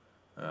Trump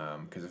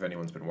because if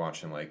anyone's been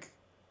watching like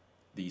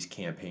these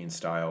campaign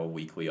style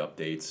weekly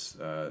updates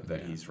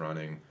that he's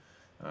running,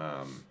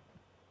 and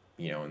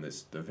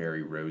the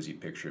very rosy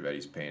picture that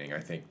he's painting,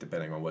 I think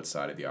depending on what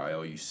side of the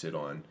aisle you sit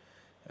on,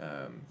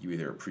 you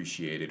either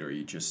appreciate it or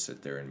you just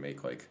sit there and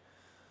make like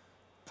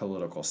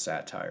political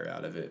satire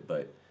out of it.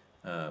 But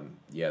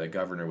the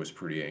governor was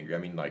pretty angry. I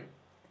mean, like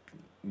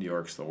New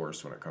York's the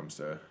worst when it comes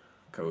to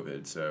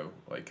COVID. So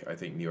like I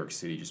think New York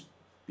City, just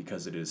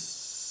because it is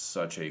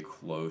such a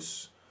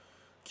close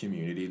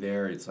community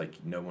there, it's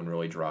like no one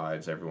really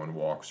drives, everyone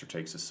walks or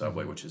takes the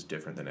subway, which is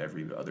different than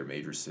every other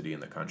major city in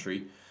the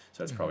country.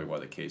 So that's probably why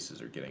the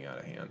cases are getting out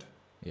of hand.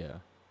 Yeah,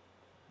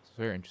 it's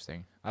very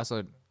interesting.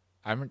 Also,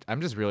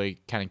 I'm just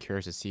really kind of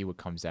curious to see what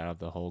comes out of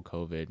the whole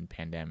COVID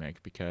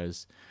pandemic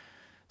because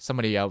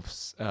somebody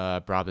else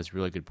brought up this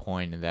really good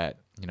point in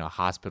that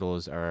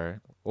hospitals are,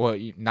 well,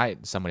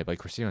 not somebody, but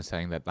Christina was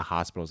saying that the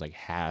hospital is like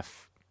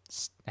half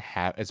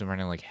it's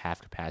running like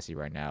half capacity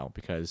right now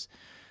because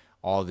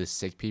all the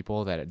sick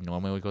people that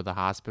normally would go to the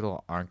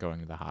hospital aren't going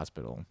to the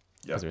hospital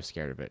because they're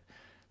scared of it.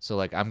 So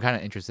like I'm kind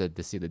of interested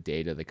to see the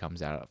data that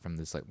comes out from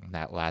this like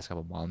that last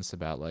couple months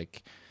about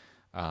like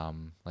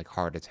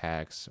heart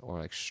attacks or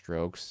like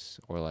strokes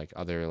or like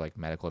other like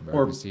medical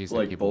emergencies Or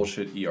like people.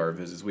 bullshit ER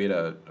visits. We had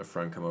a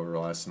friend come over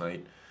last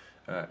night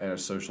at a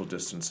social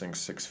distancing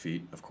 6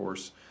 feet, of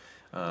course,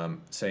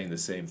 saying the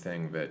same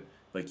thing that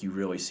like you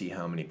really see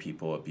how many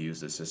people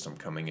abuse the system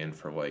coming in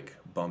for like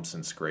bumps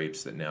and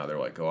scrapes that now they're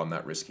like, oh, I'm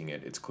not risking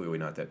it. It's clearly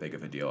not that big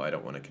of a deal. I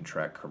don't want to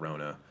contract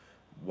corona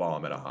while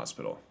I'm at a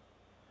hospital.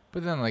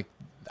 But then, like,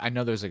 I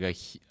know there's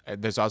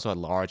there's also a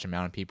large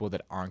amount of people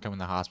that aren't coming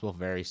to the hospital for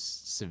very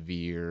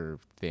severe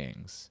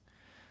things.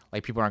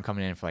 Like people aren't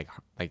coming in for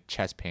like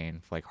chest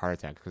pain, for like heart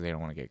attack because they don't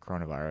want to get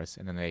coronavirus,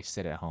 and then they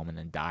sit at home and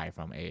then die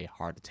from a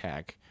heart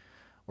attack,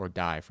 or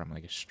die from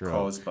like a stroke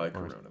Caused by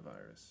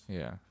coronavirus.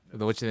 Yeah,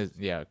 which is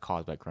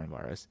caused by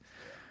coronavirus.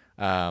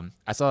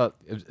 I saw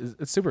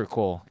it's super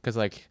cool because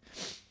like,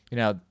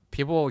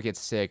 people get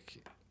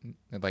sick,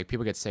 like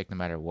people get sick no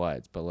matter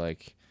what, but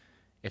like.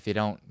 If they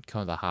don't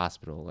come to the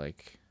hospital,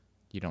 like,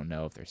 you don't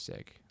know if they're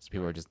sick. So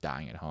people are just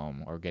dying at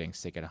home or getting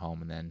sick at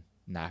home and then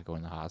not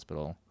going to the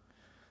hospital.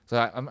 So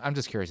I'm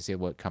just curious to see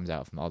what comes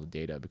out from all the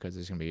data because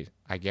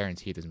I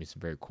guarantee there's going to be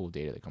some very cool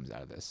data that comes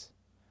out of this.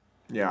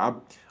 Yeah,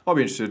 I'll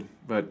be interested,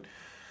 but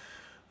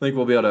I think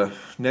we'll be able to,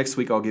 next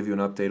week I'll give you an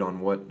update on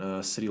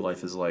what city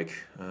life is like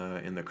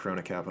in the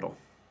Corona capital.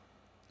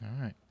 All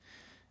right.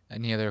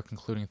 Any other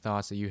concluding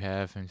thoughts that you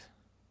have?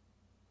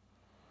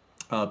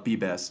 Be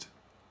best.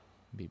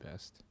 Be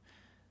best.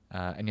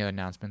 Any other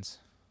announcements?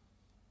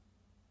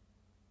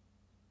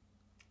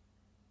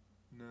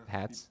 No.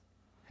 Hats?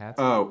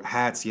 Oh,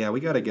 hats. Yeah, we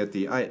got to get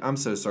I'm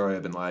so sorry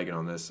I've been lagging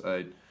on this.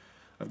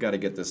 I've got to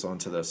get this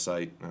onto the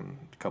site and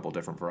a couple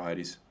different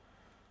varieties.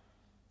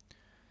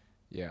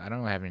 Yeah, I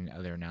don't have any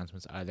other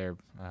announcements either.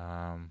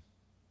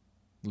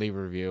 Leave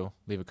a review,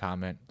 leave a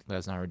comment, let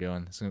us know how we're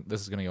doing. This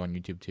is going to go on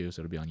YouTube too,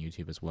 so it'll be on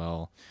YouTube as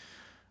well.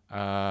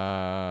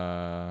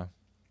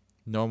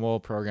 Normal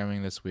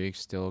programming this week,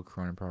 still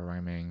Corona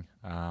programming.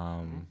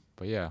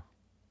 But yeah,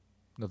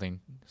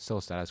 nothing,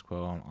 still status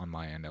quo on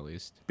my end at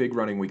least. Big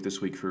running week this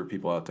week for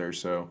people out there.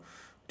 So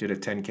did a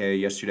 10K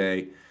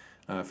yesterday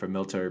for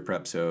military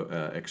prep.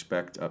 So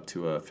expect up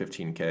to a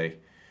 15K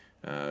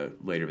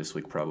later this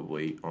week,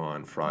 probably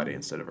on Friday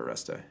instead of a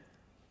rest day.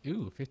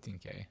 Ooh,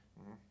 15K.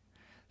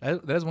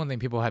 That's one thing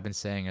people have been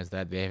saying is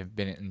that they have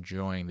been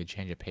enjoying the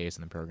change of pace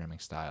in the programming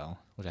style,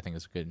 which I think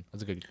is good.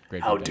 That's a good,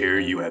 great. How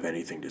dare you have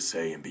anything to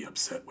say and be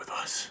upset with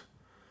us?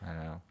 I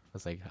don't know.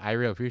 It's like I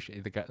really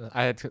appreciate the guy.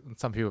 I had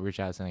some people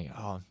reach out saying,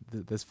 "Oh,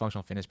 this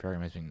functional fitness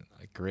program has been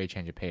a great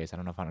change of pace. I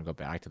don't know if I want to go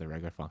back to the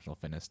regular functional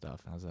fitness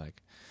stuff." And I was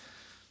like,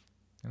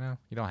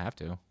 you don't have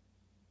to.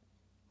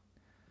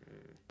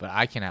 But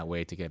I cannot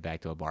wait to get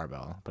back to a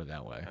barbell. Put it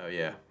that way. Oh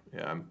yeah.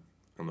 I'm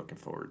looking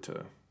forward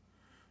to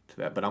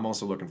that, but I'm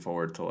also looking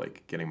forward to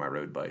like getting my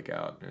road bike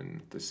out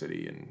in the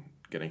city and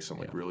getting some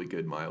like really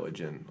good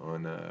mileage in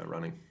on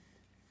running.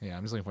 Yeah,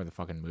 I'm just looking for the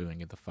fucking move and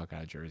get the fuck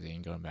out of Jersey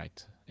and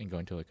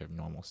going to like a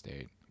normal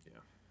state. Yeah,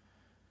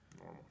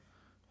 normal.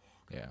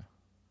 Yeah.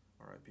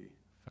 R.I.P.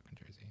 Fucking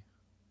Jersey.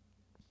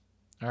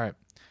 All right.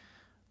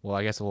 Well,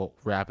 I guess we'll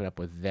wrap it up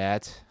with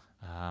that.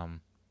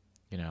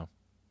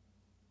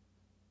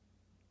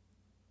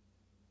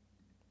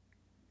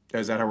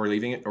 Is that how we're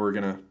leaving it, or we're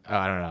gonna? Oh,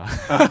 I don't know.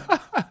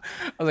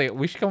 I was like,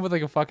 we should come up with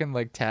like a fucking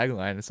like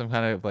tagline, some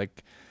kind of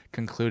like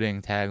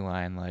concluding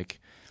tagline, like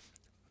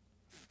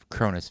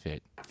Cronus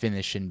Fit.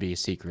 Fitness shouldn't be a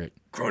secret.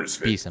 Cronus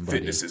Fit. Be somebody.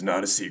 Fitness is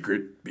not a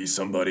secret. Be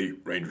somebody.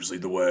 Rangers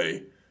lead the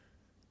way.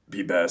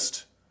 Be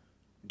best.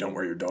 Don't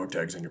wear your dog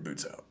tags and your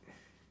boots out.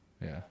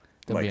 Yeah.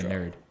 Don't be a drop.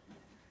 nerd.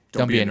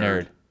 Don't be a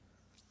nerd.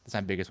 That's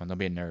my biggest one. Don't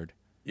be a nerd.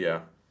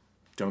 Yeah.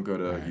 Don't go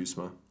to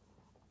USMA.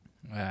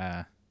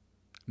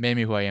 Made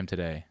me who I am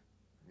today.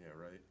 Yeah,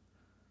 right.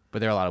 But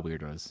there are a lot of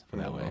weirdos for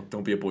that way.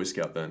 Don't be a Boy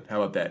Scout then.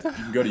 How about that?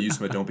 You can go to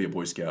USMA. Don't be a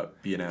Boy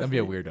Scout. Be an athlete. Don't be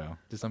a weirdo.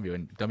 Just don't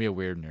be a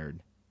weird nerd.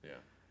 Yeah.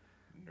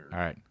 Nerd. All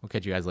right. We'll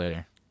catch you guys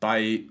later.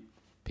 Bye.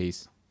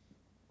 Peace.